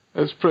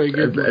it's pretty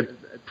good.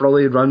 It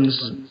probably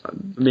runs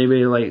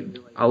maybe like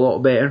a lot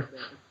better.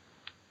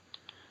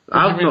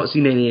 I've not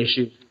seen any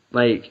issue.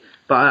 Like,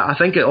 but I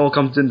think it all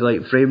comes into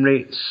like frame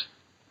rates.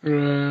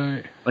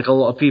 Right. Like a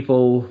lot of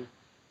people,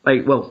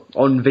 like, well,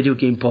 on video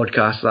game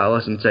podcasts that I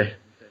listen to,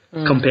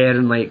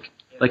 comparing like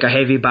a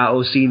heavy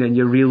battle scene and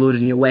you're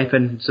reloading your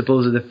weapon,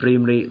 supposedly the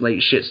frame rate like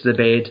shits the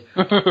bed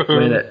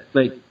when it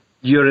like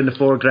you're in the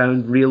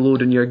foreground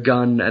reloading your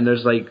gun and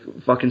there's like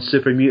fucking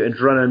super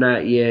mutants running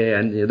at you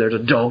and there's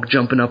a dog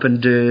jumping up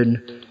and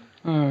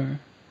down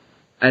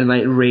and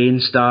like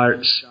rain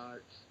starts.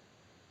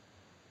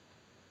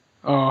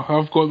 Oh,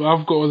 I've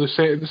got all the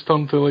settings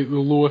turned to like the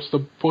lowest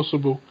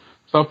possible,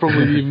 so I'll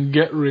probably even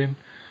get rain.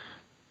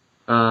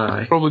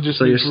 Aye. Probably just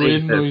so makes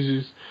rain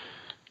noises.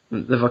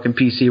 The fucking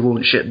PC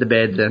won't shit the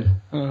bed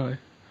then. Aye.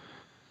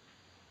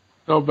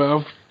 No, but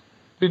I've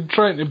been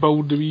trying to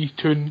build the wee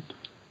tune.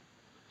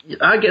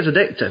 That gets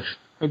addictive.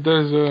 It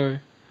does, aye.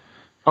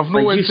 I've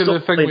not went to the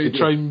thing where you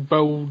try and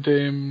build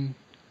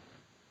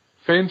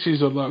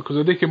fences or that, because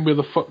I think where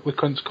the fuck the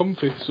cunts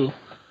comfy, so...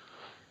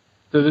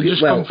 Do they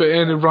just come for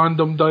any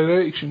random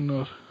direction,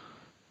 or...?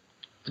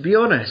 To be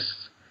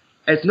honest,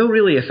 it's not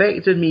really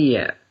affected me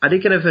yet. I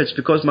think if it's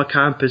because my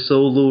camp is so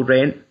low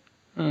rent,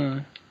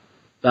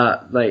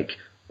 that, like,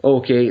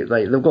 okay,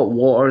 like, they've got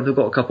water, they've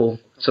got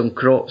some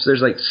crops,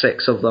 there's like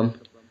 6 of them.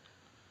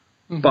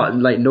 Mm-hmm. But,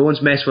 like, no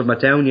one's messed with my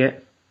town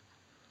yet.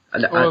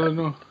 And I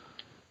know.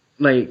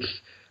 Like,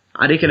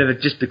 I reckon if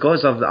it's just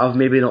because I've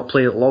maybe not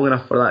played it long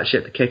enough for that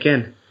shit to kick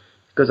in.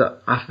 Because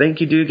I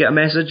think you do get a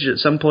message at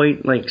some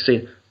point, like,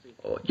 saying,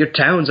 oh, your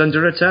town's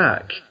under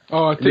attack.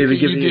 Oh, I think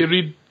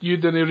you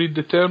didn't read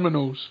the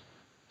terminals.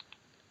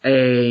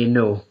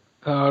 No.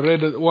 I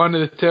read it. One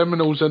of the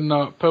terminals in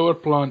that power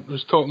plant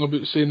was talking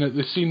about saying that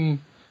they seen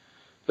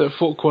that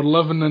folk were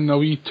living in a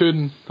wee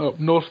town up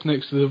north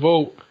next to the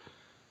vault.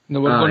 And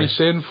they were going to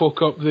send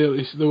folk up there.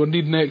 They were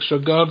needing extra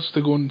guards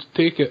to go and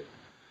take it.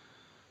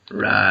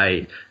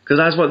 Right. Because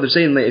that's what they're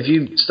saying. Like, if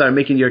you start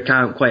making your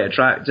camp quite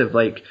attractive,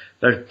 like,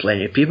 there's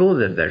plenty of people,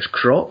 there's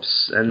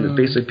crops, and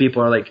basically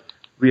people are like,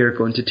 we are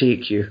going to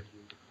take you.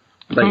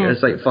 Like,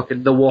 it's like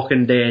fucking The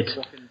Walking Dead,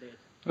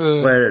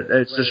 where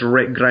it's just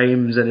Rick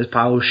Grimes and his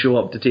pals show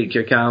up to take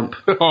your camp.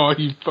 Oh,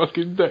 you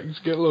fucking dicks,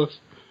 get lost.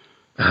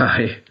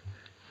 Aye.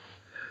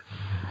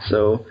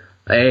 So,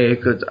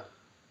 cause,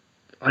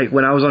 like,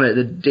 when I was on it,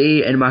 the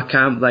day in my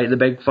camp, like, the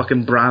big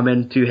fucking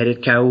Brahmin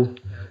 2-headed cow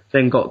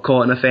thing got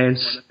caught in a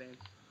fence.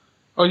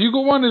 Oh, you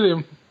got one of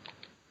them?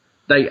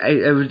 Like,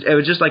 it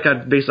was just like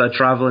basically a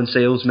travelling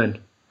salesman.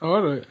 Oh,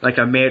 alright. Like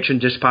a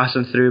merchant just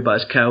passing through,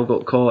 but his cow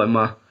got caught in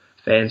my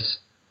fence.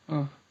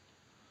 Oh.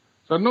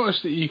 So I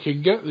noticed that you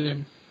can get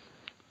them.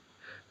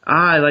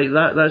 Aye, like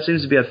that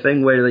seems to be a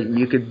thing where like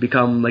you could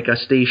become like a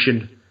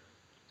station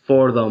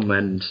for them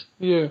and...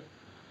 Yeah.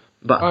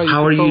 But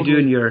how are you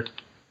doing your...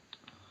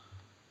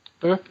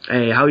 Huh?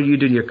 How are you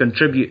doing your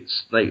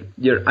contributes? Like,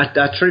 your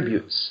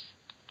attributes?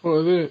 What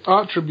are they?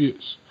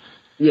 Attributes?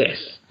 Yes.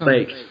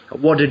 Like,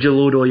 what did you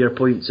load all your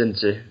points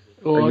into?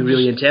 Are you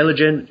really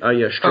intelligent? Are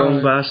you a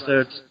strong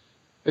bastard?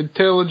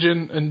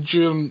 Intelligent,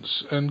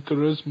 endurance, and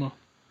charisma.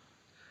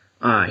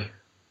 Aye.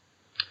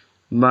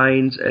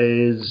 Mine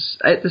is...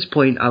 At this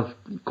point, I've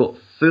got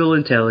full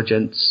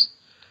intelligence.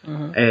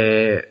 What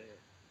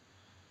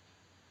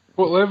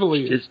level are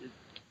you?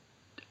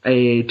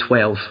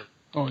 12.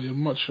 Oh, you're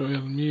much higher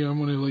than me. I'm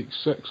only like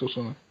 6 or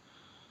something.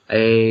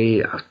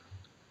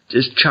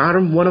 Is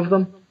charm one of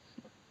them?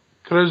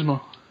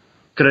 Charisma,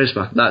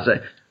 that's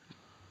it.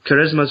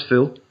 Charisma's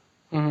full.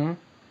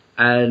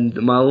 And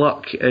my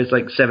luck is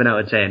like 7 out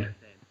of 10.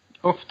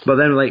 Oh. But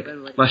then, like,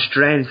 my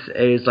strength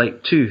is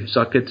like 2,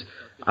 so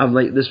I'm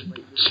like this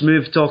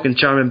smooth talking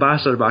charming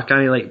bastard, but I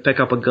can't like pick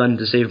up a gun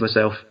to save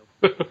myself.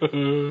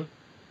 The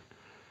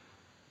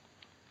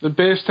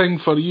best thing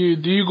for you,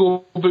 do you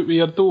go about with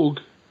your dog?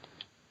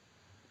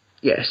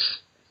 Yes.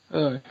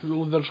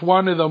 Well, there's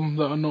one of them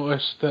that I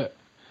noticed that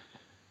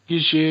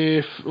gives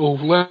you,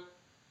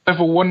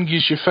 level 1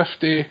 gives you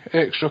 50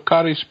 extra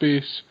carry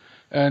space,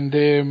 and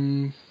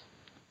I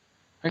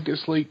think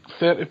it's like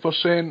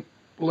 30%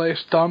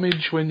 less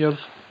damage when you're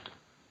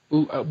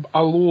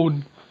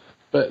alone,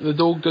 but the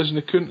dog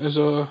doesn't count as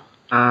a...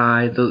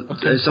 Aye,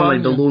 it's something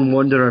like the Lone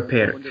Wanderer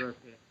perk.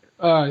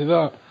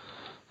 Aye,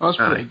 that's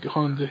pretty Aye.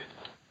 handy.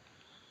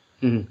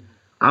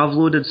 I've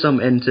loaded some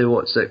into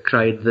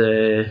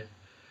the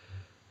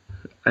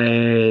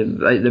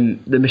like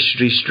the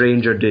Mystery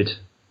Stranger dude.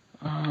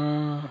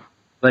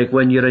 Like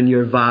when you're in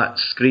your VAT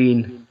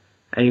screen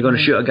and you're gonna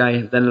shoot a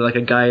guy, then like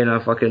a guy in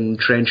a fucking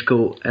trench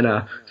coat and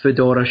a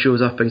fedora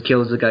shows up and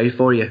kills the guy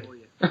for you.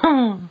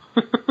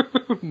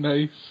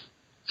 Nice.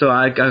 So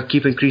I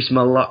keep increasing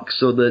my luck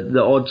so that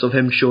the odds of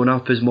him showing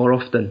up is more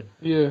often.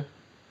 Yeah.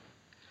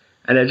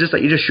 And it just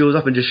like he just shows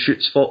up and just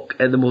shoots folk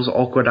at the most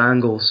awkward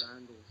angles.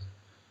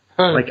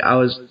 Like I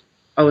was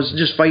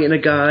just fighting a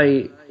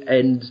guy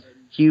and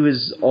he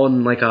was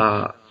on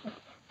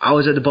I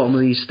was at the bottom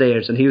of these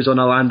stairs and he was on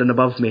a landing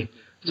above me.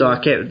 So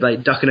I kept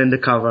like ducking into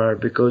cover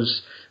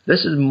because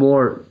this is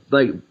more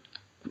like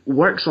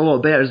works a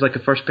lot better as like a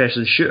first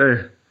person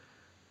shooter.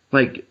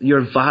 Like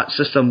your VAT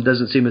system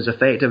doesn't seem as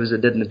effective as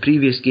it did in the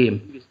previous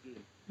game.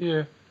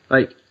 Yeah.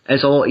 Like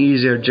it's a lot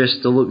easier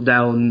just to look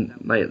down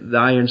like the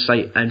iron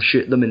sight and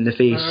shoot them in the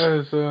face.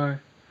 Aye.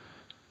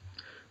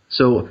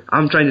 So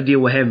I'm trying to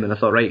deal with him, and I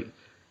thought, right,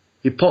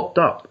 he popped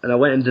up, and I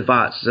went into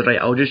VATS, and said, right,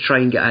 I'll just try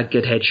and get a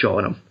good headshot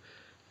on him.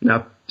 And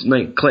I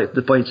like clicked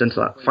the points into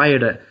that,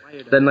 fired it.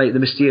 Then like the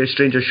mysterious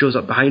stranger shows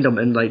up behind him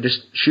and like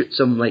just shoots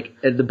him like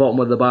at the bottom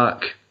of the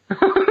back.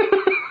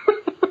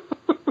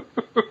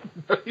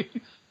 Nice.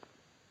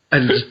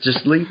 And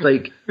just leave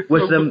like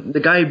with them,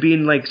 the guy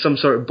being like some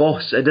sort of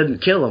boss. It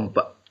didn't kill him,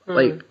 but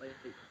like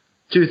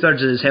 2/3 of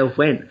his health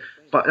went.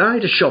 But I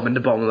just shot him in the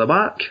bottom of the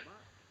back.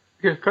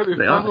 Yeah, can't have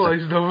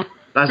analysed him.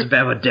 That's a bit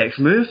of a dick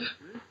move.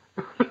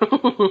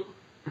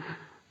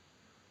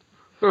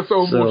 That's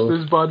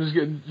almost as bad as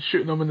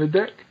shooting him in the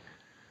dick.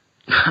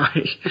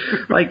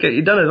 Like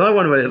he done another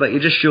one where like he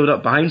just showed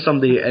up behind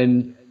somebody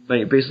and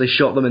like basically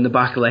shot them in the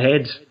back of the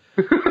head.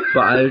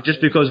 But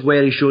just because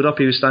where he showed up,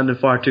 he was standing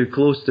far too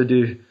close to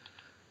do.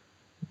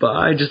 But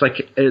I just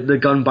like the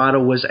gun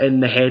barrel was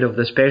in the head of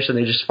this person.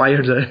 He just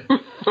fired it.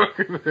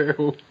 Fucking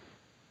hell.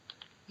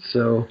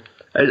 So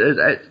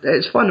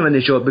it's fun when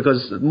they show up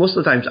because most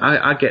of the times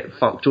I get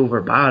fucked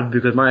over bad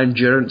because my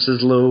endurance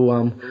is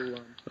low.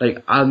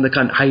 Like I'm the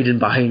cunt hiding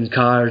behind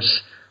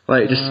cars,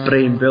 like just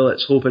spraying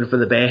bullets, hoping for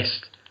the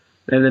best,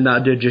 and then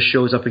that dude just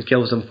shows up and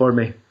kills them for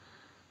me.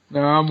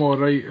 Nah, I'm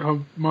alright. I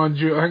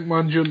think my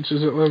endurance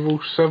is at level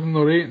 7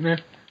 or 8 now,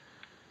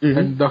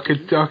 and I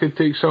could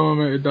take some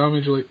amount of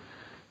damage. Like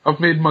I've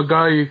made my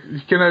guy.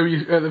 You know,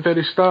 at the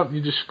very start,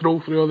 you just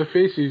scroll through all the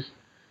faces.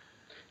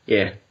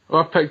 Yeah.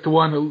 I picked the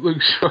one that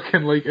looks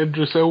fucking like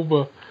Idris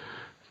Elba.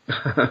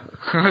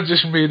 I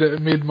just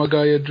made my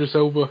guy Idris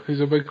Elba. He's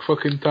a big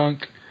fucking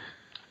tank.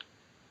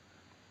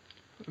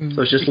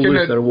 So it's just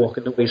Luther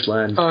walking the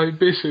wasteland. Aye,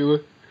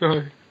 basically.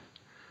 Aye.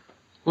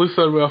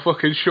 Luther with a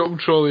fucking shopping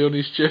trolley on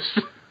his chest.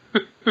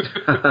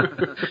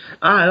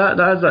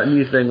 That's that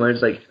new thing where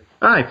it's like,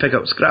 pick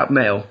up scrap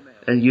metal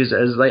and use it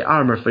as like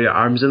armour for your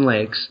arms and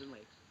legs.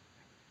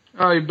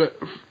 Aye, but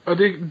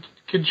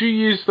could you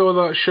use all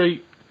that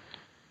shite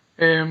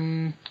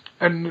in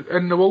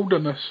the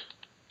wilderness?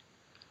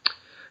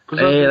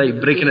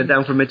 Like breaking it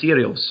down for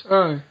materials.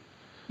 Aye.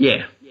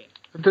 Yeah.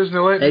 It doesn't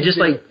let me.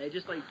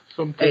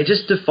 It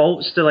just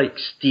defaults to like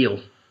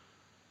steel.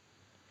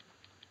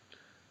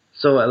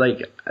 So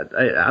like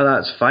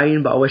that's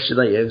fine, but I wish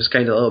like it was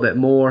kind of a little bit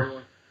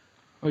more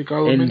like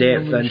in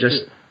depth than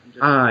just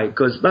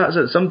because that's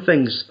it. Some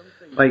things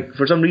like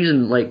for some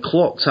reason like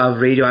clocks have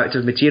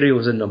radioactive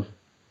materials in them.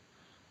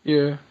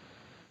 Yeah.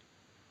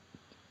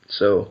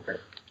 So,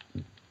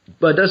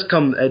 but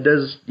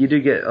you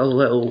do get a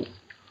little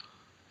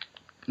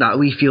that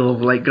wee feel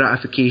of like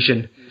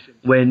gratification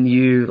when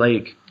you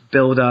like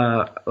build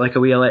a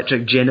wee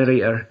electric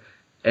generator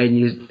and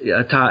you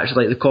attach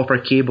like the copper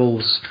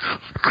cables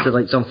to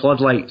like some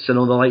floodlights and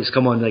all the lights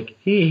come on like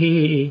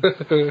hee.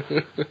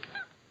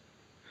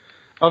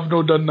 I've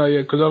not done that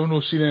yet because I've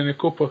not seen any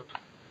copper.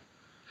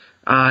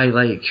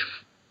 Like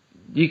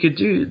you could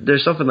do.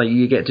 There's something like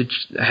you get to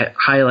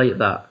highlight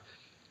that,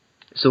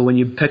 so when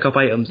you pick up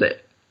items,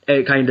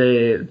 it kind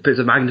of puts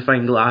a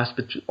magnifying glass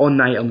on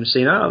the item,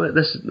 saying,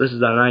 this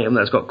is an item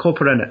that's got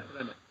copper in it.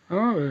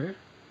 Alright.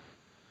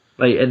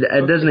 Like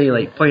it doesn't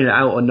like point it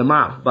out on the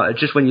map, but it's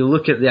just when you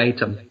look at the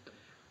item,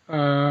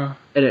 and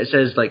it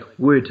says like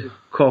wood,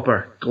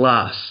 copper,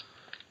 glass,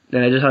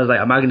 then it just has like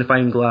a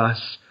magnifying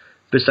glass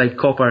beside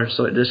copper,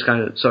 so it just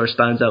kind of sort of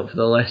stands out for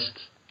the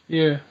list.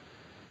 Yeah.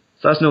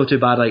 So that's not too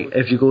bad. Like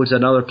if you go to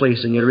another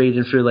place and you're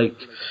raiding through like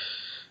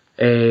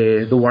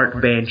the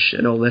workbench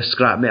and all this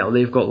scrap metal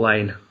they've got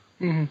lying.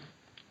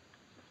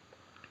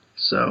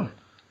 So.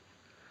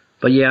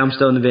 But yeah, I'm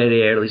still in the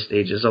very early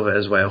stages of it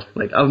as well.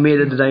 Like, I've made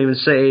it to Diamond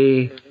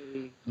City,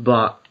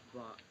 but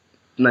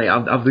like, I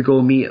have to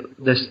go meet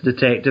this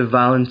detective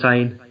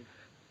Valentine,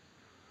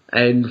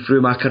 and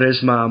through my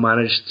charisma I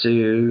managed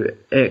to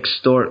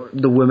extort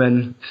the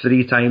woman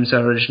 3 times her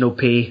original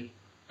pay.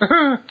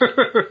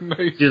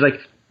 Nice. She's like,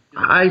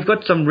 I've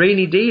got some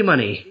rainy day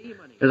money.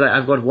 He's like,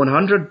 I've got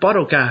 100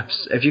 bottle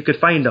caps, if you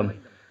could find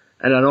them.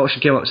 And an auction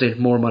came up saying,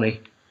 more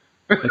money.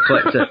 I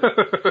clicked it.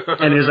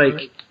 And he's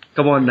like,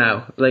 come on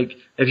now. Like,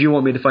 if you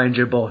want me to find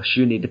your boss,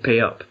 you need to pay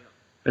up.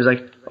 I was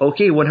like,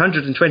 okay,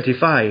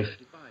 125.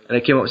 And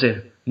it came up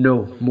saying,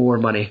 no, more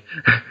money.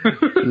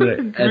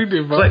 And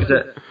clicked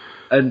it.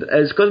 And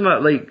it's because my,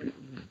 like,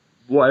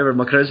 whatever,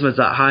 my charisma's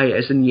that high,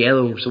 it's in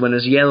yellow. So when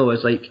it's yellow,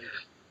 it's like,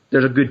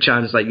 there's a good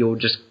chance like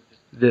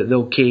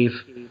they'll cave.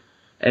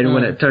 And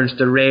when it turns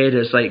to red,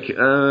 it's like,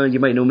 you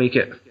might not make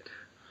it.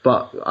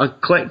 But I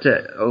clicked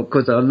it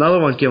because another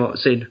one came up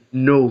saying,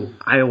 no,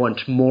 I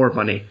want more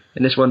money.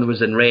 And this one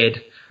was in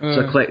red.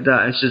 So I clicked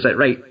that and she's like,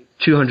 right,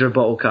 200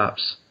 bottle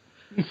caps.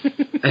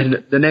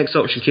 And the next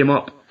option came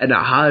up and it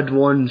had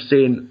one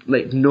saying,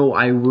 like, no,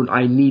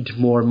 I need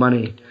more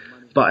money.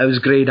 But it was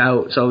greyed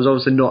out, so I was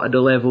obviously not at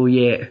the level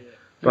yet.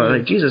 But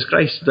like, Jesus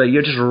Christ, like,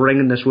 you're just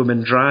wringing this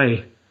woman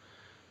dry.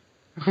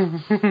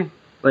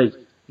 Like,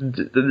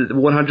 the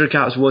 100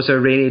 caps was her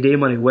rainy day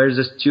money. Where's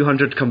this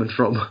 200 coming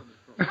from?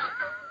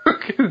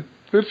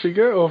 Where'd she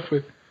get off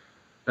it?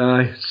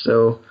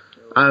 So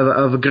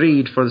I've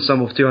agreed for the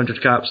sum of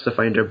 200 caps to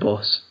find her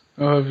boss.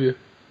 Oh, have you?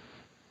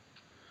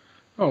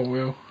 Oh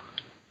well.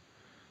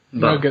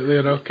 But, I'll get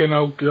there.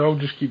 I'll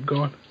just keep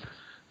going.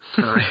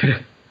 Like,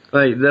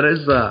 there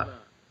is that.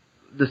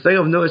 The thing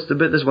I've noticed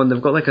about this one,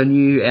 they've got like a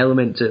new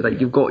element to it. Like,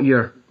 you've got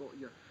your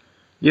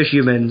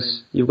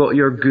humans, you've got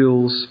your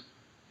ghouls.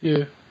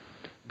 Yeah.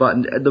 But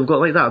they've got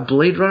like that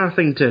Blade Runner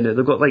thing to it.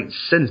 They've got like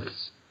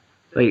synths.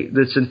 Like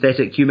the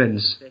synthetic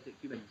humans.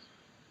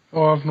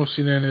 Oh, I've not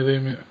seen any of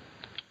them yet.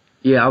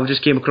 Yeah, I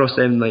just came across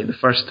them like the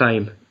first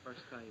time.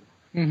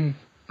 Mhm.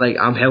 Like,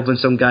 I'm helping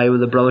some guy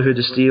with the Brotherhood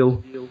of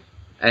Steel,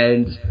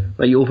 and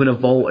like you open a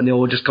vault and they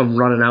all just come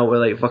running out with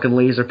like fucking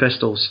laser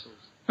pistols.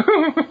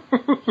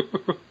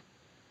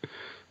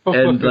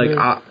 And like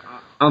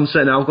I'm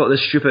sitting there, I've got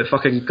this stupid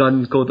fucking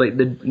gun called like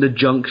the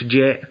junk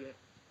jet.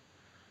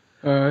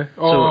 I've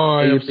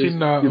seen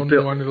that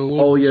on one of the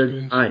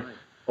local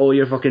all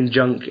your fucking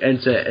junk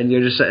into it, and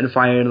you're just sitting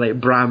firing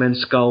like Brahmin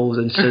skulls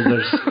and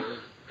scissors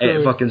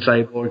at fucking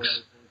cyborgs.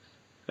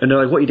 And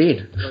they're like, what are you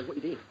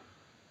doing?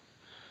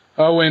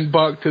 I went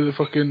back to the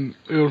fucking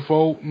air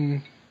vault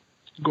and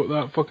got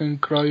that fucking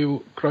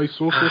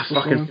Chrysosis.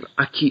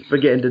 I keep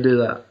forgetting to do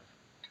that.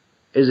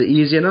 Is it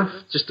easy enough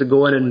just to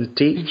go in and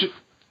take?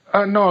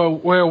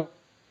 No, well,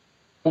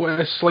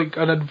 it's like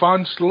an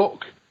advanced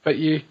lock, but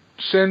you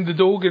send the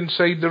dog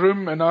inside the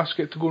room and ask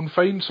it to go and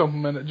find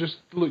something, and it just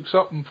looks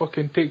up and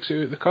fucking takes it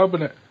out of the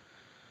cabinet.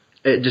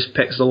 It just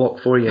picks the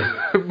lock for you.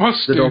 It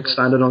must The dog's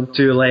standing on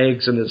two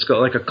legs and it's got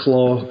like a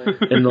claw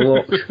in the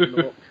lock.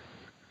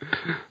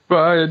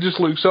 But it just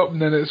looks up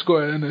and then it's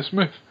got it in its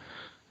mouth.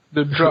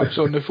 Then drops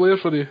on the flare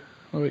for you.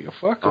 I'm like,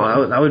 fuck.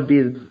 Oh, that would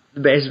be the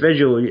best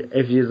visual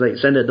if you like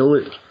send it to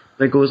look.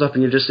 Then it goes up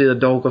and you just see the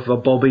dog with a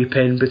bobby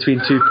pin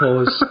between two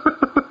paws.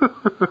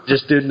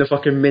 Just doing the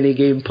fucking mini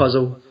game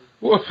puzzle.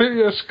 What about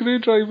your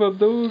screwdriver,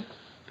 dog?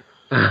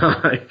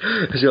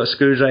 It's got a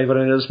screwdriver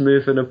in its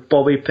mouth and a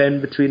bobby pin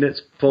between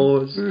its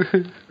paws.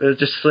 It's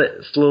just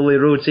slowly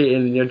rotating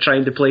and you're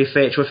trying to play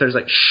fetch with it. It's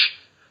like, shh,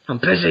 I'm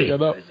busy.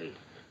 Get up.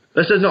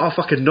 This is not a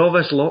fucking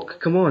novice lock,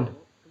 come on.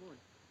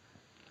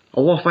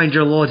 I'll find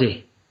your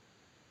loddy.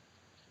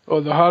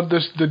 Oh, the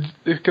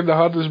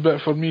hardest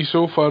bit for me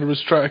so far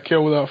was trying to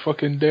kill that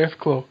fucking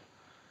Deathclaw.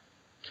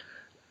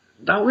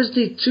 That was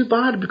too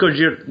bad because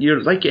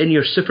you're like in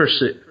your super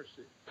suit.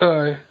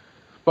 Aye.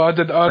 But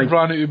I ran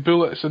out of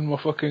bullets in my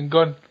fucking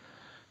gun.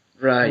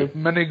 Right. The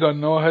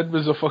minigun all I had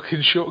was a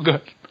fucking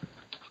shotgun.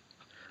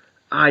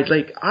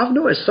 I've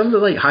noticed some of the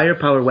like higher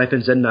power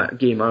weapons in that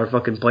game are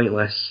fucking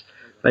pointless.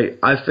 Like,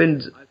 I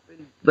find,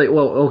 like,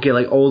 well, okay,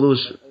 like all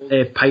those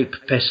pipe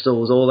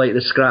pistols, all like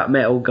the scrap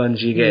metal guns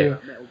you get. Yeah.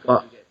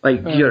 But like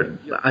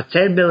a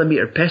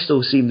 10mm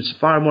pistol seems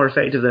far more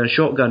effective than a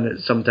shotgun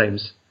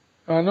sometimes.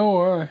 I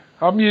know, aye.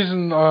 I'm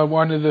using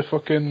one of the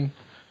fucking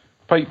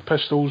pipe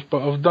pistols,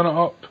 but I've done it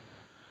up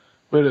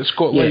where it's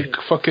got like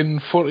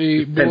fucking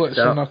 40 bullets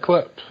in a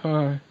clip.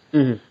 Aye.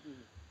 Mm-hmm.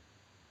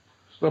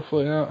 Stuff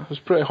like that. It's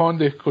pretty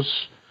handy because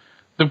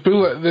the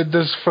bullet that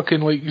does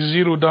fucking like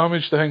 0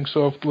 damage to things,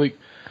 so I've like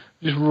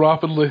just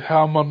rapidly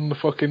hammering the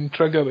fucking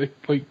trigger to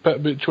like put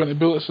about 20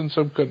 bullets in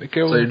some cunt to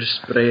kill them. So you're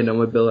just spraying them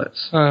with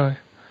bullets. Aye.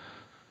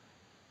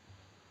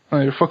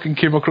 I fucking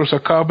came across a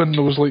cabin,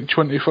 there was like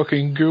 20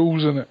 fucking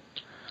ghouls in it.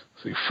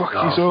 It's like, fuck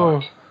these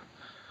all.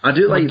 I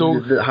do like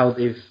how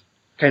they've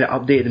kind of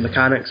updated the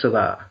mechanics of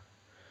that.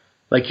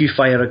 Like, you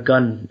fire a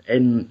gun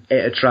and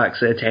it attracts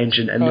the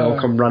attention and they all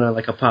come running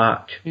like a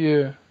pack.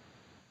 Yeah.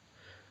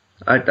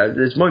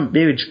 It's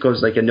maybe just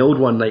because, like, in the old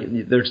one, like,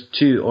 there's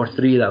 2 or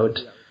 3 that would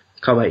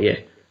come at you.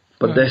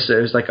 But this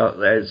is like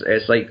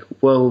it's like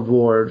World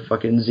War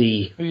fucking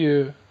Z.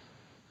 Yeah.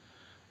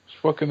 It's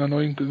fucking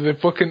annoying. They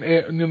fucking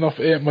ate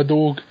my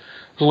dog.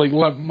 I was like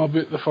limping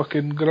about the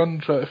fucking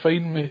ground trying to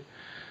find me.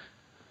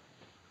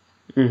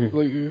 Mm-hmm.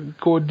 Like,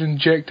 go and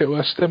inject it with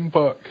a stim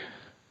pack.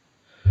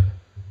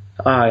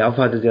 Aye, I've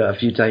had to do it a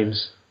few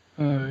times.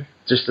 Aye.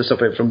 Just to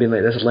stop it from being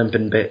like this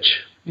limping bitch.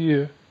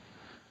 Yeah.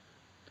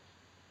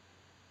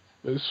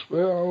 I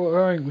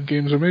think the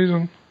game's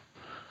amazing.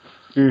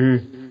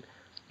 Mm-hmm.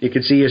 You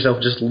can see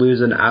yourself just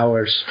losing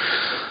hours.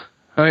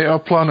 Right, I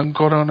plan on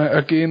going on it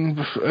again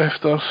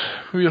after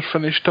we're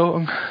finished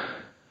talking.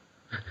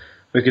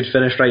 We could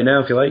finish right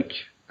now if you like.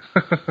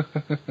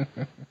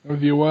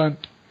 If you want.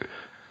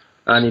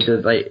 I need to,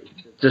 like,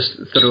 just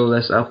throw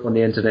this up on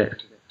the internet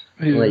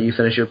and let you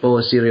finish your bowl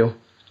of cereal.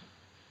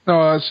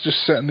 No, it's just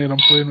sitting there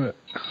and playing with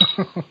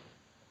it.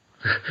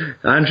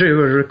 Andrew,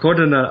 we're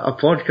recording a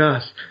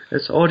podcast.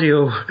 It's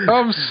audio.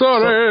 I'm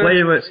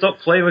sorry. Stop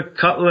playing with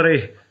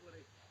cutlery.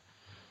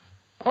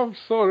 I'm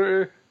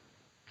sorry.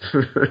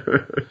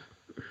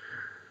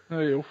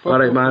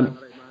 Alright, man.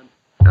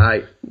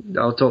 Alright,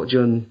 I'll talk to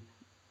you on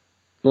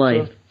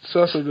line.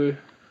 Saturday.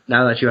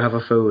 Now that you have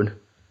a phone.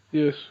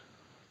 Yes.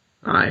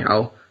 Aye,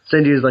 I'll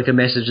send you like a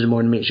message in the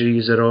morning, make sure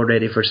you are all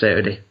ready for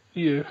Saturday.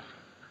 Yeah.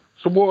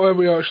 So what are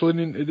we actually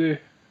needing to do?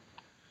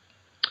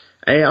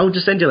 I'll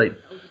just send you like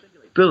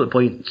bullet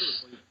points.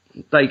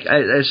 Like,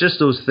 it's just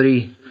those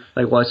three,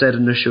 like what I said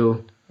in the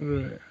show.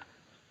 Right.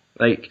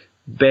 Like,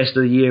 best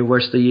of the year,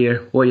 worst of the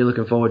year, what are you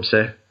looking forward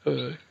to?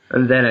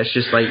 And then it's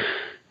just like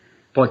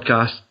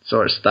podcast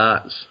sort of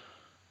stats.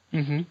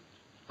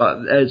 But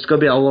it's going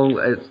to be a long,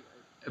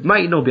 it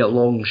might not be a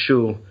long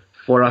show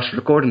for us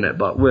recording it,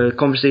 but with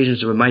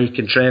conversations with Mike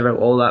and Trevor,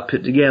 all that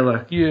put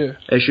together,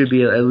 it should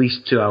be at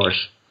least 2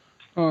 hours.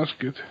 Oh, that's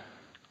good.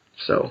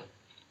 So,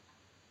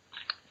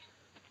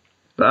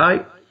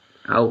 but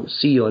I'll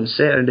see you on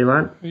Saturday,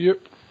 man.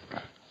 Yep.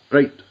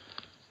 Right.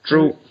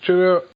 True. Cheerio.